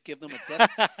could just give them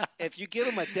if you give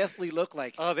them a deathly look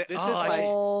like, this is my.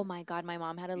 Oh my God, my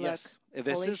mom had a look. Yes. If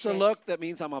this Holy is the shit. look that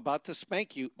means I'm about to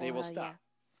spank you, they will Well, stop.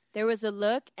 There was a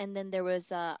look, and then there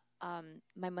was a.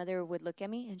 My mother would look at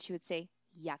me, and she would say,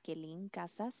 "Jacqueline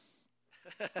Casas,"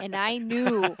 and I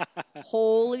knew,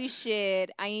 holy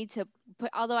shit, I need to put.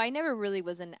 Although I never really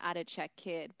was an out of check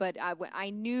kid, but I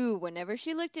knew whenever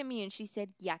she looked at me and she said,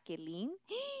 "Jacqueline,"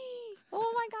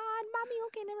 oh my God, mommy,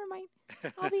 okay, never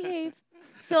mind, I'll behave.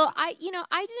 So I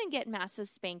didn't get massive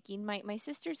spanking. My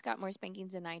sisters got more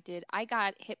spankings than I did. I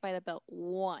got hit by the belt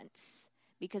once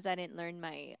because I didn't learn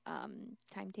my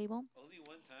timetable. Only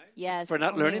one time? Yes. For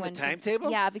not only learning the one time.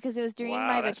 timetable? Yeah, because it was during wow,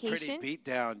 my that's vacation. pretty beat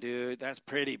down, dude. That's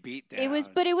pretty beat down.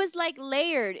 But it was like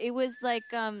layered. It was like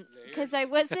because I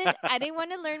didn't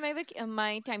want to learn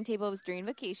my timetable. It was during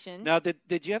vacation. Now,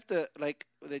 did you have to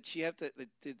did she have to?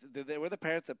 Were the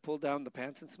parents that pulled down the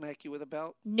pants and smack you with a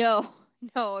belt?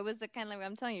 No, it was the kind of like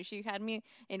I'm telling you. She had me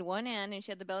in one hand and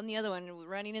she had the belt in the other one,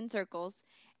 running in circles.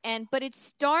 But it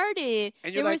started.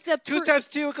 And you're there like, was a 2 times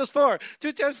 2 equals 4.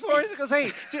 2 times 4 equals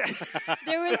 8.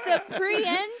 There was a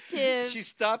preemptive. She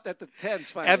stopped at the tens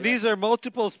finally. And these are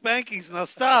multiple spankings. Now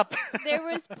stop. There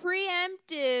was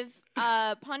preemptive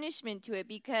punishment to it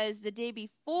because the day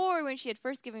before, when she had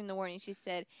first given him the warning, she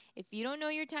said, "If you don't know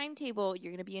your timetable,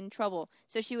 you're going to be in trouble."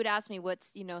 So she would ask me,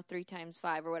 "What's 3 times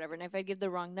 5 or whatever?" And if I give the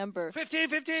wrong number,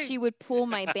 15. she would pull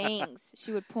my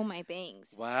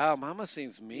bangs. Wow, Mama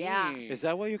seems mean. Yeah. Is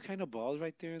that why you're kind of bald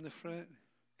right there in the front?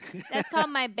 That's called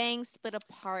my bangs split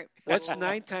apart. What's fool.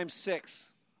 9 times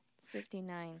 6?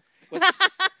 59. What's,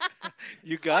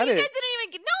 You got You it. guys didn't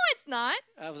even get. No, it's not.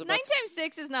 I was 9 about to- times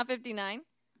 6 is not 59.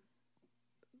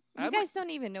 You I'm- guys don't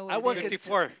even know what I it work is. at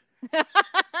 54. And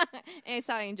I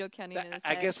saw Angel counting in his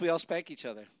I head. guess we all spank each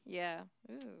other. Yeah.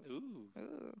 Ooh. Ooh.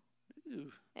 Ooh.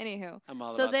 Ooh. Anywho. I'm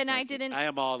all So about then I spanking. didn't. I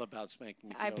am all about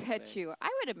spanking. if I know what I'm bet saying. you. I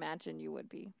would imagine you would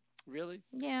be. Really?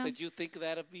 Yeah. Did you think of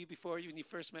that of me before when you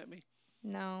first met me?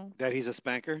 No. That he's a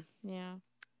spanker? Yeah.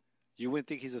 You wouldn't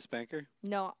think he's a spanker?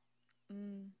 No.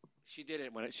 She did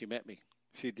it when she met me.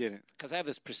 She didn't. Because I have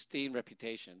this pristine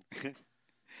reputation.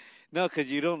 No,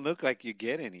 because you don't look like you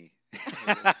get any.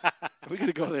 We're going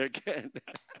to go there again.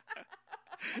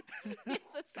 Yes,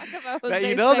 let's talk about Now, Jose's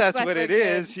you know sex that's life what it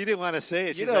again. is. She didn't want to say it.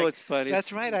 You She's know like, what's funny?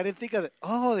 That's right. I didn't think of it.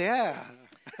 Oh, yeah.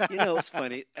 You know what's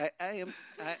funny?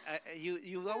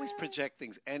 You always project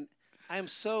things. And I am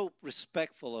so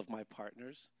respectful of my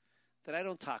partners that I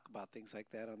don't talk about things like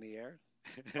that on the air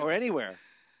or anywhere.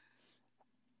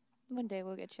 One day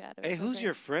we'll get you out of it. Hey, who's Jose.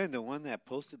 your friend, the one that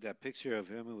posted that picture of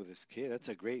him with his kid? That's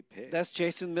a great pic. That's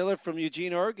Jason Miller from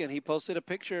Eugene, Oregon. He posted a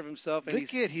picture of himself. And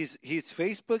Look at he's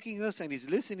Facebooking us and he's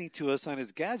listening to us on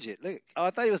his gadget. Look. Oh, I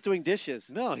thought he was doing dishes.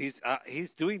 No, he's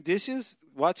doing dishes,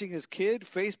 watching his kid,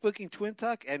 Facebooking Twin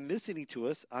Talk, and listening to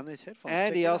us on his headphones.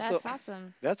 And Check he it out. also- That's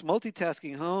awesome. That's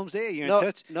multitasking, Holmes. Hey, you're No, in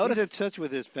touch. notice- He's in touch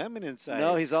with his feminine side.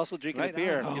 No, he's also drinking Right a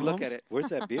beer. on, If you look Holmes. at it. Where's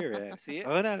that beer at? See it?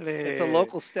 Órale. It's a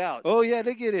local stout. Oh yeah,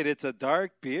 look at it. It's a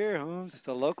dark beer, Holmes. It's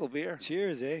a local beer.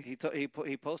 Cheers, eh?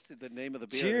 He posted the name of the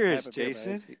beer. Cheers, the type of beer, but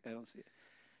Jason. I don't see it.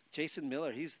 Jason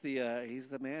Miller. He's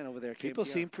the man over there. at People KPR.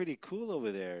 seem pretty cool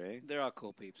over there, eh? They're all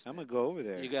cool peeps. I'm gonna go over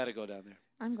there. You got to go down there.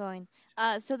 I'm going.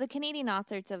 So the Canadian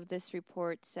authors of this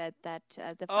report said that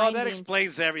the Oh, findings... that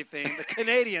explains everything. The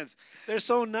Canadians, they're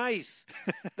so nice.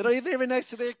 They're even nice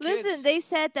to their kids. Listen, they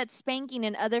said that spanking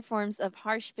and other forms of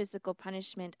harsh physical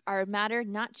punishment are a matter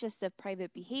not just of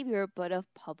private behavior, but of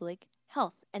public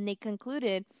health. And they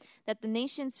concluded that the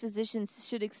nation's physicians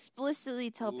should explicitly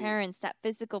tell parents that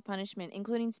physical punishment,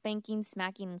 including spanking,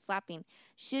 smacking, and slapping,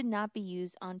 should not be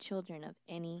used on children of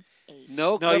any age.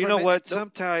 No, No, you know government- what?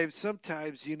 no-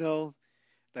 Sometimes, you know,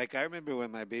 like I remember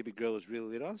when my baby girl was really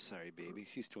little. I'm sorry, baby.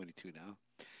 She's 22 now.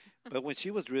 But when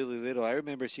she was really little, I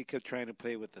remember she kept trying to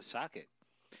play with the socket.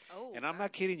 Oh, And I'm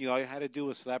not kidding you. All you had to do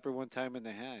was slap her one time in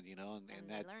the hand, you know, and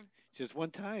they that learn. just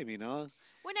one time, you know.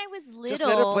 When I was Just little,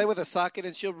 let her play with a socket,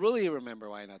 and she'll really remember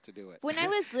why not to do it. when I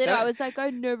was little, I was like, I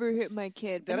never hit my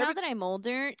kid. But Did now every- that I'm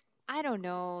older, I don't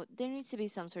know. There needs to be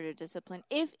some sort of discipline.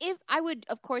 If I would,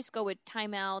 of course, go with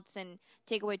timeouts and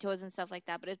take away toys and stuff like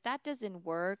that. But if that doesn't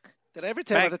work, Did I ever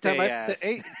tell you Spank the time? they ass.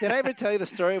 Did I ever tell you the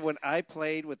story of when I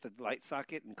played with the light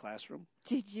socket in classroom?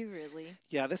 did you really?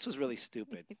 Yeah, this was really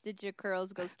stupid. Did your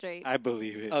curls go straight? I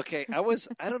believe it. Okay, I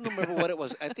don't remember what it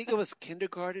was. I think it was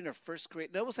kindergarten or first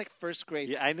grade. No, it was like first grade.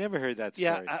 Yeah, I never heard that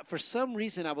Yeah, story. for some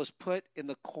reason I was put in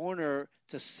the corner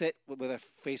to sit with a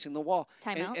facing the wall.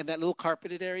 Timeout? And that little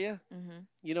carpeted area. Mm-hmm.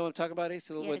 You know what I'm talking about, Ace?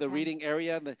 Yeah, Where the the reading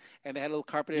area and they had a little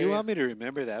carpeted you area. want me to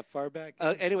remember that far back?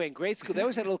 Anyway, in grade school, they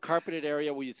always had a little carpeted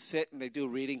area where you sit and they do a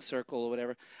reading circle or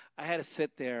whatever. I had to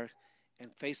sit there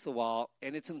and face the wall,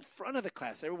 and it's in front of the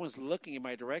class. Everyone's looking in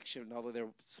my direction, although they're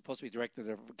supposed to be directing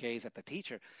their gaze at the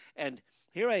teacher. And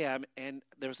here I am, and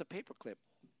there was a paperclip.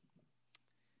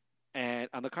 and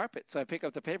on the carpet. So I pick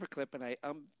up the paperclip and I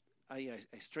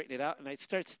straighten it out and I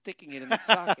start sticking it in the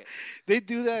socket. They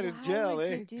do that in Why jail,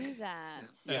 would eh? you do that?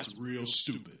 That's real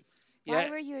stupid. Why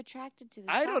were you attracted to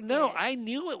the I don't know. socket? I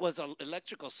knew it was an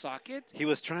electrical socket. He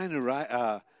was trying to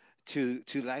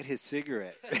light his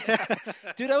cigarette.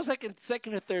 Dude, I was like in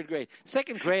second or third grade.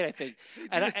 Second grade, I think.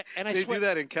 And I They swear, do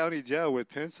that in county jail with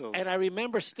pencils. and I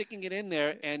remember sticking it in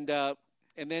there, and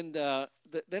then I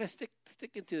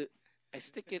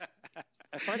stick it.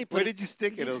 I finally put Where it. did you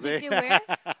stick it, You Jose? stick it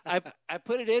where? I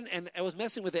put it in, and I was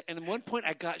messing with it, and at one point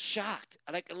I got shocked,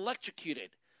 like electrocuted,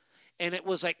 and it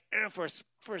was like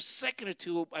for a second or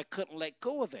two I couldn't let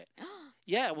go of it.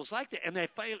 Yeah, it was like that, and then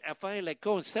I finally let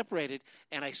go and separated,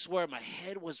 and I swear my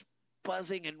head was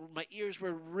buzzing and my ears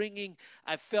were ringing.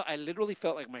 I literally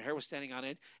felt like my hair was standing on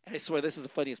end, and I swear this is the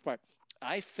funniest part.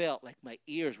 I felt like my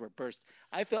ears were burst.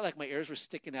 I felt like my ears were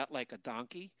sticking out like a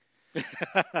donkey.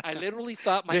 I literally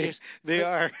thought my ears. They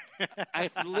are. I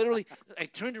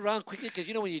turned around quickly because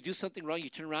you know when you do something wrong, you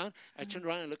turn around. I turned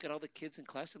around and looked at all the kids in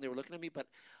class, and they were looking at me. But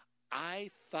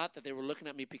I thought that they were looking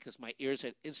at me because my ears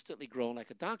had instantly grown like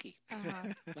a donkey,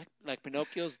 like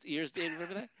Pinocchio's ears did.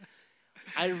 Remember that?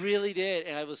 I really did,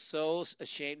 and I was so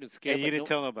ashamed and scared. And you didn't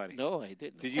tell nobody? No, I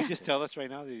didn't. Did you just tell us right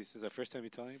now? This is the first time you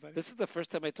told anybody? This is the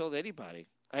first time I told anybody.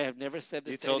 I have never said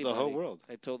this You to told anybody. the whole world.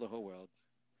 I told the whole world.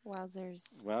 Wowzers.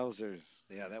 Wowzers.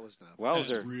 Yeah, that was not. That's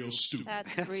Wowzer. real stupid.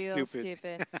 That's real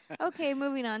stupid. Okay,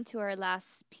 moving on to our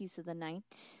last piece of the night.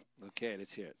 Okay,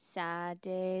 let's hear it. Sad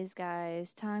days,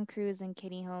 guys. Tom Cruise and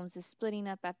Katie Holmes is splitting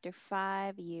up after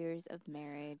 5 years of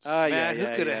marriage. Man,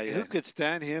 who could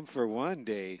stand him for one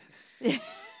day?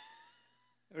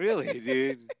 Really,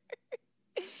 dude?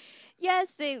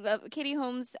 Yes, Katie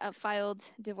Holmes filed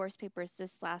divorce papers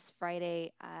this last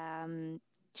Friday,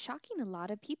 shocking a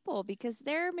lot of people because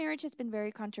their marriage has been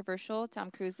very controversial. Tom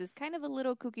Cruise is kind of a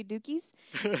little kooky dookies.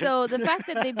 So the fact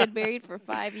that they've been married for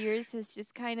 5 years has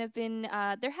just kind of been,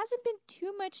 there hasn't been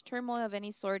too much turmoil of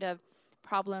any sort of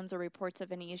problems or reports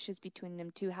of any issues between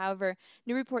them two. However,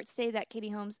 new reports say that Katie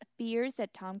Holmes fears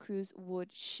that Tom Cruise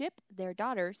would ship their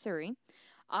daughter, Suri,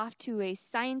 off to a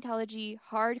Scientology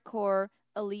hardcore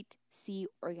elite Sea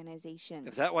organization.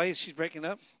 Is that why she's breaking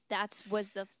up? That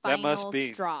was the That final must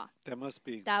be. straw. That must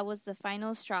be. That was the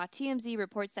final straw. TMZ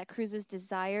reports that Cruise's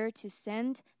desire to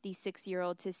send the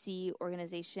 6-year-old to Sea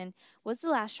organization was the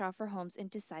last straw for Holmes in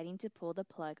deciding to pull the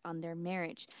plug on their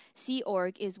marriage. Sea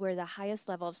Org is where the highest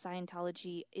level of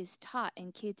Scientology is taught,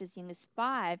 and kids as young as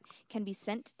 5 can be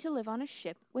sent to live on a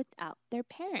ship without their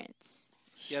parents.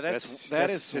 Yeah, That's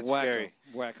that's it's wacko. scary.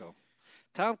 Wacko.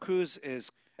 Tom Cruise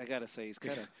is. I gotta say, he's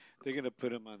kind of. They're going to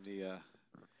put him on the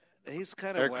He's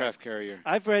kind of aircraft carrier.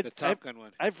 I've read the Top Gun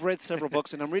one. I've read several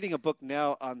books, and I'm reading a book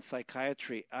now on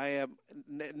psychiatry. I am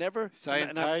never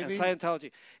Scientology?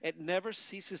 Scientology. It never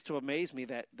ceases to amaze me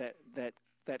that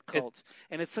cult,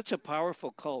 and it's such a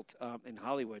powerful cult in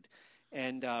Hollywood.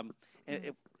 And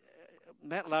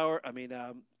Matt Lauer,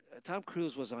 Tom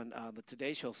Cruise was on the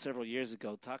Today Show several years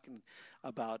ago talking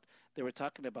about. They were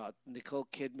talking about Nicole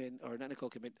Kidman, or not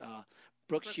Nicole Kidman.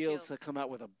 Brooke Shields had come out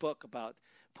with a book about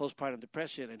postpartum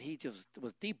depression, and he just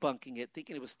was debunking it,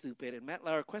 thinking it was stupid. And Matt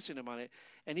Lauer questioned him on it,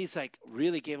 and he's like,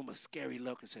 really gave him a scary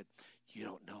look and said, "You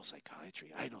don't know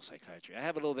psychiatry. I know psychiatry." I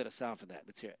have a little bit of sound for that.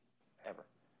 Let's hear it. Ever.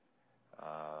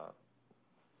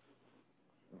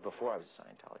 Before I was a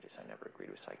Scientologist, I never agreed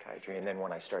with psychiatry. And then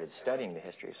when I started studying the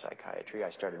history of psychiatry,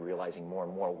 I started realizing more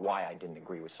and more why I didn't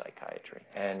agree with psychiatry.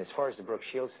 And as far as the Brooke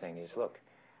Shields thing is, look,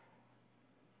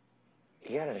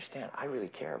 you got to understand, I really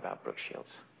care about Brooke Shields.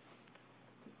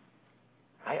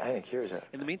 I think here's a...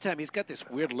 In the meantime, he's got this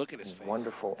weird look in his face.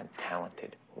 Wonderful and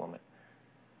talented woman.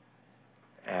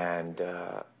 And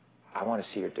I want to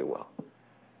see her do well.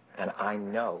 And I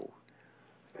know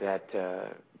that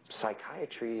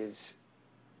psychiatry is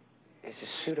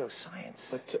a pseudoscience.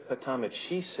 But Tom, if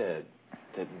she said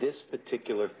that this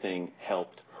particular thing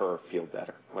helped her feel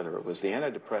better, whether it was the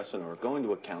antidepressant or going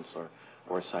to a counselor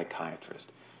or a psychiatrist,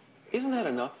 isn't that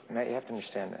enough? Matt, you have to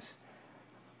understand this.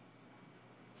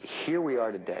 Here we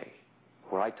are today,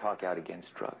 where I talk out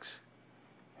against drugs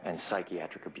and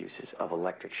psychiatric abuses of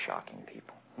electric shocking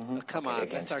people. Mm-hmm. Come on,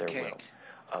 against that's their archaic.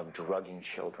 will, of drugging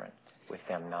children with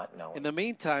them not knowing. In the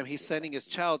meantime, he's sending his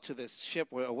child to this ship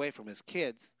away from his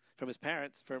kids, from his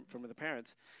parents, from the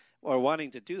parents, or wanting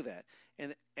to do that.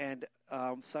 And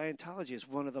Scientology is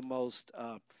one of the most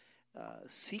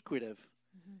secretive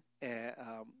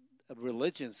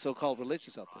religions, so-called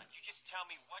religions out there. You just tell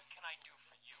me, what can I do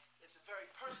for you? It's a very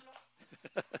personal,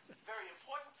 very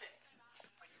important thing.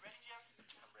 Are you ready, Jeff?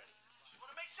 I'm ready. Just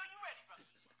want to make sure you're ready, brother.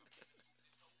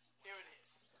 Here it is.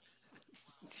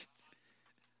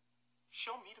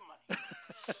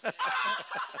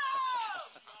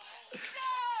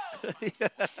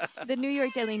 The New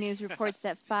York Daily News reports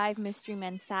that 5 mystery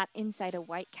men sat inside a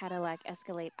white Cadillac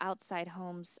Escalade outside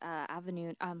Holmes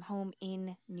Avenue home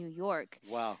in New York.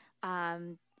 Wow.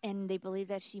 And they believe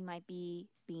that she might be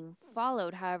being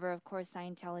followed. However, of course,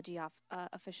 Scientology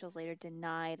officials later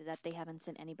denied that they haven't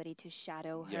sent anybody to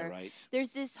shadow her. Yeah, right. There's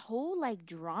this whole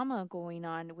drama going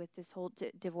on with this whole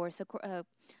divorce.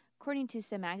 According to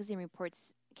some magazine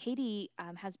reports, Katie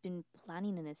has been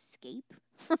planning an escape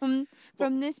from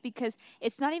this because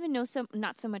it's not even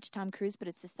not so much Tom Cruise, but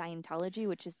it's the Scientology,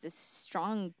 which is this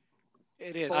strong.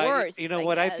 It is. Force, you know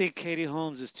what? I think Katie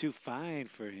Holmes is too fine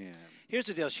for him. Here's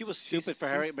the deal. She was stupid for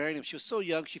marrying him. She was so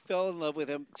young. She fell in love with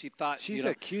him. She thought she's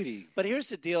a cutie. But here's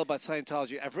the deal about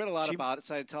Scientology. I've read a lot about it,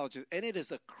 Scientology, and it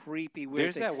is a creepy, weird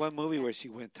There's thing. that one movie where she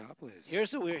went topless.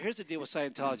 Here's the deal with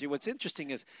Scientology. What's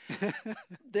interesting is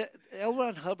L.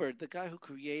 Ron Hubbard, the guy who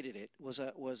created it, was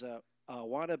a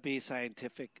wannabe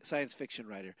science fiction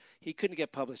writer. He couldn't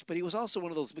get published, but he was also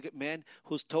one of those men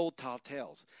who's told tall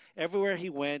tales. Everywhere he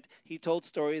went, he told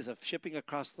stories of shipping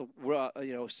across the world,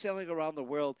 sailing around the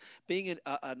world, being an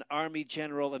army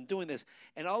general and doing this.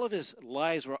 And all of his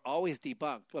lies were always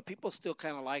debunked, but people still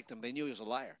kind of liked him. They knew he was a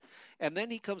liar. And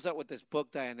then he comes out with this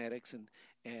book, Dianetics,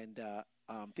 and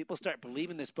people start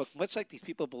believing this book, much like these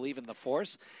people believe in the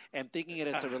Force and thinking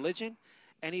it's a religion.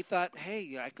 And he thought,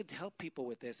 hey, I could help people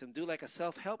with this and do like a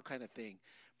self-help kind of thing.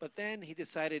 But then he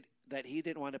decided that he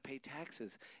didn't want to pay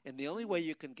taxes. And the only way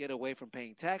you can get away from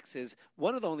paying taxes,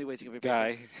 one of the only ways you can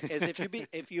pay taxes, is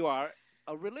if you are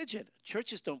a religion.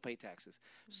 Churches don't pay taxes.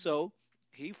 So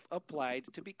he applied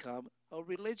to become a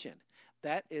religion.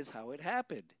 That is how it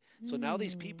happened. So now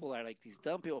these people are like these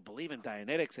dumb people believe in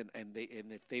Dianetics, and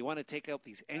if they want to take out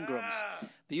these engrams,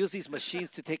 they use these machines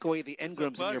to take away the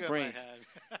engrams in your brain.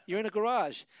 You're in a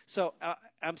garage. So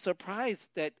I'm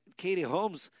surprised that Katie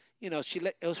Holmes, it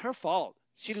was her fault.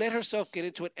 She let herself get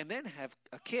into it and then have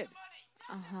a kid.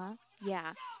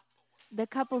 Yeah. The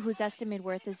couple, whose estimated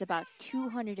worth is about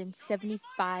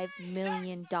 $275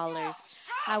 million.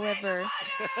 However,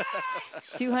 it's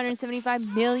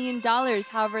 $275 million.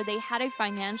 However, they had a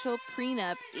financial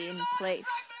prenup in place.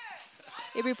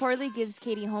 It reportedly gives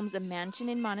Katie Holmes a mansion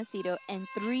in Montecito and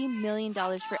 $3 million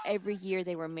for every year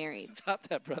they were married. Stop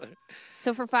that, brother.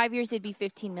 So for 5 years, it'd be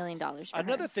 $15 million for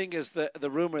Another her. thing is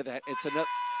the rumor that it's another...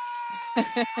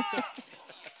 Congratulations,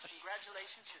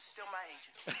 you're still my agent.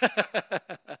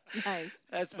 Nice.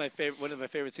 That's one of my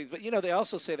favorite scenes. But, they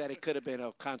also say that it could have been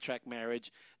a contract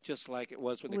marriage, just like it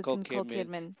was with Nicole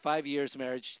Kidman. 5 years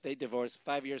marriage. They divorced.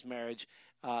 5 years marriage.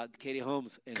 Katie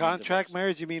Holmes. Contract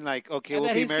marriage? You mean like, okay,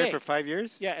 we'll be married for 5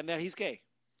 years? Yeah, and that he's gay.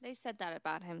 They said that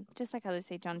about him, just like how they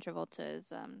say John Travolta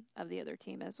is of the other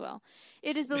team as well.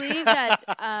 It is believed that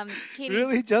Katie...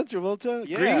 Really? John Travolta?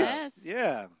 Yeah. Grease? Yes.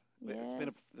 Yeah.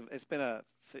 Yes. It's been a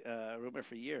rumor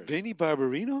for years. Vinny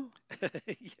Barbarino?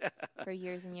 Yeah. For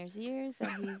years and years and years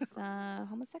that he's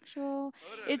homosexual.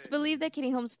 It's believed that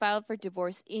Katie Holmes filed for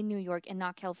divorce in New York and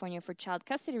not California for child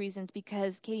custody reasons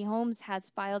because Katie Holmes has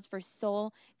filed for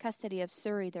sole custody of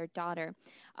Suri, their daughter.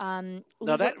 Now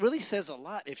that really says a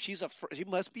lot. If she's she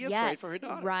must be afraid for her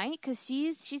daughter, right? Because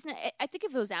she's not. I think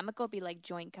if it was amicable, it'd be like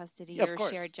joint custody or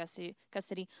shared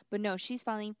custody. But no, she's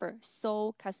filing for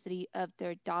sole custody of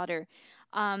their daughter.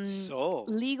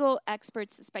 Legal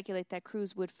experts speculate that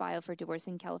Cruz would file for divorce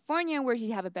in California, where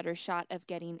he'd have a better shot of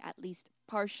getting at least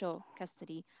partial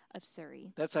custody of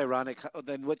Suri. That's ironic.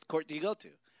 Then what court do you go to?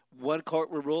 One court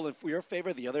will rule in your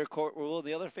favor, the other court will rule in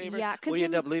the other favor. Yeah, because we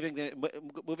end up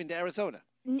moving to Arizona.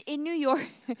 In New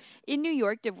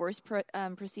York, divorce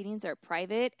proceedings are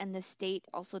private, and the state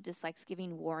also dislikes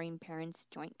giving warring parents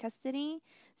joint custody.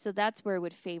 So that's where it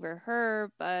would favor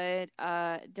her, but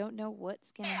don't know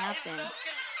what's going to happen.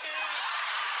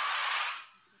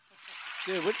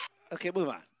 Dude, okay, move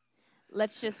on.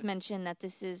 Let's just mention that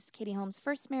this is Katie Holmes'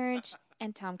 first marriage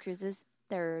and Tom Cruise's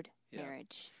third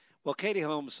marriage. Well, Katie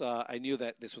Holmes, I knew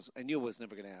it was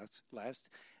never going to last.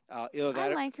 I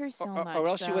like her so much. Or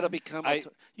else she would have become.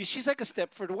 She's like a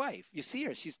Stepford wife. You see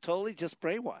her; she's totally just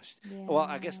brainwashed. Yeah. Well,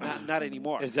 I guess not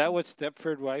anymore. Is that what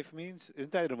Stepford wife means?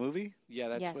 Isn't that a movie? Yeah,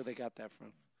 that's where they got that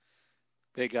from.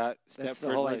 They got Stepford.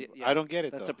 The whole idea. Yeah. I don't get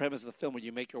it. That's the premise of the film, where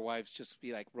you make your wives just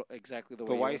be like exactly the way.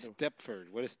 But why Stepford?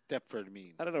 What does Stepford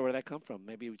mean? I don't know where that comes from.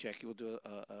 Maybe Jackie will do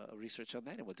a research on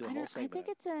that, and we'll do a whole segment.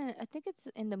 I think it's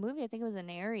in the movie. I think it was an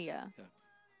area. Yeah.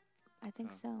 I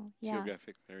think so. Yeah.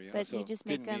 Geographic area. But you just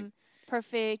make them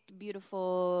perfect,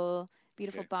 beautiful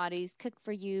bodies, cook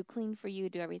for you, clean for you,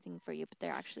 do everything for you. But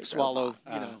they're actually swallow.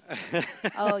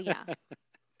 Oh yeah.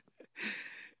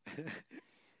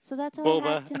 So that's all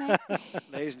I have Boba. tonight.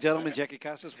 Ladies and gentlemen, Jackie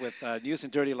Casas with News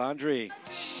and Dirty Laundry.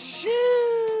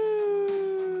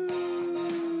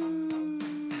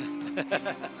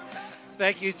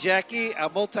 Thank you, Jackie, a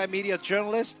multimedia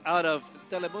journalist out of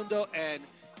Telemundo and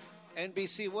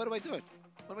NBC. What am I doing?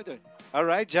 What am I doing? All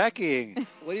right, Jackie.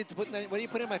 What are you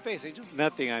putting in my face, Angel?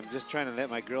 Nothing. I'm just trying to let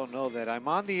my girl know that I'm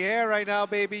on the air right now,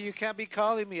 baby. You can't be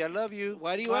calling me. I love you.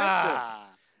 Why do you answer?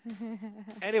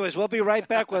 Anyways, we'll be right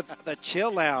back with the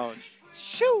Chill Lounge.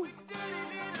 Shoo!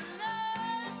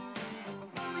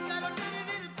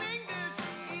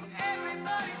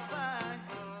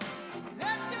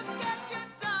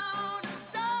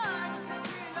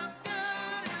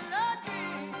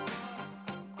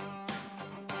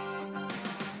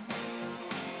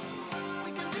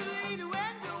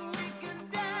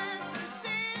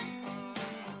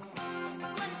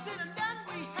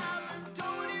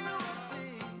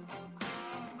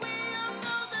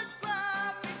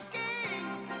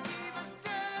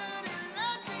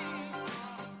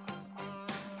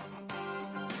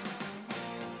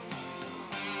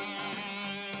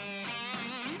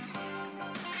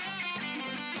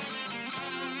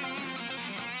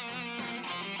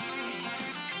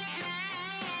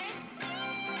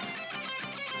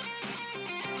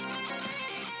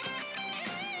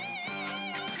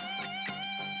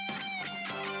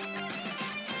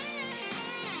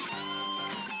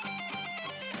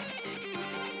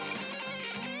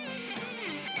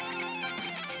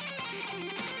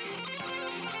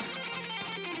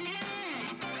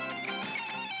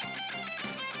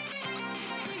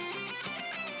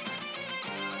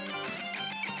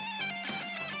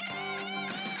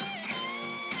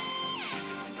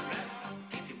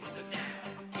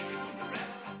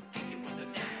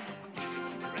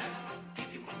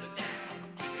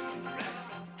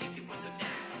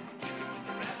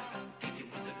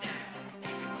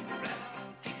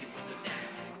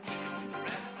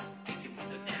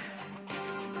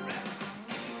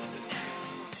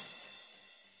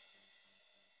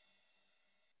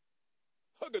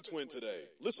 Hug a twin today.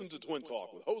 Listen to Twin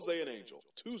Talk with Jose and Angel,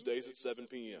 Tuesdays at 7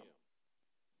 p.m.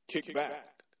 Kick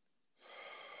back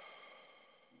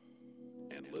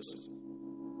and listen.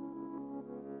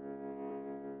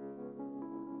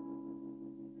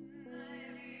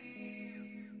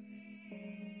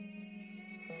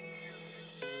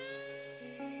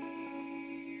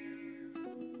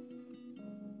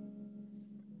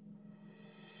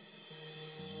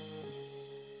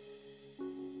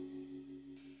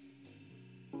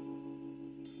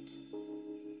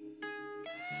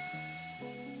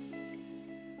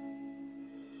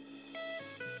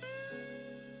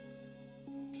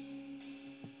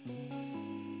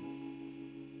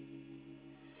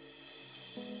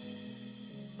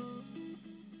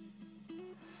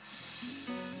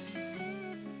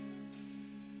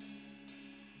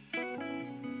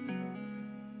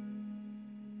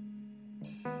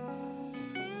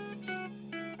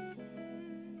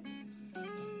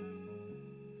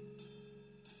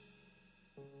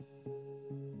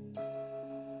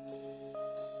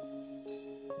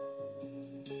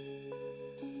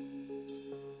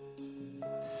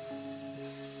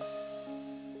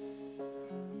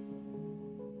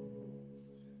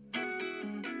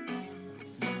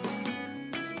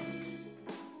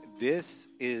 This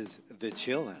is the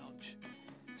Chill Lounge.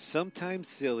 Sometimes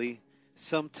silly,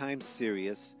 sometimes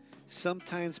serious,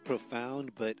 sometimes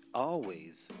profound, but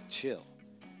always chill.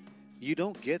 You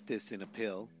don't get this in a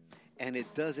pill, and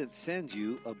it doesn't send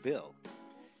you a bill.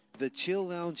 The Chill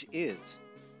Lounge is,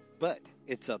 but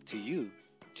it's up to you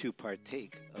to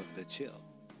partake of the chill.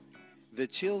 The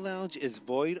Chill Lounge is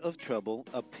void of trouble,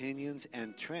 opinions,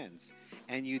 and trends,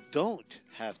 and you don't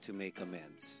have to make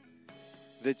amends.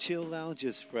 The Chill Lounge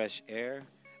is fresh air,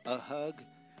 a hug,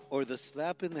 or the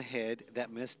slap in the head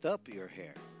that messed up your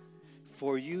hair.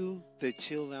 For you, the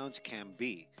Chill Lounge can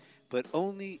be, but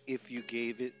only if you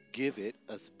give it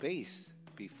a space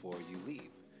before you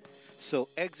leave. So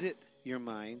exit your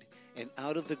mind and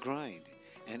out of the grind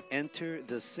and enter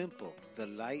the simple, the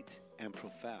light, and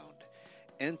profound.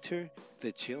 Enter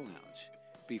the Chill Lounge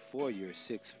before you're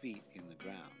 6 feet in the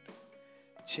ground.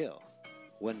 Chill,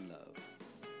 one love.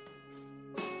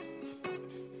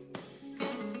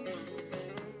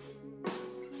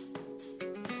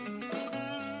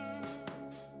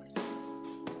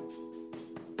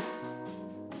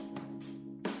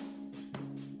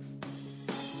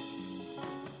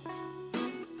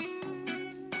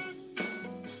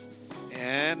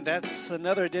 And that's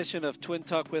another edition of Twin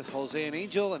Talk with Jose and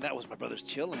Angel, and that was my brother's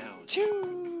Chill Lounge.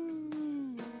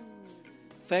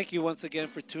 Thank you once again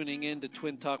for tuning in to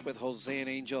Twin Talk with Jose and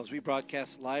Angel as we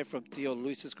broadcast live from Theo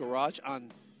Luis's garage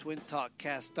on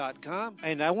twintalkcast.com.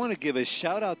 And I want to give a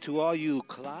shout out to all you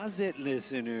closet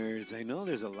listeners. I know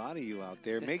there's a lot of you out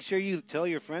there. Make sure you tell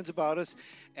your friends about us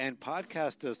and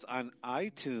podcast us on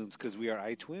iTunes because we are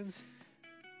iTwins.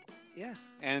 Yeah.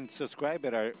 And subscribe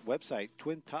at our website,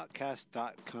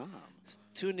 twintalkcast.com.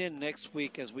 Tune in next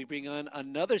week as we bring on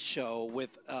another show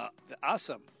with the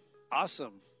awesome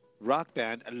rock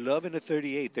band Love in the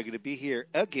 38. They're going to be here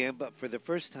again, but for the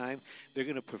first time, they're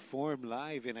going to perform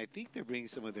live, and I think they're bringing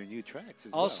some of their new tracks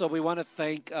as Also, well. we want to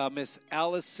thank Miss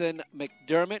Allison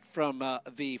McDermott from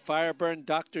the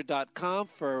fireburndoctor.com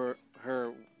for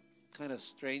her kind of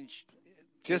strange...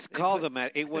 Just call them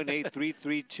at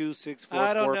 818-332-6445.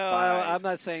 I don't know. I'm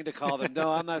not saying to call them. No,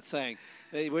 I'm not saying.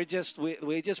 We just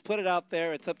put it out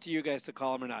there. It's up to you guys to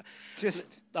call them or not. I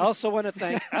also want to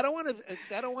thank. I don't want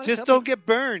to. Just don't get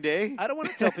burned, eh? I don't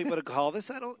want to tell people to call this.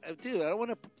 I don't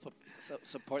want to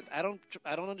support. I don't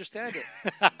understand it.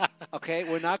 Okay,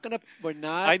 we're not.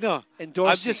 I know.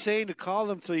 Endorsing. I'm just saying to call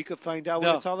them so you can find out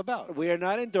what it's all about. We are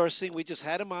not endorsing. We just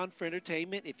had them on for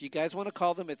entertainment. If you guys want to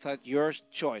call them, it's at your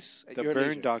choice. At your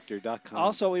leisure. TheBurnDoctor.com.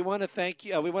 Also, we want to thank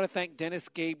you. We want to thank Dennis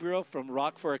Gabriel from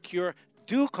Rock for a Cure.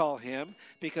 Do call him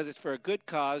because it's for a good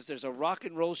cause. There's a rock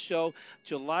and roll show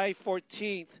July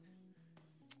 14th.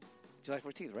 July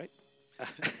 14th, right?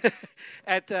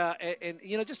 And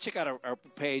just check out our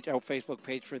page, our Facebook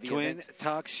page for the Twin events.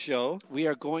 Talk Show. We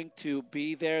are going to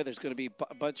be there. There's going to be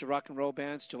a bunch of rock and roll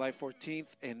bands July 14th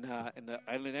in the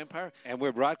Island Empire. And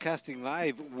we're broadcasting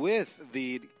live with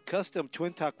the custom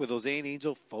Twin Talk with Jose and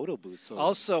Angel photo booth. So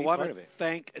also, be want part to of it.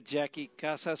 thank Jackie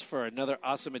Casas for another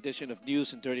awesome edition of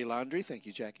News and Dirty Laundry. Thank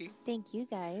you, Jackie. Thank you,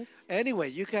 guys. Anyway,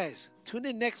 you guys, tune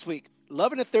in next week.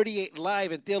 Loving the 38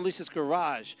 live in Theo Luis's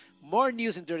garage. More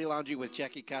News and Dirty Laundry with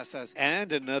Jackie Casas.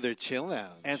 And another chill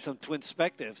lounge. And some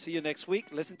Twinspective. See you next week.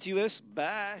 Listen to us.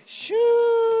 Bye.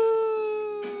 Shoo!